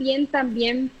es más bien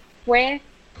también fue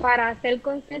para hacer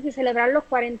conciencia y celebrar los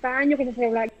 40 años que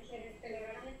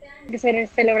se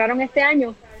celebraron este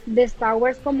año de Star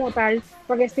Wars como tal,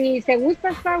 porque si te gusta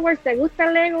Star Wars, te gusta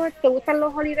el Lego, te gustan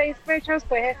los Holiday Specials,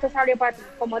 pues esto salió para ti.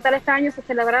 Como tal, este año se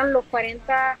celebraron los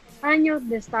 40 años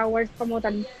de Star Wars como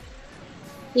tal.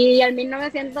 Y en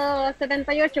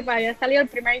 1978 para había salido el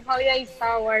primer Holiday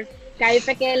Star Wars, que ahí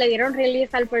fue que le dieron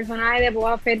release al personaje de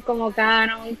Boba Fett como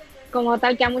canon, como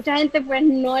tal, que a mucha gente pues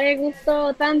no le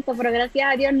gustó tanto, pero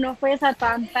gracias a Dios no fue esa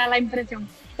tanta la impresión.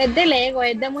 Es de Lego,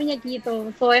 es de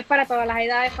muñequitos, eso es para todas las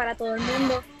edades, para todo el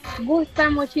mundo. Gusta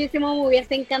muchísimo, me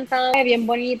hubiese encantado, bien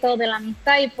bonito, de la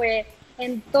amistad, y pues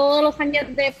en todos los años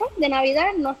de Navidad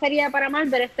no sería para mal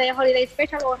ver este Holiday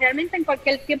Special, o realmente en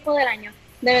cualquier tiempo del año.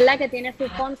 De verdad que tiene su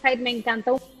fun side, me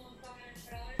encantó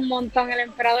un montón el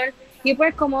emperador. Y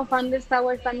pues como fan de Star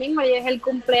Wars también, hoy es el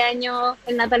cumpleaños,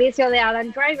 el natalicio de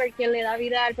Adam Driver, quien le da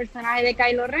vida al personaje de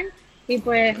Kylo Ren. Y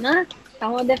pues nada,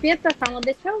 estamos de fiesta, estamos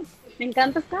de show. Me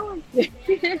encanta Star Wars.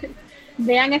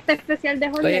 Vean este especial de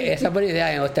Holiday. Oye, esa es buena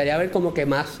idea. Me gustaría ver como que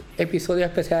más episodios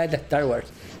especiales de Star Wars.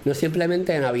 No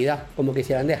simplemente de Navidad, como que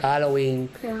hicieran de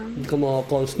Halloween, como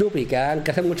con Snoopy, que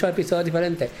hacen muchos episodios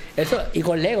diferentes. Eso, y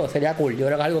con Lego sería cool. Yo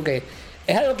creo que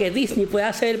es algo que Disney puede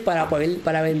hacer para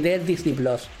vender Disney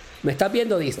Plus. ¿Me estás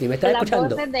viendo, Disney? ¿Me estás escuchando?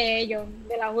 Las voces de ellos,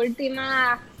 de la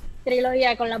última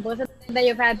trilogía, con las voces de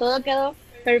ellos, o sea, todo quedó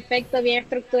perfecto, bien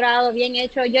estructurado, bien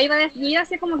hecho. Yo iba a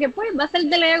decir como que pues va a ser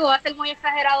de Lego, va a ser muy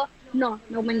exagerado. No,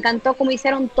 me encantó como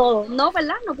hicieron todo. No,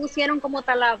 ¿verdad? No pusieron como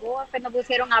tal la voz, no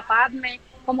pusieron a Padme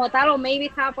como tal, o maybe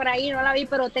estaba por ahí, no la vi,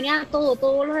 pero tenía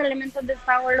todos los elementos de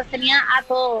Star Wars, los tenía a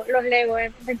todos los Lego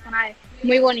personajes.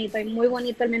 Muy bonito y muy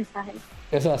bonito el mensaje.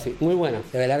 Eso así, muy buena,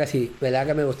 de verdad que sí, de verdad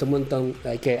que me gustó un montón.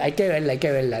 Hay que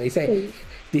verla.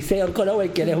 Dice Uncle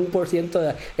Owen que él es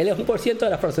 1% de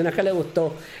las personas que le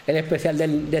gustó el especial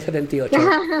del 78.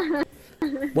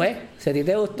 Pues, si a ti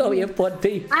te gustó, bien por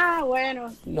ti.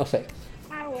 Bueno. No sé.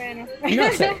 Bueno.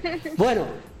 No sé. Bueno,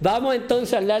 vamos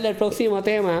entonces a hablar del próximo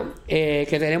tema, que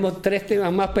tenemos 3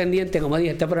 temas más pendientes. Como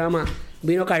dije, este programa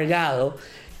vino cargado.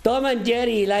 Tom and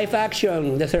Jerry Live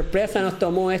Action, de sorpresa nos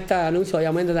tomó este anuncio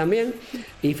obviamente también,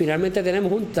 y finalmente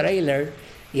tenemos un trailer,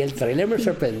 y el trailer me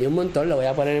sorprendió un montón. Lo voy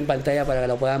a poner en pantalla para que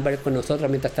lo puedan ver con nosotros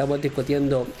mientras estamos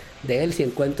discutiendo de él. Si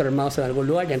encuentro el mouse en algún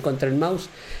lugar, ya encontré el mouse.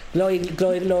 Chloe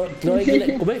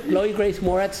Grace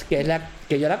Moretz, que es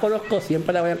que yo la conozco,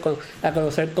 siempre la voy a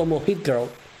conocer como Hit Girl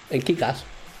en Kick-Ass.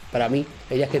 Para mí,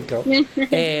 ella es Hit Girl.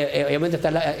 Obviamente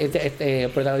está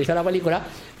protagoniza la película.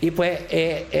 Y pues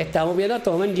estamos viendo a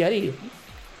Tom and Jerry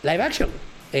live action.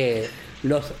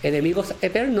 Los enemigos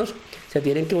eternos se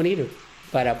tienen que unir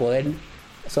para poder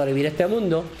sobrevivir a este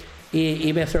mundo.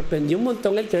 Y me sorprendió un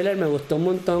montón el trailer, me gustó un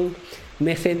montón.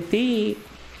 Me sentí,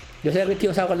 yo sé que Cristi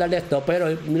no se va a acordar de esto, pero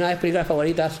una de las películas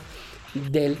favoritas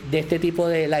de este tipo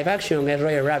de live action es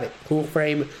Roger Rabbit, Who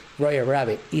Framed Roger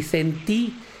Rabbit. Y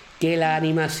sentí que la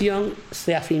animación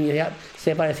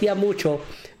se parecía mucho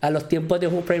a los tiempos de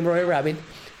Who Framed Roger Rabbit.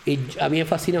 Y a mí me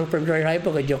fascina Who Framed Roger Rabbit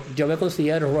porque yo me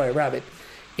considero Roger Rabbit.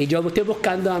 Y yo estoy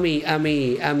buscando a mi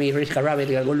Richard Rabbit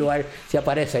en algún lugar si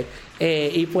aparece.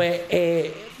 Y pues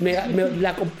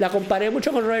la comparé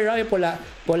mucho con Roger Rabbit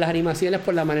por las animaciones,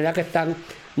 por la manera que están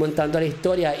montando la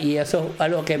historia, y eso es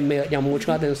algo que me llamó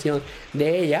mucho la atención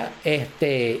de ella.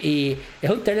 Y es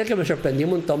un trailer que me sorprendió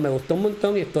un montón, me gustó un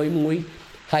montón, y estoy muy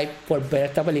hype por ver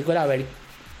esta película, a ver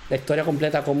la historia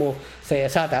completa, cómo se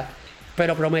desata.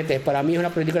 Pero para mí es una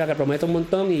película que promete un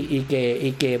montón y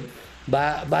que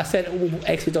va a ser un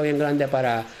éxito bien grande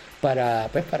para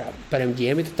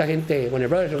MGM y toda esta gente, Warner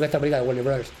Brothers. Creo que esta película de Warner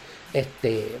Brothers,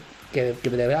 que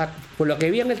de verdad, por lo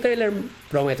que vi en el trailer,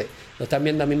 promete. Lo están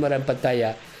viendo mismo ahora en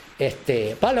pantalla.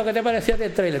 Pablo, ¿qué te pareció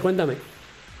del trailer? Cuéntame.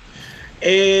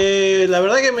 La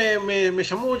verdad que me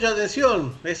llamó mucha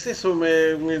atención. Es eso,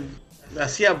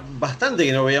 hacía bastante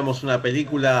que no veíamos una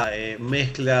película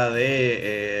mezcla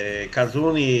de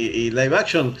cartoon y live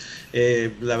action.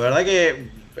 La verdad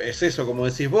que es eso, como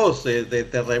decís vos,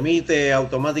 te remite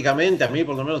automáticamente, a mí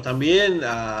por lo menos también,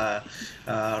 a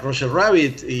Roger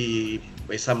Rabbit y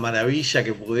esa maravilla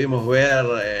que pudimos ver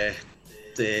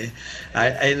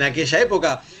en aquella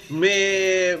época.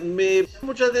 Me llamó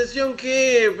mucha atención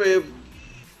que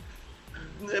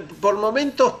por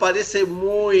momentos parece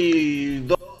muy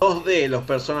 2D los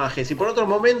personajes y por otros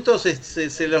momentos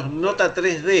se los nota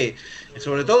 3D,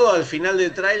 sobre todo al final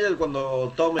del tráiler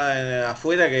cuando toma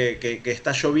afuera que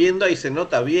está lloviendo, ahí se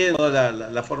nota bien toda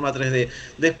la forma 3D.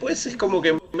 Después es como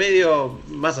que medio,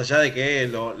 más allá de que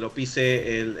lo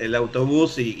pise el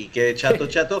autobús y quede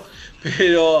chato,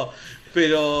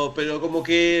 pero como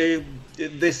que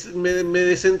me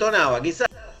desentonaba. Quizás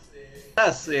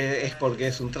es porque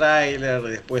es un tráiler,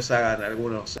 después hagan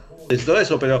algunos de todo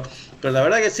eso, pero la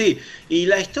verdad que sí. Y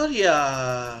la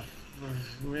historia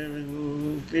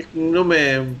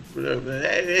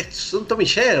son Tom y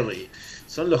Jerry,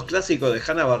 son los clásicos de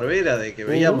Hanna-Barbera de que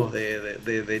veíamos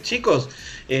de chicos,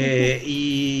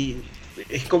 y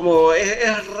es como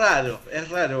es raro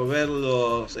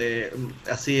verlos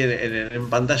así en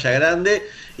pantalla grande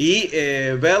y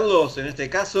verlos en este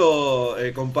caso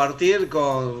compartir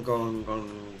con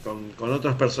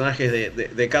otros personajes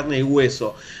de carne y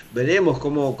hueso. Veremos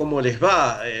cómo les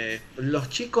va. Los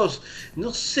chicos,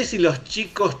 no sé si los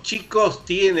chicos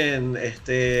tienen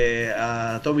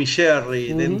a Tom y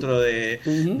Jerry dentro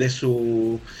de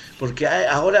su... Porque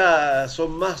ahora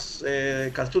son más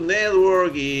Cartoon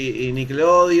Network y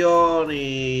Nickelodeon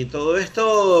y todo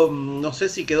esto. No sé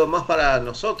si quedó más para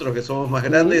nosotros, que somos más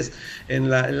grandes en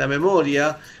la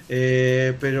memoria,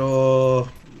 pero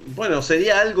bueno,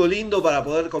 sería algo lindo para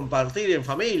poder compartir en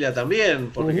familia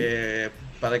también, porque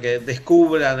para que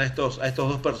descubran a estos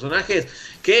dos personajes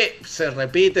que se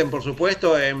repiten, por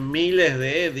supuesto, en miles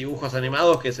de dibujos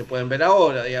animados que se pueden ver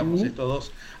ahora, digamos, estos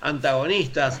dos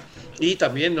antagonistas. Y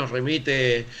también nos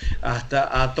remite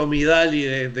hasta a Tommy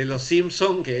Daly de Los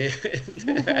Simpsons, que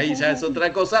ahí ya es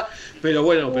otra cosa, pero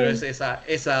bueno, pero es esa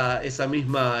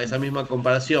misma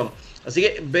comparación. Así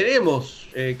que veremos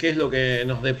qué es lo que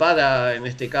nos depara en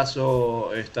este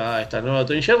caso esta nueva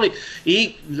Tom y Jerry.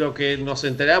 Y lo que nos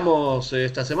enteramos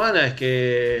esta semana es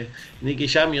que Nicky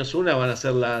Jam y Ozuna van a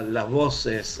ser las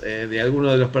voces de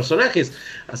algunos de los personajes.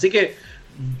 Así que,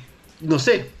 no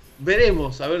sé,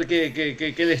 veremos a ver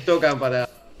qué les tocan para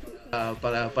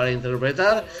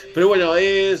interpretar. Pero bueno,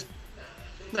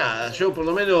 nada, yo por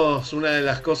lo menos una de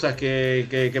las cosas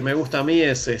que me gusta a mí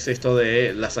es esto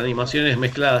de las animaciones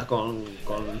mezcladas con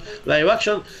live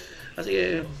action. Así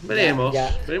que veremos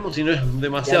si no es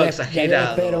demasiado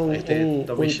exagerado. Ya espero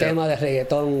un tema de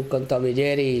reggaetón con Tommy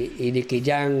Jerry y Nicky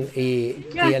Jam en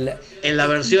la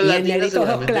versión latina. El negrito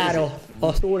ojos claros,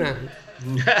 Ozuna.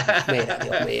 Mira,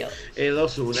 Dios mío. El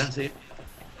Ozuna, sí.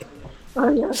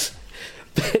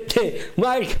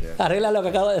 Mike, arregla lo que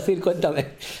acabo de decir, cuéntame.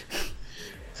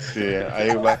 Sí,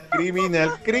 ahí va criminal,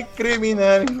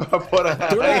 va por ahí.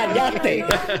 Tú lo dañaste.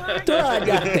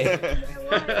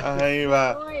 Ahí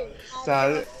va.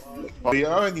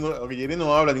 Porque Jerry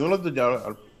no habla, ninguno de los dos ya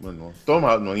habla. Bueno,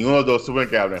 ninguno de los dos supe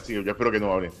que hablen, así que yo espero que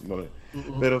no hablen.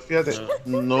 Pero fíjate,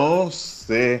 no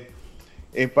sé.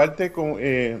 En parte,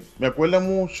 me acuerda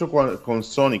mucho con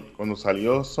Sonic, cuando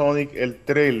salió Sonic el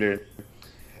trailer.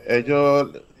 Ellos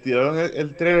tiraron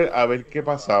el trailer a ver qué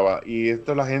pasaba. Y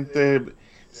esto la gente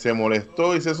se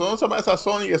molestó y dice, eso no se parece a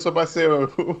Sonic, eso parece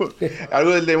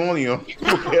algo del demonio,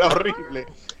 porque era horrible.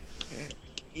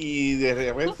 Y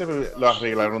de repente lo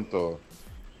arreglaron todo.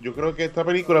 Yo creo que esta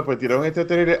película, pues tiraron este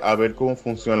trailer a ver cómo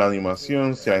funciona la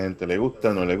animación, si a la gente le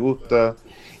gusta, no le gusta,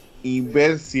 y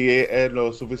ver si es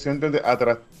lo suficientemente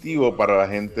atractivo para la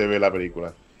gente ver la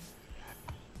película.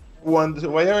 Cuando se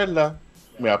vaya a verla,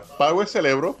 me apago el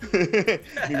cerebro,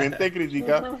 mi mente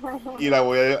crítica, y la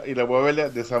voy a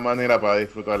ver de esa manera para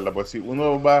disfrutarla. Pues si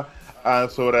uno va a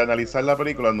sobreanalizar la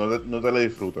película, no te la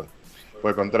disfrutas.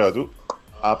 Por el contrario, tú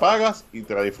apagas y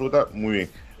te la disfrutas muy bien.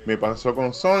 Me pasó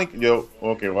con Sonic, yo,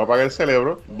 voy a apagar el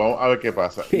cerebro, vamos a ver qué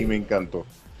pasa, y me encantó.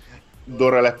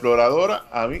 Dora la Exploradora,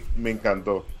 a mí me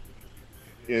encantó.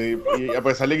 Y a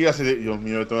pesar de que iba a ser, Dios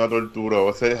mío, esto es una tortura, voy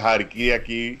a hacer Harky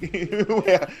aquí.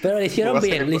 Pero lo hicieron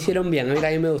bien, a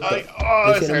mí me gustó.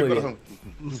 Lo hicieron muy bien.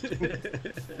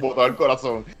 Botado el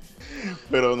corazón.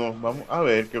 Pero no, vamos a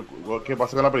ver qué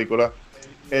pasa con la película.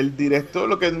 El director,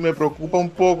 lo que me preocupa un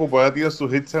poco, pues ha tenido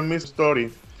su Hits and Miss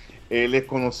Story. Él es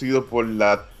conocido por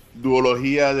la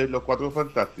duología de Los Cuatro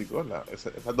Fantásticos,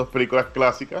 esas dos películas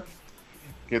clásicas.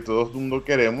 que todo el mundo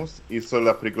queremos. Hizo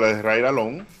las películas de Ride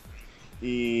Alone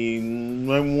y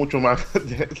no hay mucho más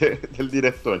del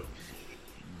director.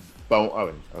 Vamos a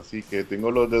ver, así que tengo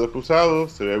los dedos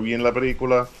cruzados, se ve bien la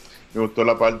película. Me gustó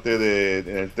la parte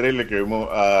en el trailer que vemos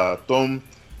a Tom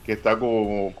que está con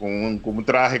un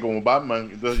traje como Batman,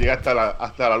 entonces llega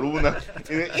hasta la luna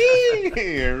y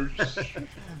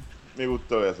me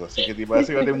gustó eso, así que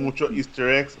parece que va a tener muchos easter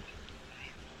eggs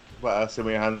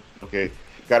semejante, que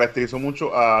caracterizó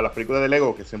mucho a las películas de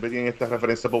Lego, que siempre tienen esta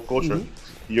referencia pop culture,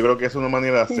 y yo creo que es una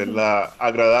manera de hacerla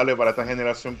agradable para esta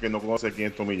generación que no conoce quién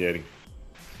es Tom y Jerry.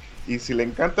 Y si le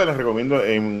encanta, les recomiendo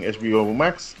en HBO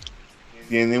Max.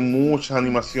 Tiene mucha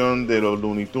animación de los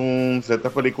Looney Tunes, de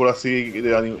estas películas así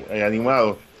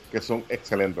animados, que son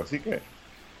excelentes. Así que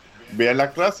vean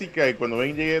la clásica y cuando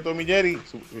ven llegue Tom y Jerry,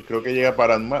 creo que llega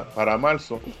para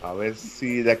marzo, a ver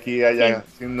si de aquí a allá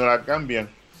si no la cambian.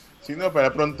 Si no,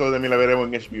 para pronto también la veremos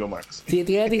en HBO Max. Si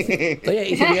tienes Disney, oye,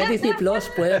 y si tienes Disney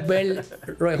Plus, puedes ver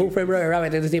Who Framed Roger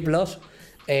Rabbit en Disney Plus.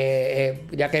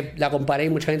 Ya que la comparé y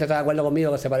mucha gente está de acuerdo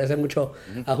conmigo que se parece mucho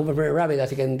a Who Framed Roger Rabbit,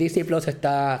 así que en Disney Plus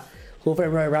está Who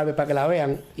Framed Roger Rabbit para que la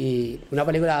vean, y una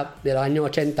película de los años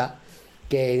 80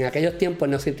 que en aquellos tiempos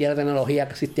no existía la tecnología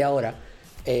que existe ahora.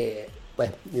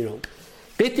 Pues, you know.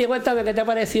 Cristi, cuéntame qué te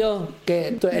pareció,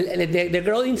 que The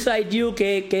Girl Inside You,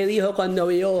 que dijo cuando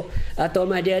vio a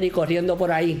Tom y Jerry corriendo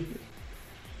por ahí.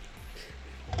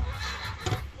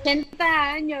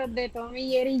 80 años de Tom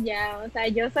y Jerry ya, o sea,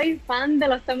 yo soy fan de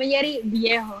los Tom y Jerry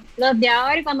viejos. Los de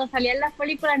ahora y cuando salían las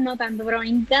películas no tanto, pero me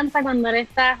encanta cuando él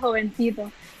está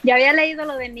jovencito. Ya había leído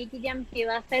lo de Nicky Jam, que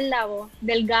iba a ser la voz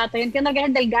del gato. Yo entiendo que es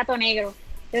el del gato negro,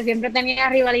 que siempre tenía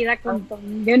rivalidad con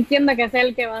Tom. Yo entiendo que es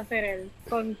el que va a ser él,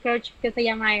 con Coach, que se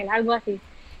llama él, algo así.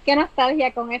 Qué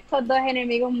nostalgia con estos dos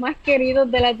enemigos más queridos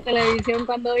de la televisión.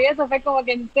 Cuando vi eso fue como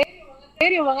que en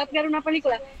serio van a crear una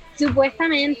película.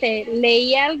 Supuestamente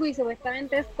leí algo y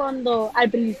supuestamente es cuando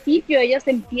al principio ellos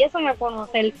empiezan a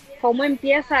conocer cómo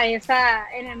empieza esa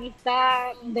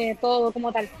enemistad de todo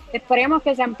como tal. Esperemos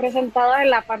que se han presentado en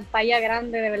la pantalla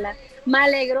grande, de verdad. Me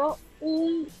alegró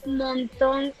un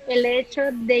montón el hecho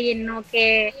de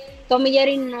que Tom y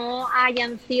Jerry no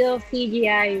hayan sido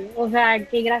CGI, o sea,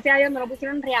 que gracias a Dios no lo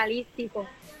pusieron realístico.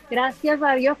 Gracias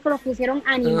a Dios que los pusieron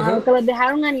animados, que los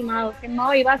dejaron animados, que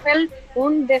no iba a ser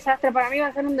un desastre, para mí iba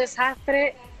a ser un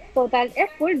desastre total. Es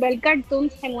cool ver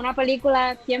cartoons en una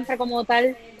película siempre como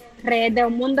tal, de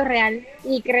un mundo real,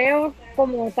 y creo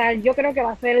como tal, yo creo que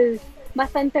va a ser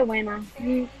bastante buena.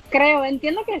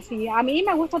 Entiendo que sí, a mí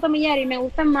me gusta Tom y Jerry, me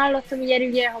gustan más los Tom y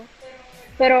Jerry viejos,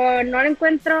 pero no lo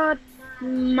encuentro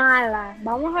mala.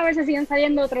 Vamos a ver si siguen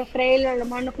saliendo otros trailers, a lo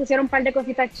mejor nos pusieron un par de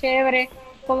cositas chéveres,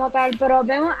 como tal, pero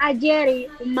vemos a Jerry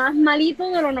más malito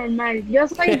de lo normal. Yo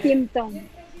soy Tim Tom,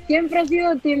 siempre he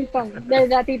sido Tim Tom, del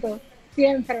gatito,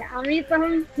 siempre. A mí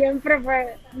Tom siempre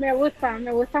me gusta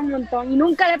un montón, y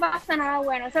nunca le pasa nada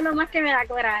bueno, eso es lo más que me da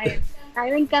coraje. A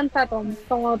mí me encanta Tom,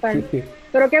 como tal,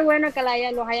 pero qué bueno que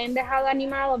los hayan dejado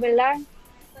animados, ¿verdad?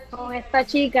 Con esta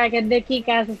chica que es de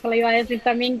Kick-Ass, eso le iba a decir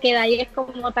también, que de ahí es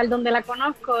como tal donde la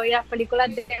conozco, y las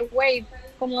películas de Wave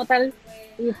como tal.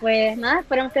 Y pues nada,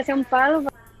 esperemos que sea un palo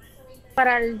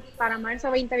para marzo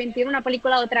 2021, una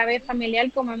película otra vez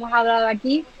familiar, como hemos hablado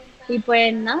aquí. Y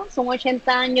pues nada, son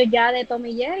 80 años ya de Tom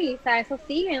y Jerry, o sea, eso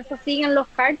siguen los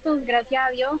cartoons, gracias a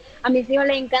Dios. A mis hijos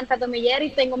les encanta Tom y Jerry,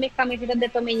 tengo mis camisetas de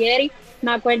Tom y Jerry,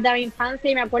 me acuerdo de mi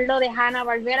infancia y me acuerdo de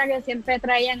Hanna-Barbera, que siempre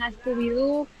traían a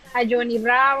Scooby-Doo, a Johnny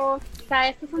Bravo. O sea,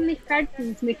 estos son mis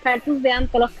cartoons de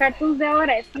antes. Los cartoons de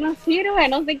ahora, esto no sirve,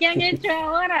 no sé qué han hecho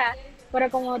ahora. Pero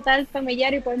como tal, Tom y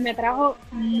Jerry pues me trajo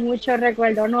muchos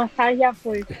recuerdos, nostalgia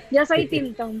full. Yo soy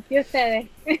Tim Tom, ¿y ustedes?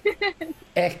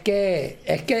 Es que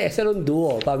eso era un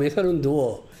dúo, para mí eso era un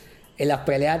dúo. En las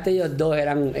peleas de ellos dos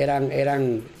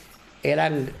eran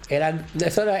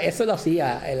eso lo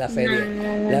hacía en la serie.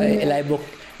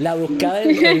 La buscaba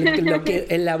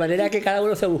en la manera que cada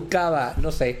uno se buscaba,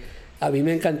 no sé. A mí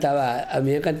me encantaba.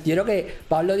 Yo creo que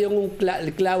Pablo dio un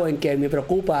clavo en que me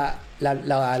preocupa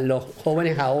los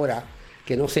jóvenes ahora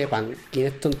que no sepan quién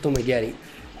es Tom y Jerry,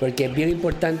 porque es bien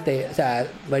importante. O sea,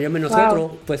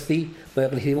 nosotros, pues sí,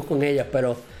 pues lo hicimos con ellos,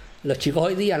 pero los chicos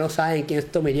hoy día no saben quién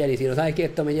es Tom y Jerry. Si no sabes quién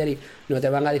es Tom y Jerry, no te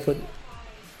van a disfrutar.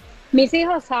 Mis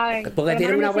hijos saben. Porque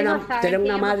tienen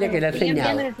una madre que le ha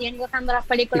enseñado. Siguen gozando las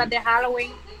películas de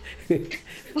Halloween.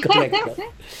 Correcto.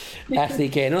 Así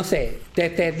que no sé.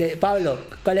 Pablo,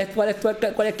 ¿cuál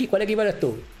equipo eres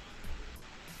tú?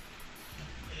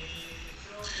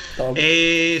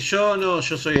 Yo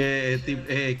soy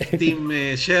Team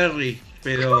Jerry.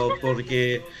 pero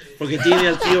porque tiene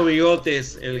al tío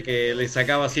Bigotes, el que le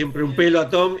sacaba siempre un pelo a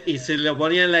Tom y se lo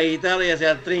ponía en la guitarra y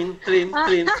hacía trin, trin,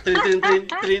 trin, trin, trin, trin,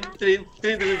 trin, trin,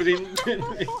 trin, trin,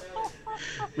 trin.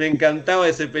 Me encantaba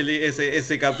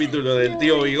ese capítulo del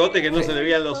tío Bigote que no se le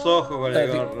veían los ojos con la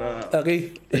gorra.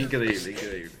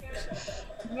 Increíble.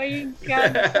 Me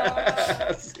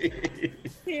encanta. Sí.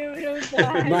 Qué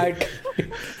brutal. Mark.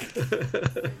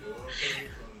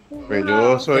 Pues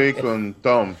yo soy con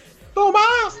Tom.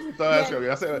 ¡Tomás! Entonces,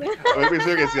 había un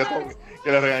episodio que decía Tom,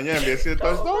 que le regañaba en vez de decir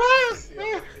 ¡Tomás!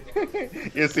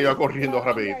 Y él se iba corriendo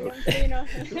rapidito.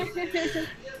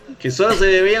 Que solo se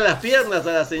le veían las piernas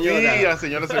a la señora. Sí, a la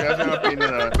señora se le veían las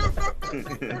piernas.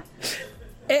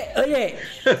 Oye,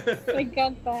 Me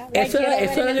encanta. eso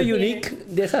era lo unique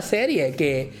de esa serie,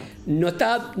 que no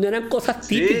eran cosas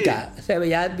típicas, se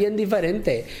veía bien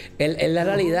diferente en la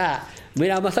realidad.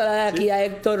 Mira, vamos a hablar aquí a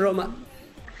Héctor Roma.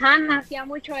 Hannah hacía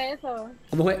mucho eso.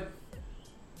 ¿Cómo fue?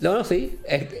 No, sí.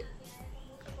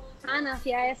 Hannah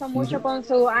hacía eso mucho con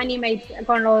su anime,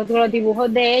 con los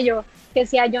dibujos de ellos, que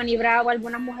si a Johnny Bravo, a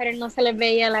algunas mujeres no se les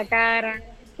veía la cara,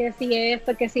 que si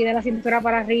esto, que si de la cintura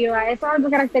para arriba. Eso es algo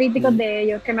característico de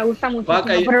ellos, que me gusta mucho.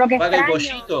 Paca y extraño,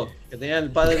 Pollito, que tenían el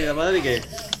padre y la madre que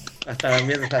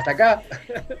hasta acá.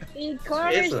 Y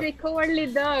Courage the Cowardly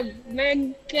Dog, me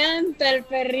encanta el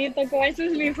perrito. Courage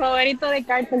es mi favorito de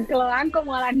cartoon, que lo dan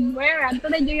como a las 9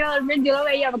 antes de yo ir a dormir. Yo lo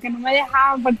veía porque no me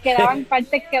dejaban, porque daban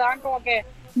partes que daban como que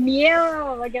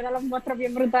miedo, porque eran los monstruos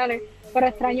bien brutales. Pero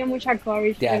extraño mucho a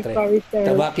Courage.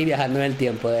 Estamos aquí viajando en el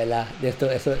tiempo de esto.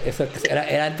 Eso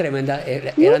eran tremendas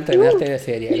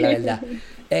teleseries, la verdad.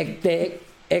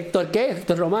 Héctor, ¿qué?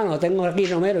 Héctor Romano, tengo aquí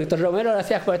Romero. Héctor Romero,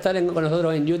 gracias por estar con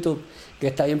nosotros en YouTube, que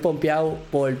está bien pompeado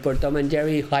por Tom and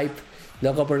Jerry Hype,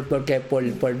 loco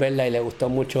por verla, y le gustó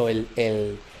mucho el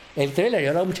trailer.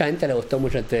 Yo creo que a mucha gente le gustó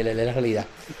mucho el trailer, en la realidad.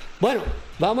 Bueno,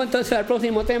 vamos entonces al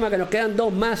próximo tema, que nos quedan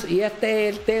 2 más, y este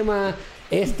es el tema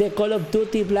de Call of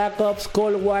Duty Black Ops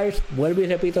Cold Wars. Vuelvo y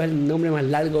repito, es el nombre más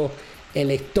largo en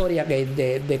la historia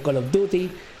de Call of Duty,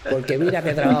 porque mira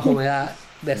qué trabajo me da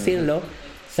decirlo.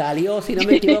 Salió, si no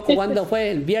me equivoco, ¿cuándo fue?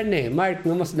 El viernes, Mark,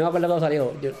 no me acuerdo cuándo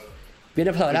salió.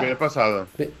 Viernes pasado, ¿verdad? Viernes pasado.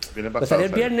 Pues salió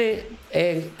el viernes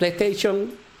en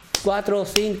PlayStation 4,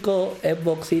 5,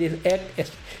 Xbox Series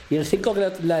X, y el 5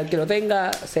 que lo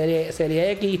tenga, serie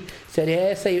X,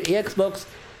 Serie S y Xbox.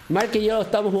 Mark y yo lo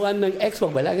estamos jugando en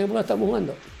Xbox, ¿verdad? ¿Qué lo estamos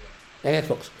jugando? En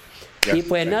Xbox. Yes, y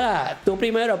pues nada, tú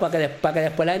primero, para que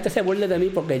después la gente se burle de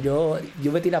mí, porque yo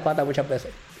metí la pata muchas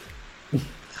veces.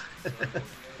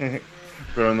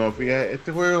 Pero no, fíjate,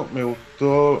 este juego me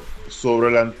gustó sobre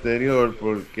el anterior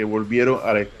porque volvieron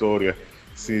a la historia.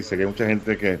 Sí, sé que hay mucha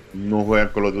gente que no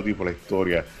juega Call of Duty por la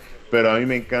historia, pero a mí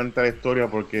me encanta la historia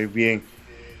porque es bien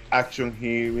action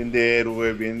hero, bien de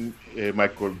héroe, bien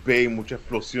Michael Bay, muchas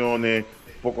explosiones,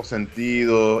 poco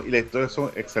sentido, y las historias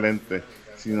son excelentes.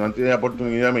 Si no han tenido la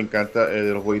oportunidad, me encanta.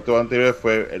 De los jueguitos anteriores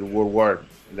fue el World War,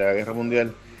 la Guerra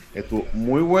Mundial, estuvo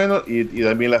muy bueno, y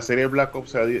también la serie Black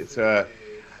Ops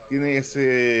tiene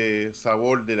ese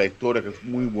sabor de la historia que es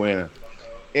muy buena.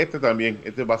 Este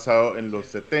es basado en los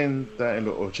 70, en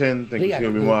los 80, inclusive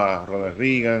vimos a Ronald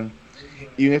Reagan,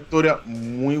 y una historia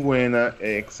muy buena,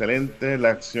 excelente,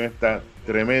 la acción está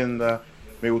tremenda,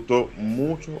 me gustó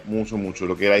mucho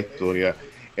lo que era la historia.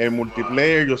 El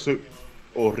multiplayer, yo soy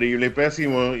horrible y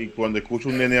pésimo, y cuando escucho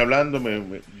un nene hablando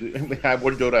me da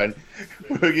por llorar.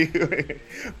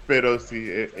 Pero sí,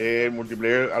 el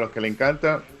multiplayer, a los que le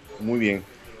encanta, muy bien.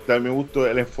 También me gustó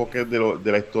el enfoque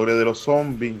de la historia de los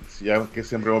zombies, ya que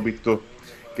siempre hemos visto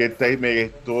que esta es mega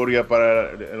historia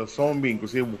para los zombies,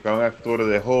 inclusive buscaban actores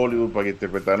de Hollywood para que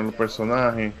interpretaran los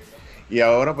personajes, y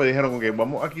ahora pues dijeron que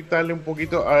vamos a quitarle un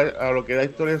poquito a lo que es la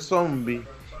historia de zombies,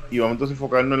 y vamos entonces a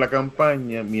enfocarnos en la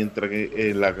campaña, mientras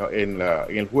que en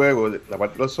el juego, la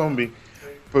parte de los zombies,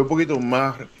 fue un poquito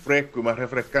más fresco y más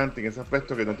refrescante en ese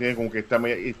aspecto, que no tiene como que esta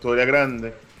media historia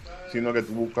grande, sino que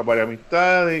tú buscas varias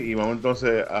amistades y vamos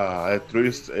entonces a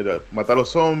destruir, matar a los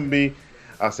zombies,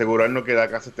 asegurarnos que la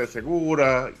casa esté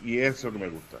segura, y eso que me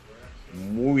gusta.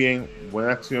 Muy bien,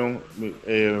 buena acción.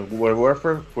 World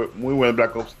Warfare fue muy bueno.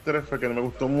 Black Ops 3 fue que no me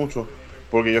gustó mucho,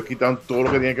 porque ellos quitaron todo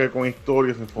lo que tiene que ver con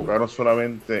historia, se enfocaron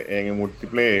solamente en el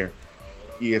multiplayer,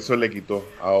 y eso le quitó.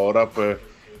 Ahora pues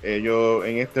ellos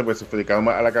en pues se dedicaron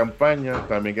más a la campaña.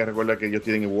 También hay que recordar que ellos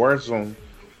tienen Warzone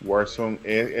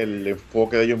es el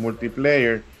enfoque de ellos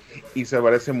multiplayer, y se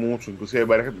parece mucho, inclusive hay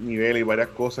varios niveles y varias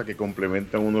cosas que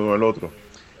complementan uno con el otro,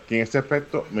 que en este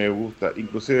aspecto me gusta.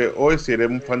 Inclusive hoy, si eres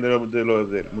un fan de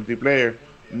los multiplayer,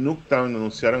 Nuketown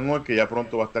anunciaron hoy que ya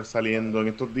pronto va a estar saliendo en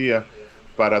estos días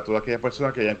para todas aquellas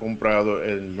personas que hayan comprado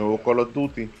el nuevo Call of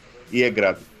Duty, y es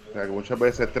gratis. O sea, que muchas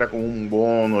veces entra con un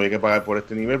bono y hay que pagar por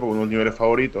este nivel, porque unos niveles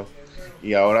favoritos.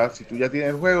 Y ahora, si tú ya tienes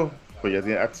el juego, pues ya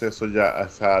tienes acceso ya a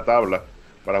esa tabla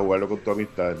para jugarlo con tu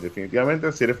amistad.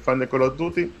 Definitivamente, si eres fan de Call of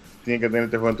Duty, tienes que tener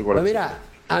este juego en tu colección.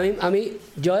 Pues mira,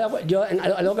 yo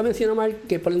algo que mencionó Mark,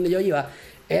 que por donde yo iba,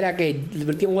 era que el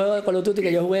último juego de Call of Duty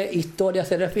que yo jugué, historia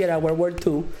se refiere a World War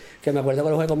II, que me acuerdo que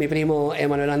lo jugué con mi primo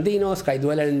Emanuel Andino, Sky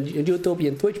Dweller en YouTube y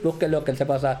en Twitch, búsquenlo, que él se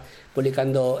pasa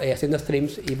publicando, haciendo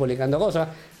streams y publicando cosas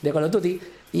de Call of Duty.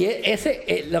 Y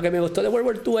lo que me gustó de World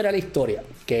War II era la historia,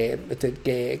 que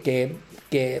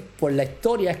por la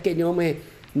historia es que yo me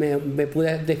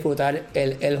pude disfrutar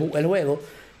el juego.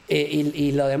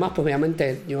 Y lo demás, pues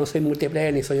obviamente yo no soy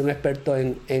multiplayer ni soy un experto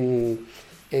en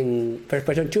First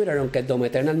Person Shooter, aunque el Doom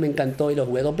Eternal me encantó y lo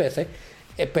jugué 2 veces,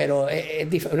 pero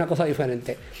es una cosa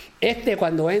diferente.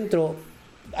 Cuando entro,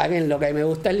 lo que me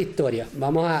gusta es la historia.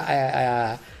 Vamos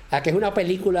a que es una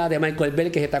película de Michael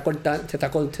Bell que se está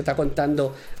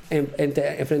contando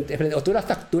o tú la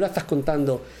estás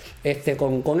contando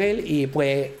con él, y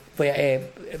pues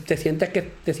te sientes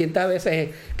a veces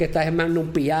que estás en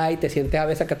Magnum P.I., te sientes a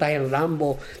veces que estás en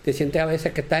Rambo, te sientes a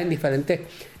veces que estás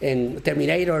en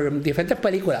Terminator, en diferentes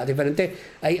películas,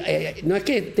 no es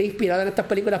que estés inspirado en estas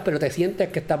películas, pero te sientes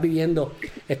que estás viviendo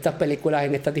estas películas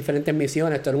en estas diferentes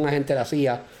misiones. Tú eres un agente de la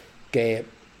CIA que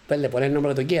pues le pones el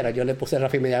nombre que tú quieras. Yo le puse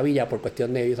Rafi Mediavilla por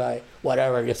cuestión de, ¿sabes?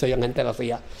 Whatever, yo soy un agente de la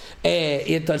CIA.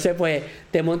 Y entonces pues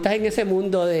te montas en ese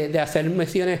mundo de hacer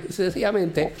misiones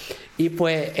sencillamente, y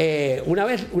pues una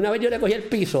vez yo le cogí el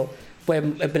piso, pues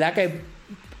en verdad que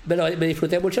me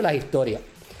disfruté mucho las historias.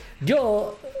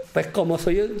 Yo soy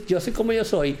como yo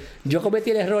soy, yo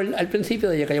cometí el error al principio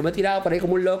de que yo me tiraba por ahí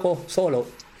como un loco solo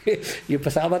y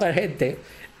empezaba a matar gente.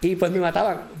 Y pues me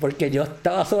mataban porque yo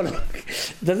estaba solo.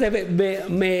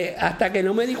 Entonces hasta que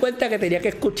no me di cuenta que tenía que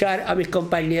escuchar a mis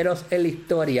compañeros en la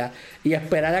historia y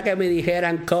esperar a que me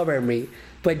dijeran cover me,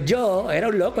 pues yo era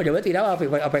un loco, yo me tiraba a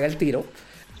pegar el tiro.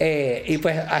 Y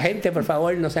pues a gente, por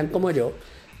favor, no sean como yo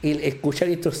y escuchen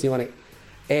instrucciones.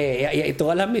 Y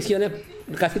todas las misiones,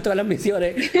 casi todas las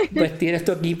misiones, pues tienes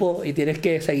tu equipo y tienes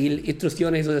que seguir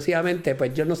instrucciones sucesivamente.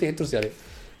 Pues yo no sigo instrucciones.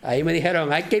 Ahí me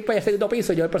dijeron, hay que ir para el segundo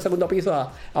piso. Yo voy para el segundo piso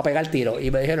a pegar tiro. Y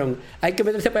me dijeron, hay que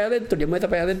meterse para allá adentro. Yo me meto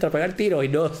para allá adentro a pegar tiro y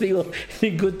no sigo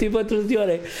ningún tipo de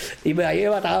instrucciones. Y ahí me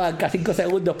mataban cada 5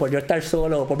 segundos por yo estar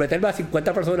solo, por meterme a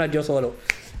 50 personas yo solo.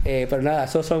 Pero nada,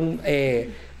 esos son...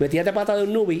 metía pata de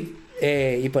un newbie.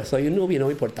 Y pues soy un newbie, no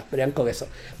me importa. Vean con eso.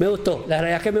 Me gustó. La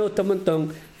realidad es que me gustó un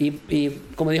montón. Y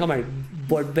como dijo Mark,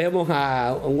 volvemos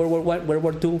a un World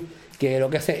War II, que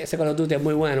lo que ese Call of Duty es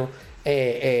muy bueno.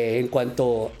 En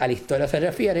cuanto a la historia se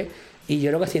refiere, y yo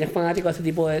creo que si eres fanático de ese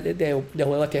tipo de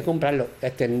juegos tienes que comprarlo,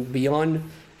 en Beyond,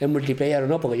 en multiplayer o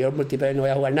no, porque yo en multiplayer no voy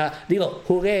a jugar nada.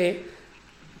 Jugué,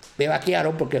 me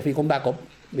vaquearon porque fui con backup,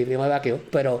 mi primo me vaqueó,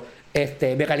 pero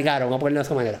me cargaron, vamos a ponerlo de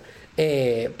esa manera.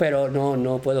 Pero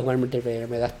no puedo jugar multiplayer,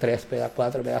 me da estrés, me da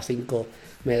 4, me da 5,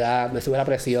 me sube la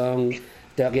presión.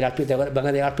 Tengo que ir van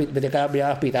a llegar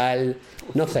al hospital.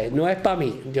 No sé, no es para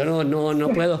mí. Yo no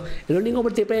puedo. El único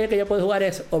multiplayer que yo puedo jugar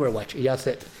es Overwatch y ya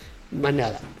sé. Más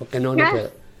nada, porque no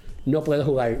puedo. No puedo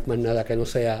jugar más nada que no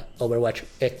sea Overwatch,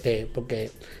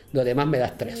 porque lo demás me da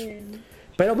estrés.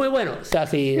 Pero muy bueno. O sea,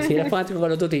 si eres fanático de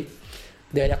Call of Duty,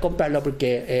 deberías comprarlo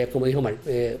porque, como dijo Mark,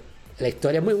 la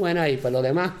historia es muy buena y por lo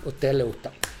demás a ustedes les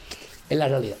gusta. Es la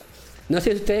realidad. No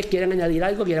sé si ustedes quieren añadir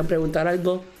algo, quieren preguntar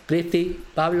algo. Cristi,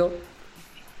 Pablo.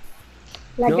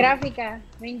 Las gráficas,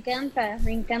 me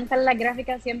encantan las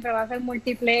gráficas, siempre va a ser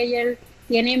multiplayer,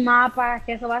 tiene mapas,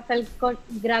 que eso va a ser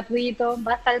gratuito,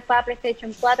 va a estar para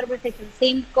PlayStation 4, PlayStation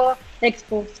 5,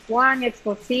 Xbox One,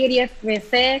 Xbox Series,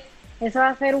 PC, eso va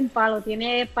a ser un palo,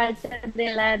 tiene partes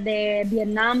de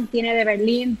Vietnam, tiene de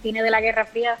Berlín, tiene de la Guerra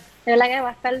Fría, de verdad que va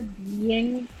a estar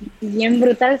bien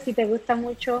brutal si te gusta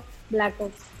mucho Black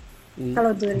Ops, Call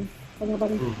of Duty, como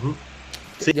para mí.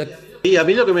 Sí. Y a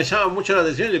mí lo que me llama mucho la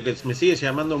atención y lo que me sigue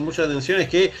llamando mucho la atención es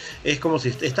que es como si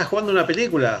estás jugando una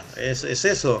película, es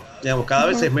eso, digamos, cada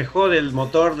vez es mejor el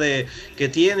motor que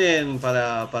tienen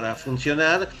para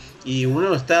funcionar y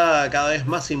uno está cada vez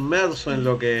más inmerso en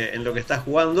lo que está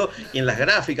jugando y en las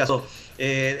gráficas.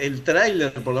 El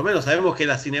tráiler, por lo menos, sabemos que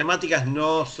las cinemáticas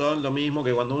no son lo mismo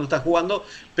que cuando uno está jugando,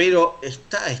 pero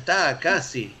está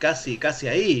casi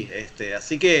ahí.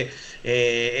 Así que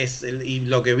y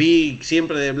lo que vi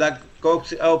siempre de Black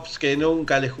Ops, que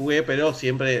nunca le jugué, pero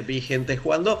siempre vi gente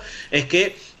jugando, es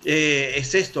que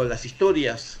es esto, las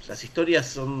historias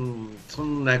son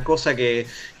una cosa que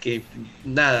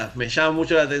nada, me llama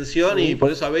mucho la atención y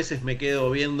por eso a veces me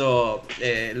quedo viendo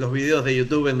los videos de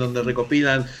YouTube en donde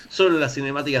recopilan solo las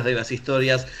cinemáticas de las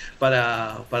historias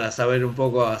para saber un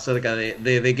poco acerca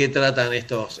de qué tratan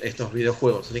estos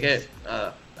videojuegos. Así que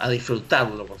a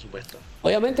disfrutarlo, por supuesto.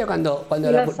 Obviamente cuando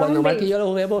Mark y yo lo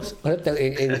juguemos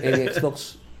en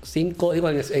Xbox 5, digo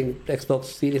en Xbox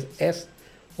Series S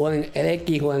o en el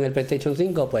X o en el PlayStation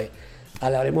 5, pues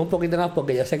hablaremos un poquito más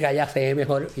porque yo sé que allá se ve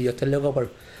mejor y yo estoy loco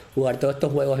por jugar todos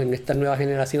estos juegos en estas nuevas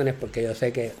generaciones porque yo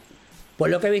sé que,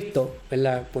 por lo que he visto,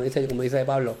 ¿verdad? Como dice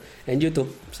Pablo, en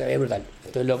YouTube se ve brutal.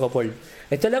 Estoy loco por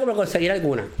conseguir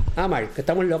alguna. Mark, que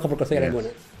estamos locos por conseguir alguna.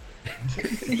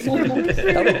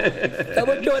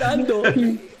 Estamos llorando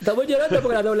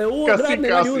porque la W grande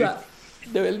no ayuda,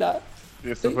 de verdad.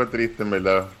 Y eso fue triste, en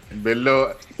verdad.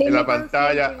 Verlo en la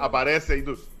pantalla, aparece y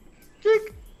tú.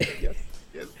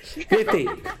 Cristi,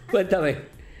 cuéntame.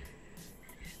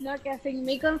 No, que sin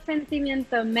mi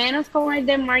consentimiento, menos como el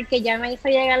de Mark, que ya me hizo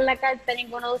llegar la carta,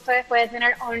 ninguno de ustedes puede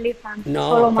tener OnlyFans. No,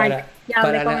 solo Mark.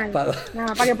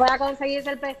 para que pueda conseguirse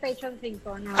el PlayStation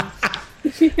 5. No.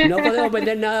 No podemos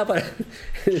vender nada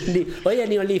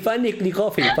ni OnlyFans ni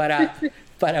Coffee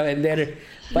para vender,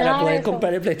 para poder eso,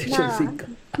 comprar el PlayStation 5.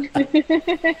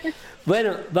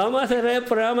 Bueno, vamos a cerrar el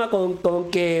programa con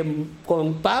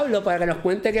Pablo para que nos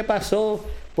cuente qué pasó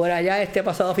por allá este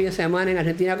pasado fin de semana en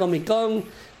Argentina Comic Con,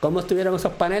 cómo estuvieron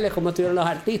esos paneles, cómo estuvieron los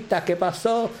artistas, qué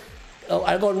pasó,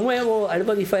 algo nuevo,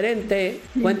 algo diferente.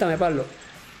 Cuéntame, Pablo.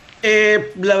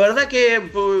 La verdad que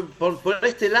por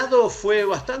este lado fue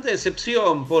bastante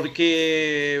decepción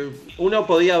porque uno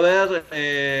podía ver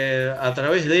a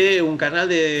través de un canal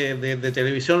de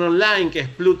televisión online que es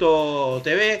Pluto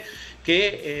TV,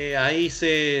 que ahí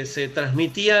se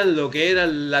transmitían lo que era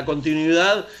la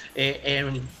continuidad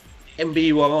en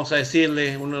vivo, vamos a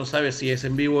decirle, uno no sabe si es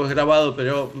en vivo o es grabado,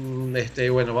 pero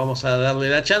bueno, vamos a darle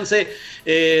la chance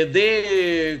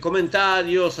de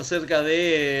comentarios acerca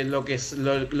de lo que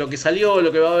salió,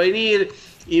 lo que va a venir,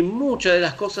 y muchas de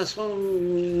las cosas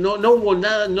no hubo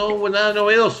nada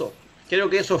novedoso. Creo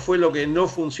que eso fue lo que no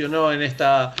funcionó en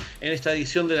esta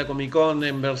edición de la Comic Con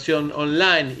en versión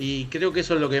online, y creo que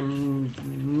eso es lo que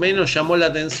menos llamó la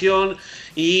atención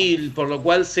y por lo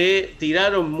cual se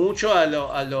tiraron mucho a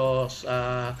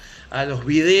los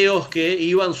videos que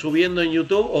iban subiendo en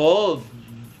YouTube o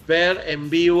ver en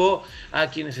vivo a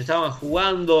quienes estaban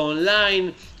jugando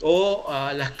online o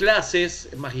a las clases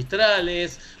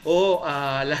magistrales o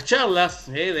a las charlas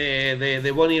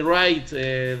de Bonnie Wright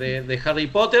de Harry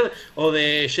Potter o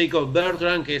de Jacob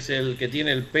Bertrand, que es el que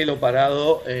tiene el pelo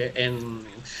parado en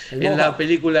la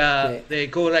película de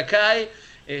Cobra Kai.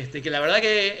 Que la verdad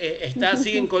que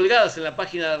siguen colgadas en la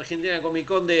página de Argentina Comic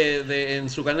Con en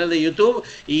su canal de YouTube,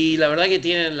 y la verdad que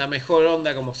tienen la mejor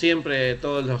onda como siempre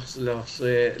todos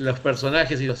los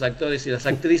personajes y los actores y las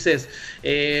actrices,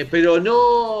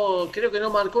 pero creo que no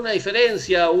marcó una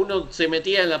diferencia. Uno se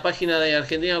metía en la página de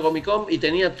Argentina Comic Con y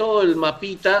tenía todo el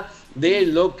mapita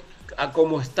de a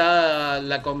cómo está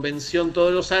la convención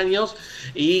todos los años,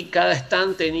 y cada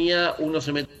stand uno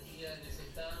se metía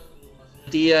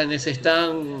en ese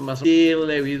stand más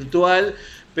virtual,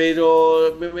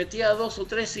 pero me metía a 2 o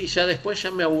 3 y ya después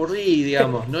ya me aburrí,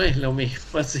 digamos, no es lo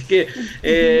mismo. Así que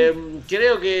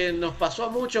creo que nos pasó a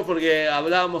muchos porque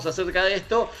hablábamos acerca de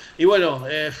esto y bueno,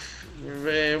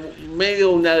 medio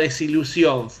una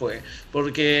desilusión fue,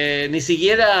 porque ni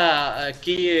siquiera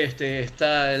aquí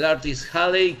está el Artist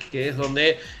Alley, que es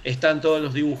donde están todos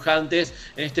los dibujantes.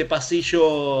 En este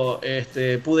pasillo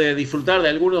pude disfrutar de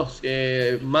algunos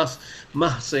más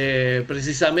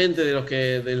precisamente de los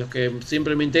que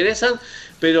siempre me interesan,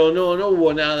 pero no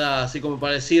hubo nada así como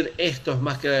para decir esto es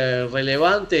más que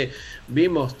relevante.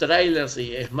 Vimos trailers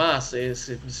y es más,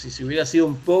 si hubiera sido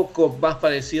un poco más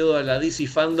parecido a la DC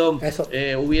Fandom,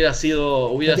 hubiera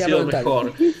sido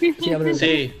mejor.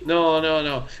 Sí, no.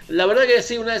 La verdad que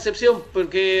sí, una decepción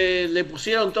porque le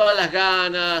pusieron todas las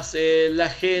ganas, la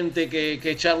gente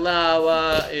que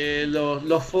charlaba,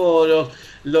 los foros,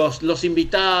 los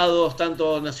invitados,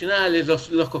 tanto nacionales,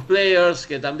 los cosplayers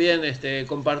que también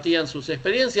compartían sus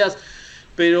experiencias,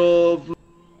 pero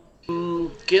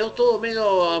quedó todo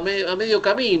a medio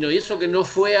camino, y eso que no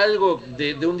fue algo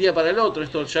de un día para el otro.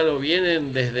 Esto ya lo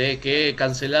vienen desde que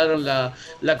cancelaron la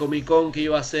Comic Con que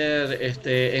iba a ser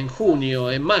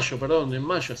en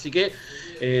mayo, así que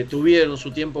tuvieron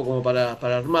su tiempo como para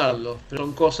armarlo, pero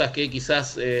son cosas que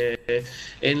quizás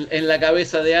en la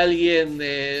cabeza de alguien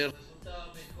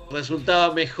resultaba mejor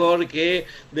resultaba mejor que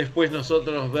después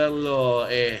nosotros verlo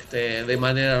de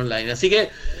manera online. Así que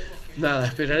nada,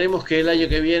 esperaremos que el año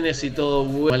que viene, si todo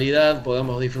vuelve a normalidad,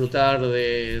 podamos disfrutar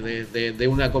de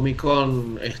una Comic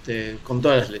Con con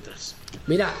todas las letras.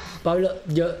 Mira, Pablo,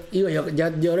 yo creo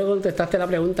que contestaste la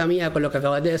pregunta mía con lo que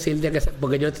acabas de decir,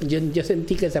 porque yo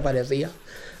sentí que se parecía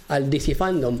al DC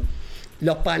Fandom.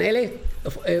 ¿Los paneles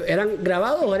eran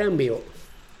grabados o eran en vivo?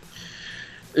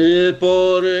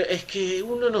 Es que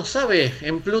uno no sabe.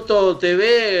 En Pluto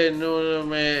TV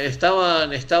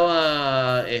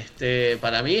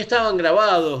para mí estaban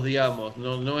grabados, digamos,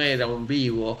 no era un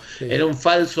vivo, sí. Era un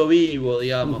falso vivo,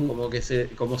 digamos,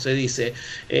 como se dice.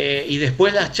 Y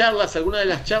después algunas de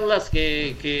las charlas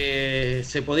que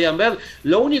se podían ver,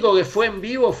 lo único que fue en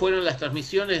vivo fueron las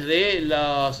transmisiones de el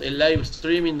live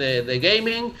streaming de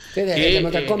gaming, sí, de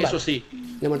Mortal Kombat. Eso sí.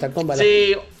 De Mortal Kombat.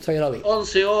 Sí, yo lo vi.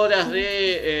 11 horas,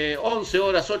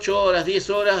 8 horas, 10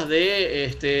 horas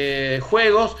de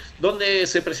juegos donde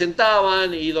se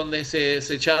presentaban y donde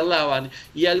se charlaban.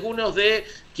 Y algunos de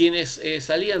quienes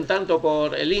salían tanto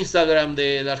por el Instagram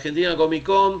de la Argentina Comic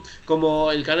Con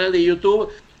como el canal de YouTube,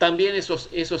 también esos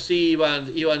sí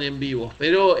iban en vivo.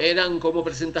 Pero eran como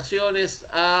presentaciones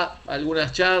a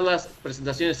algunas charlas,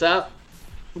 presentaciones a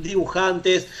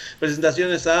dibujantes,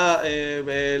 presentaciones a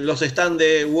los stands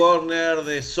de Warner,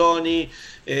 de Sony.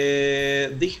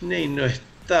 Disney no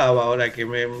estaba, ahora que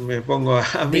me pongo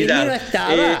a mirar. Disney no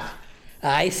estaba.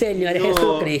 Ay, Señor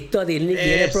Jesucristo, Disney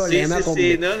tiene problemas conmigo.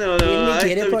 Disney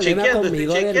tiene problemas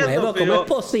conmigo de nuevo. ¿Cómo es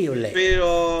posible?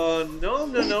 Pero no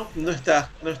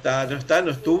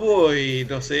estuvo y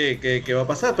no sé qué va a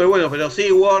pasar. Pero bueno, pero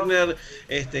sí, Warner,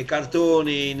 Cartoon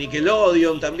y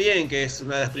Nickelodeon también, que es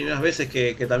una de las primeras veces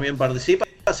que también participa.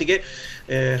 Así que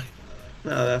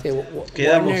nada, sí,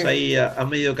 quedamos Warner, ahí a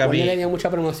medio camino. Warner le dio mucha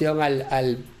promoción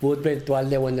al boot virtual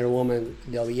de Wonder Woman,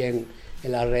 dio bien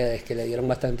en las redes, que le dieron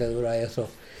bastante duro a eso.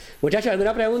 Muchachos,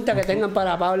 ¿alguna pregunta que tengan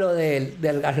para Pablo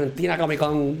del Argentina Comic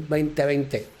Con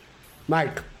 2020?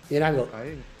 Mark, ¿tiene algo?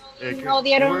 No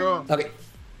dieron. Ok,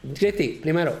 Cristi,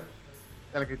 primero.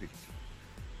 Dale, Cristi.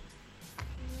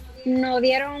 No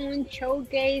dieron un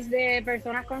showcase de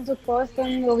personas con sus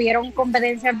costumes, hubieron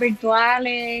competencias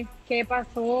virtuales. ¿Qué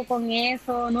pasó con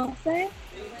eso? No sé.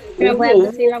 ¿Me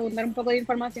puedes decir, abundar un poco de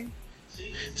información?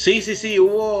 Sí,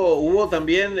 hubo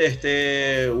también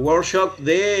workshop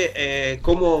de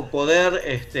cómo poder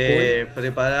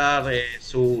preparar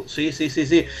su... Sí.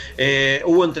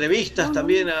 Hubo entrevistas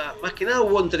también, más que nada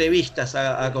hubo entrevistas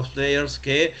a cosplayers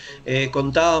que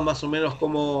contaban más o menos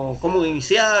cómo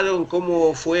iniciaron,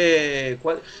 cómo fue,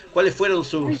 cuáles fueron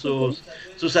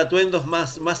sus atuendos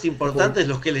más importantes,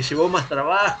 los que les llevó más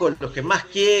trabajo, los que más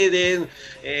quieren.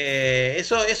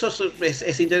 Eso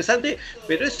es interesante,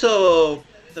 pero eso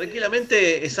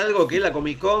tranquilamente es algo que la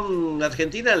Comic Con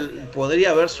Argentina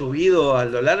podría haber subido a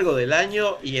lo largo del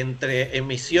año y entre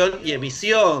emisión y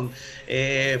emisión.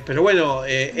 Pero bueno,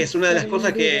 es una de las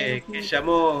cosas que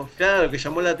llamó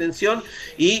la atención.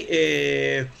 Y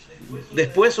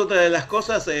después otra de las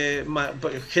cosas,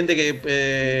 gente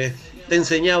que te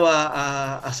enseñaba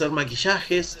a hacer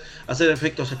maquillajes, a hacer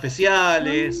efectos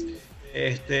especiales.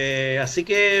 Así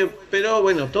que, pero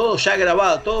bueno, todo ya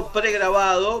grabado, todo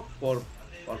pregrabado por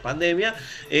pandemia,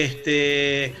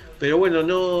 pero bueno,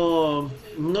 no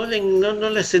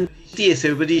le sentí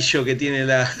ese brillo que tiene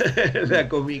la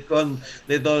Comic Con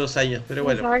de todos los años, pero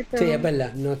bueno. Exacto. Sí, es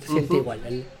verdad, no se siente igual.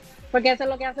 Porque eso es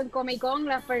lo que hacen Comic Con,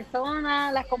 las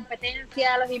personas, las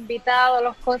competencias, los invitados,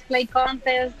 los cosplay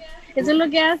contests. Eso es lo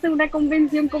que hace una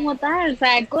convención como tal. O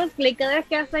sea, el cosplay, cada vez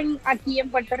que hacen aquí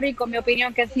en Puerto Rico, mi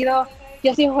opinión,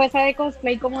 yo soy jueza de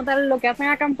cosplay como tal, lo que hacen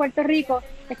acá en Puerto Rico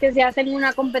es que si hacen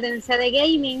una competencia de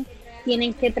gaming,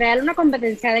 tienen que traer una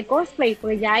competencia de cosplay,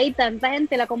 porque ya hay tanta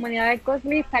gente, la comunidad de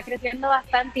cosplay está creciendo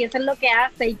bastante y eso es lo que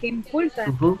hace y que impulsa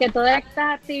que todas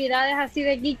estas actividades así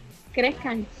de geek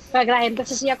crezcan, para que la gente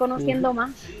se siga conociendo más.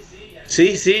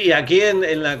 Sí, y aquí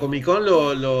en la Comic Con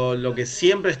lo que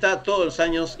siempre está todos los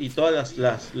años y todos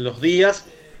los días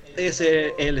es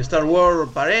el Star Wars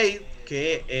Parade,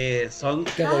 que son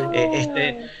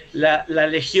la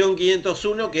Legión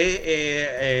 501,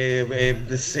 que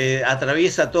se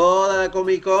atraviesa toda la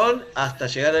Comic Con hasta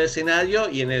llegar al escenario,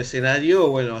 y en el escenario,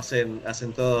 bueno, hacen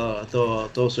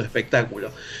todo su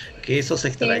espectáculo, que eso se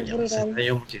extraña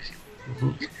muchísimo.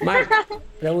 Mark,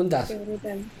 preguntas.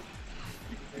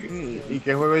 ¿Y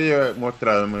qué juego yo he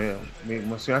mostrado? Me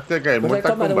emocionaste que el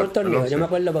Mortal Kombat. Yo me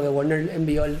acuerdo porque Warner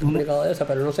envió el comunicado de eso,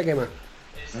 pero no sé qué más.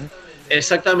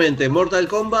 Exactamente, Mortal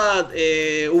Kombat,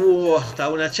 hubo hasta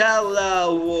una charla,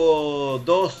 hubo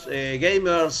dos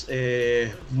gamers,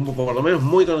 por lo menos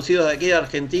muy conocidos de aquí de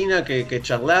Argentina, que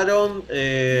charlaron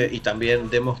y también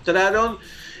demostraron.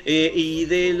 Y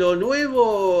de lo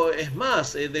nuevo, es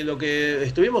más, de lo que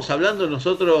estuvimos hablando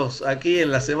nosotros aquí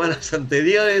en las semanas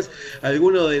anteriores,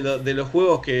 algunos de los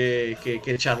juegos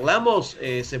que charlamos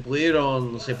se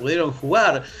pudieron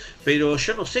jugar, pero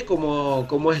yo no sé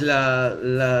cómo es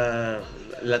la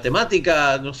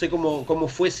temática, no sé cómo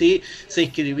fue, si se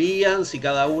inscribían, si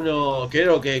cada uno,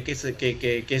 creo que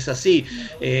es así,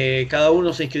 cada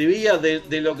uno se inscribía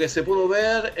de lo que se pudo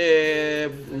ver,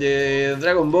 de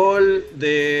Dragon Ball,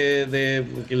 de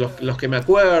los que me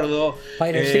acuerdo.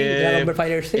 Dragon Ball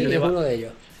Fighter Z es uno de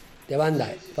ellos, de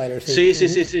Bandai Fighter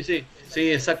Z. Sí,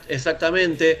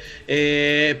 exactamente.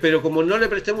 Pero como no le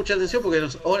presté mucha atención, porque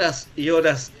horas y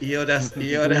horas y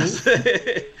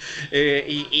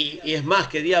es más,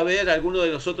 quería ver algunos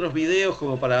de los otros videos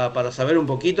como para saber un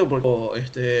poquito,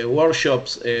 porque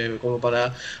workshops como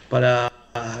para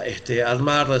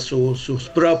armar sus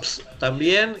props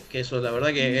también, que eso la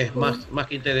verdad que es más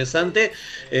que interesante.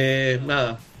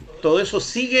 Nada, todo eso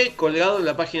sigue colgado en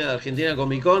la página de Argentina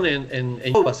Comic Con en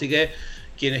YouTube, así que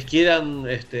quienes quieran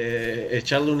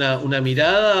echarle una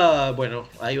mirada, bueno,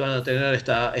 ahí van a tener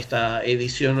esta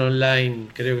edición online,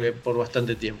 creo que por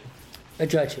bastante tiempo.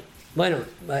 Hecho. Bueno,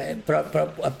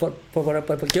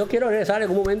 yo quiero regresar en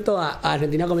algún momento a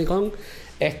Argentina Comic Con.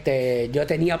 Yo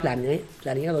tenía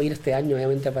planeado ir este año,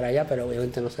 obviamente, para allá, pero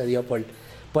obviamente no se dio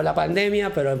por la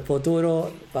pandemia, pero en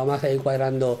futuro vamos a seguir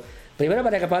cuadrando. Primero,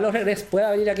 para que Pablo pueda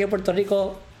venir aquí a Puerto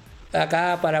Rico,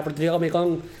 acá para Puerto Rico Comic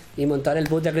Con, y montar el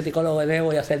booth de Criticólogo de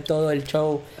nuevo y hacer todo el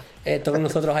show, todos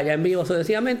nosotros allá en vivo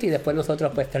sucesivamente, y después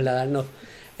nosotros pues trasladarnos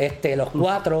los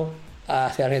 4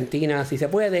 hacia Argentina si se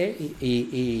puede,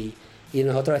 y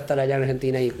nosotros estar allá en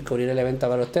Argentina y cubrir el evento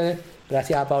para ustedes.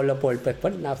 Gracias a Pablo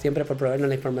siempre por proveernos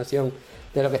la información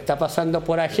de lo que está pasando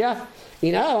por allá.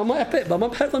 Y nada, vamos a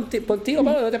empezar contigo,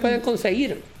 Pablo. ¿Dónde te pueden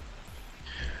conseguir?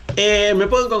 Me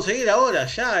pueden conseguir ahora,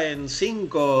 ya en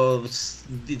 5,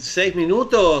 6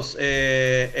 minutos,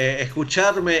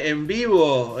 escucharme en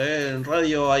vivo en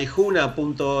radio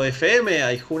aijuna.fm,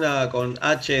 Aijuna con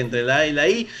H entre la A y la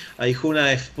I,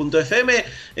 aijuna.fm.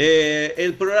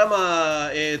 El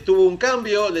programa tuvo un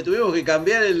cambio, le tuvimos que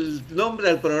cambiar el nombre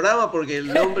al programa porque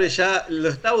el nombre ya lo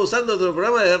estaba usando otro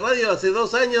programa de radio hace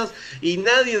 2 años y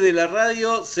nadie de la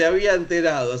radio se había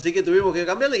enterado, así que tuvimos que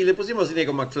cambiarle y le pusimos Cine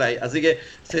con McFly, así que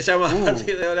se llama a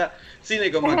partir de ahora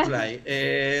Cine con McFly.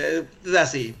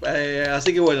 Así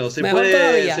que bueno, se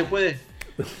puede.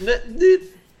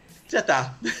 Ya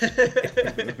está.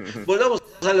 Volvamos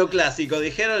a lo clásico,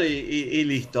 dijeron, y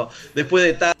listo. Después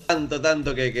de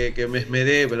tanto que me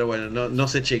esmeré, pero bueno, no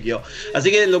se chequeó.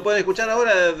 Así que lo pueden escuchar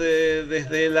ahora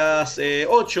desde las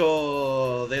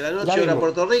 8 de la noche, hora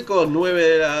Puerto Rico,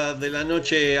 9 de la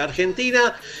noche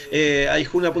Argentina,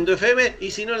 aijuna.fm,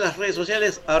 y si no, en las redes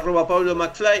sociales,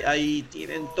 @PabloMcFly, ahí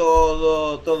tienen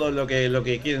todo lo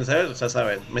que quieren saber, ya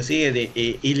saben, me siguen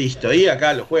y listo. Y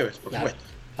acá los jueves, por supuesto.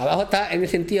 Abajo en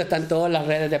ese sentido están todas las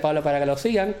redes de Pablo para que lo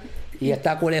sigan. Y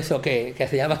está cool eso que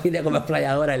se llama Cine como McFly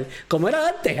ahora. Como era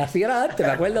antes, así era antes,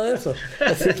 me acuerdo de eso.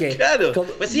 Así que, claro,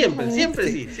 pues siempre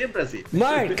así.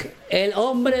 Mark, el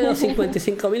hombre de los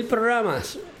 55,000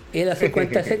 programas y los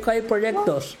 55,000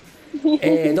 proyectos.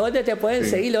 ¿Dónde te pueden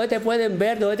seguir? ¿Dónde te pueden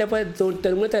ver? ¿Dónde te pueden tu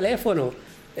número de teléfono?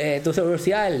 Tu seguro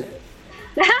social.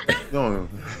 No.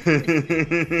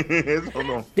 Eso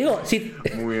no. Digo, sí.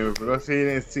 Muy bien, pero sí,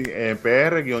 en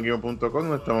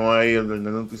pr-guion.com estamos ahí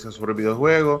dando noticias sobre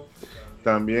videojuegos.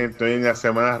 También estoy en las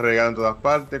semanas regando en todas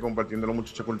partes, compartiendo los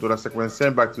muchachos Cultura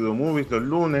Secuencial, Back to the Movies los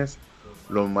lunes.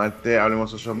 Los martes hablemos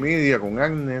social media con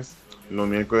Agnes. Los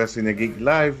miércoles Cine Geek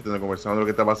Live, donde conversamos de lo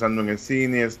que está pasando en el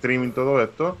cine, el streaming, todo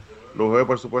esto. Los jueves,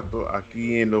 por supuesto,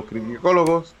 aquí en Los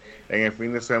Criticólogos. En el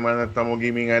fin de semana estamos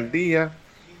Gaming al Día.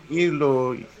 Y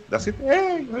todo. Y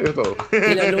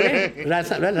los lunes,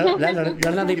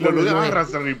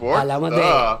 hablamos de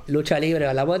lucha libre,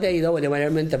 hablamos de AEW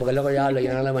mayormente, porque es lo que yo hablo,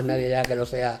 yo no hablo más nadie ya que no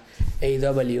sea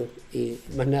AEW y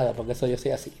más nada, porque eso yo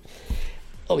soy así.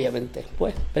 Obviamente,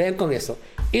 pues, preguen con eso.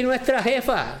 Y nuestra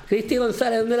jefa, Cristi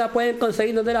González, ¿dónde la pueden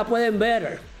conseguir? ¿Dónde la pueden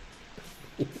ver?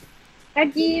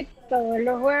 Aquí todos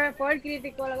los jueves por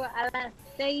Criticólogo a las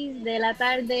 6 de la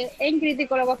tarde en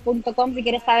criticólogos.com si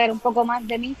quieres saber un poco más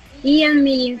de mí, y en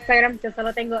mi Instagram, que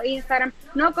solo tengo Instagram,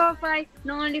 no Ko-Fi,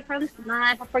 no OnlyFans, nada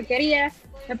de esas porquerías.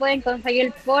 Me pueden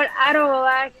conseguir por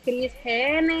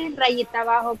 @ChrisGN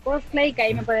 _cosplay, que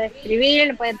ahí me pueden escribir,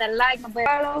 me pueden dar like, me pueden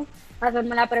follow,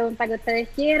 hacerme la pregunta que ustedes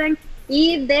quieran.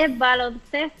 Y de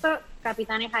baloncesto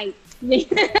capitanes ahí.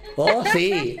 Oh,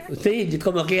 sí,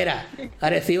 como quiera.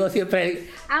 Arecibo siempre.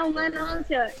 Un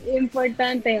anuncio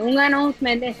importante, un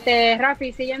announcement,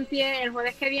 Rafi, sigue en pie, el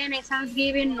jueves que viene,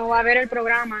 Thanksgiving, no va a haber el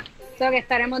programa. Que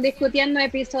estaremos discutiendo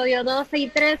episodio 12 y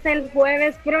 13 el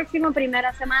jueves próximo,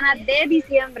 primera semana de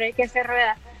diciembre que se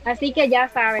rueda. Así que ya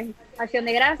saben, Acción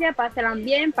de Gracias, pásenla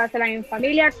bien, pásenla en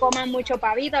familia, coman mucho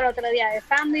pavito, al otro día de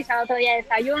sándwich, al otro día de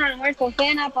desayuno, almuerzo,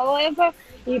 cena, todo eso,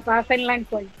 y pásenla en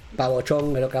cuenta.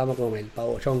 Pavochón es lo que vamos a comer,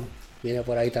 pavochón. Viene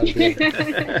por ahí también.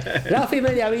 Rafi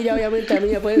Mediavilla, obviamente, a mí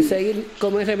me pueden seguir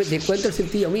como encuentro el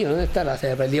cintillo mío. ¿Dónde está? Se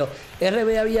me perdió. R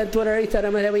Mediavilla en Twitter,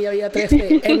 Instagram, R Mediavilla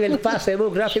 13 en el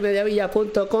Facebook,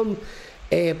 rafimediavilla.com.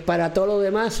 Para todo lo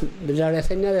demás, la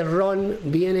reseña de Ron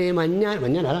viene mañana,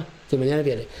 ¿verdad? Sí, mañana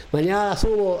viene. Mañana la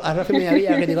subo a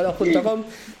rafimediavilla.com.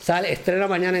 Estrena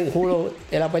mañana en Hulu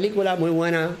de la película, muy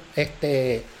buena.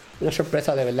 Una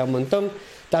sorpresa de verdad, un montón.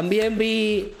 También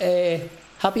vi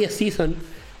Happiest Season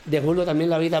de Hulu, también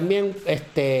la vi también.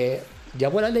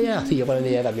 ¿Ya por la de ella? Sí, yo por la de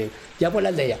ella también. Ya por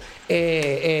la de ella.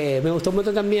 Me gustó un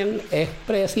montón también. Es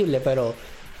predecible, pero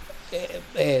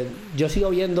yo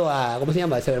sigo viendo a, ¿cómo se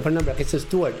llama? Se me fue el nombre, Kristen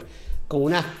Stewart.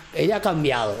 Ella ha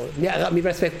cambiado. Mi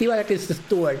perspectiva de Kristen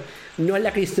Stewart no es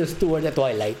la Kristen Stewart de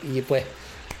Twilight. Y pues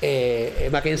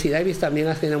Mackenzie Davis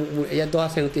también ellas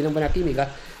dos tienen buena química.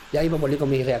 Ya mismo publico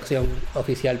mi reacción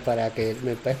oficial para que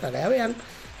ya vean.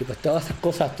 Y pues todas esas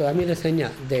cosas, todas mis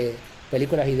reseñas de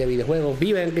películas y de videojuegos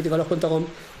viven en criticolos.com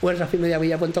o en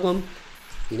rafimediavilla.com.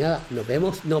 Y nada, nos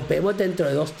vemos dentro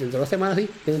de dos semanas, sí,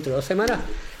 dentro de 2 semanas.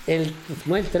 El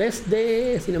 3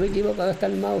 de, si no me equivoco, ¿dónde está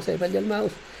el mouse? Se perdió el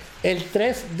mouse. El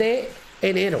 3 de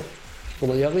enero.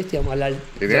 Como dijo Cristian, vamos a hablar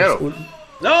 ¿enero?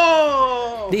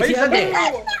 ¡No! Diciembre.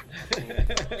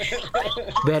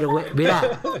 Pero,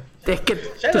 mira, es que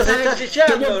ya nos estás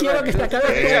echando, que yo quiero que se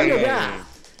acabe este año ya.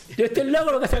 Yo estoy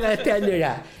loco lo que se acabe este año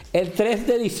ya. El 3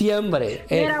 de diciembre.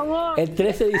 El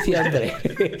 3 de diciembre.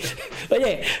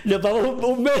 Oye, nos vamos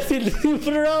un mes sin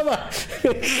programa.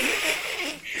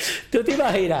 ¿Tú te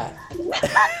imaginas?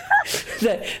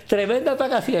 Tremendas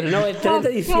vacaciones, ¿no? El 3 de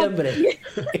diciembre.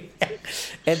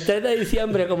 El 3 de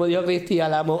diciembre, como dijo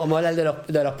Cristian, vamos a hablar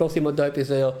de los próximos 2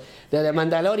 episodios de The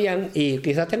Mandalorian. Y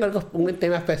quizás tenga un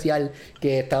tema especial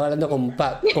que estaba hablando con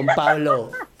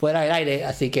Pablo fuera del aire.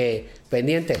 Así que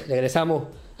pendientes, regresamos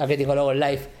a Criticólogos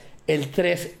Live el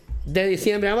 3 de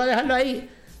diciembre. Vamos a dejarlo ahí.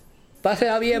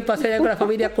 Pásenla bien, pásenla con la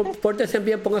familia, pórtense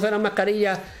bien, pónganse las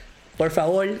mascarillas. Por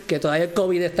favor, que todavía el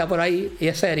COVID está por ahí y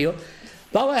es serio.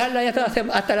 Vamos a dejarlo ahí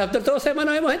hasta la otra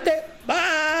semana. Nos vemos, gente.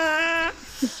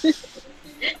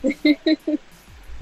 Bye.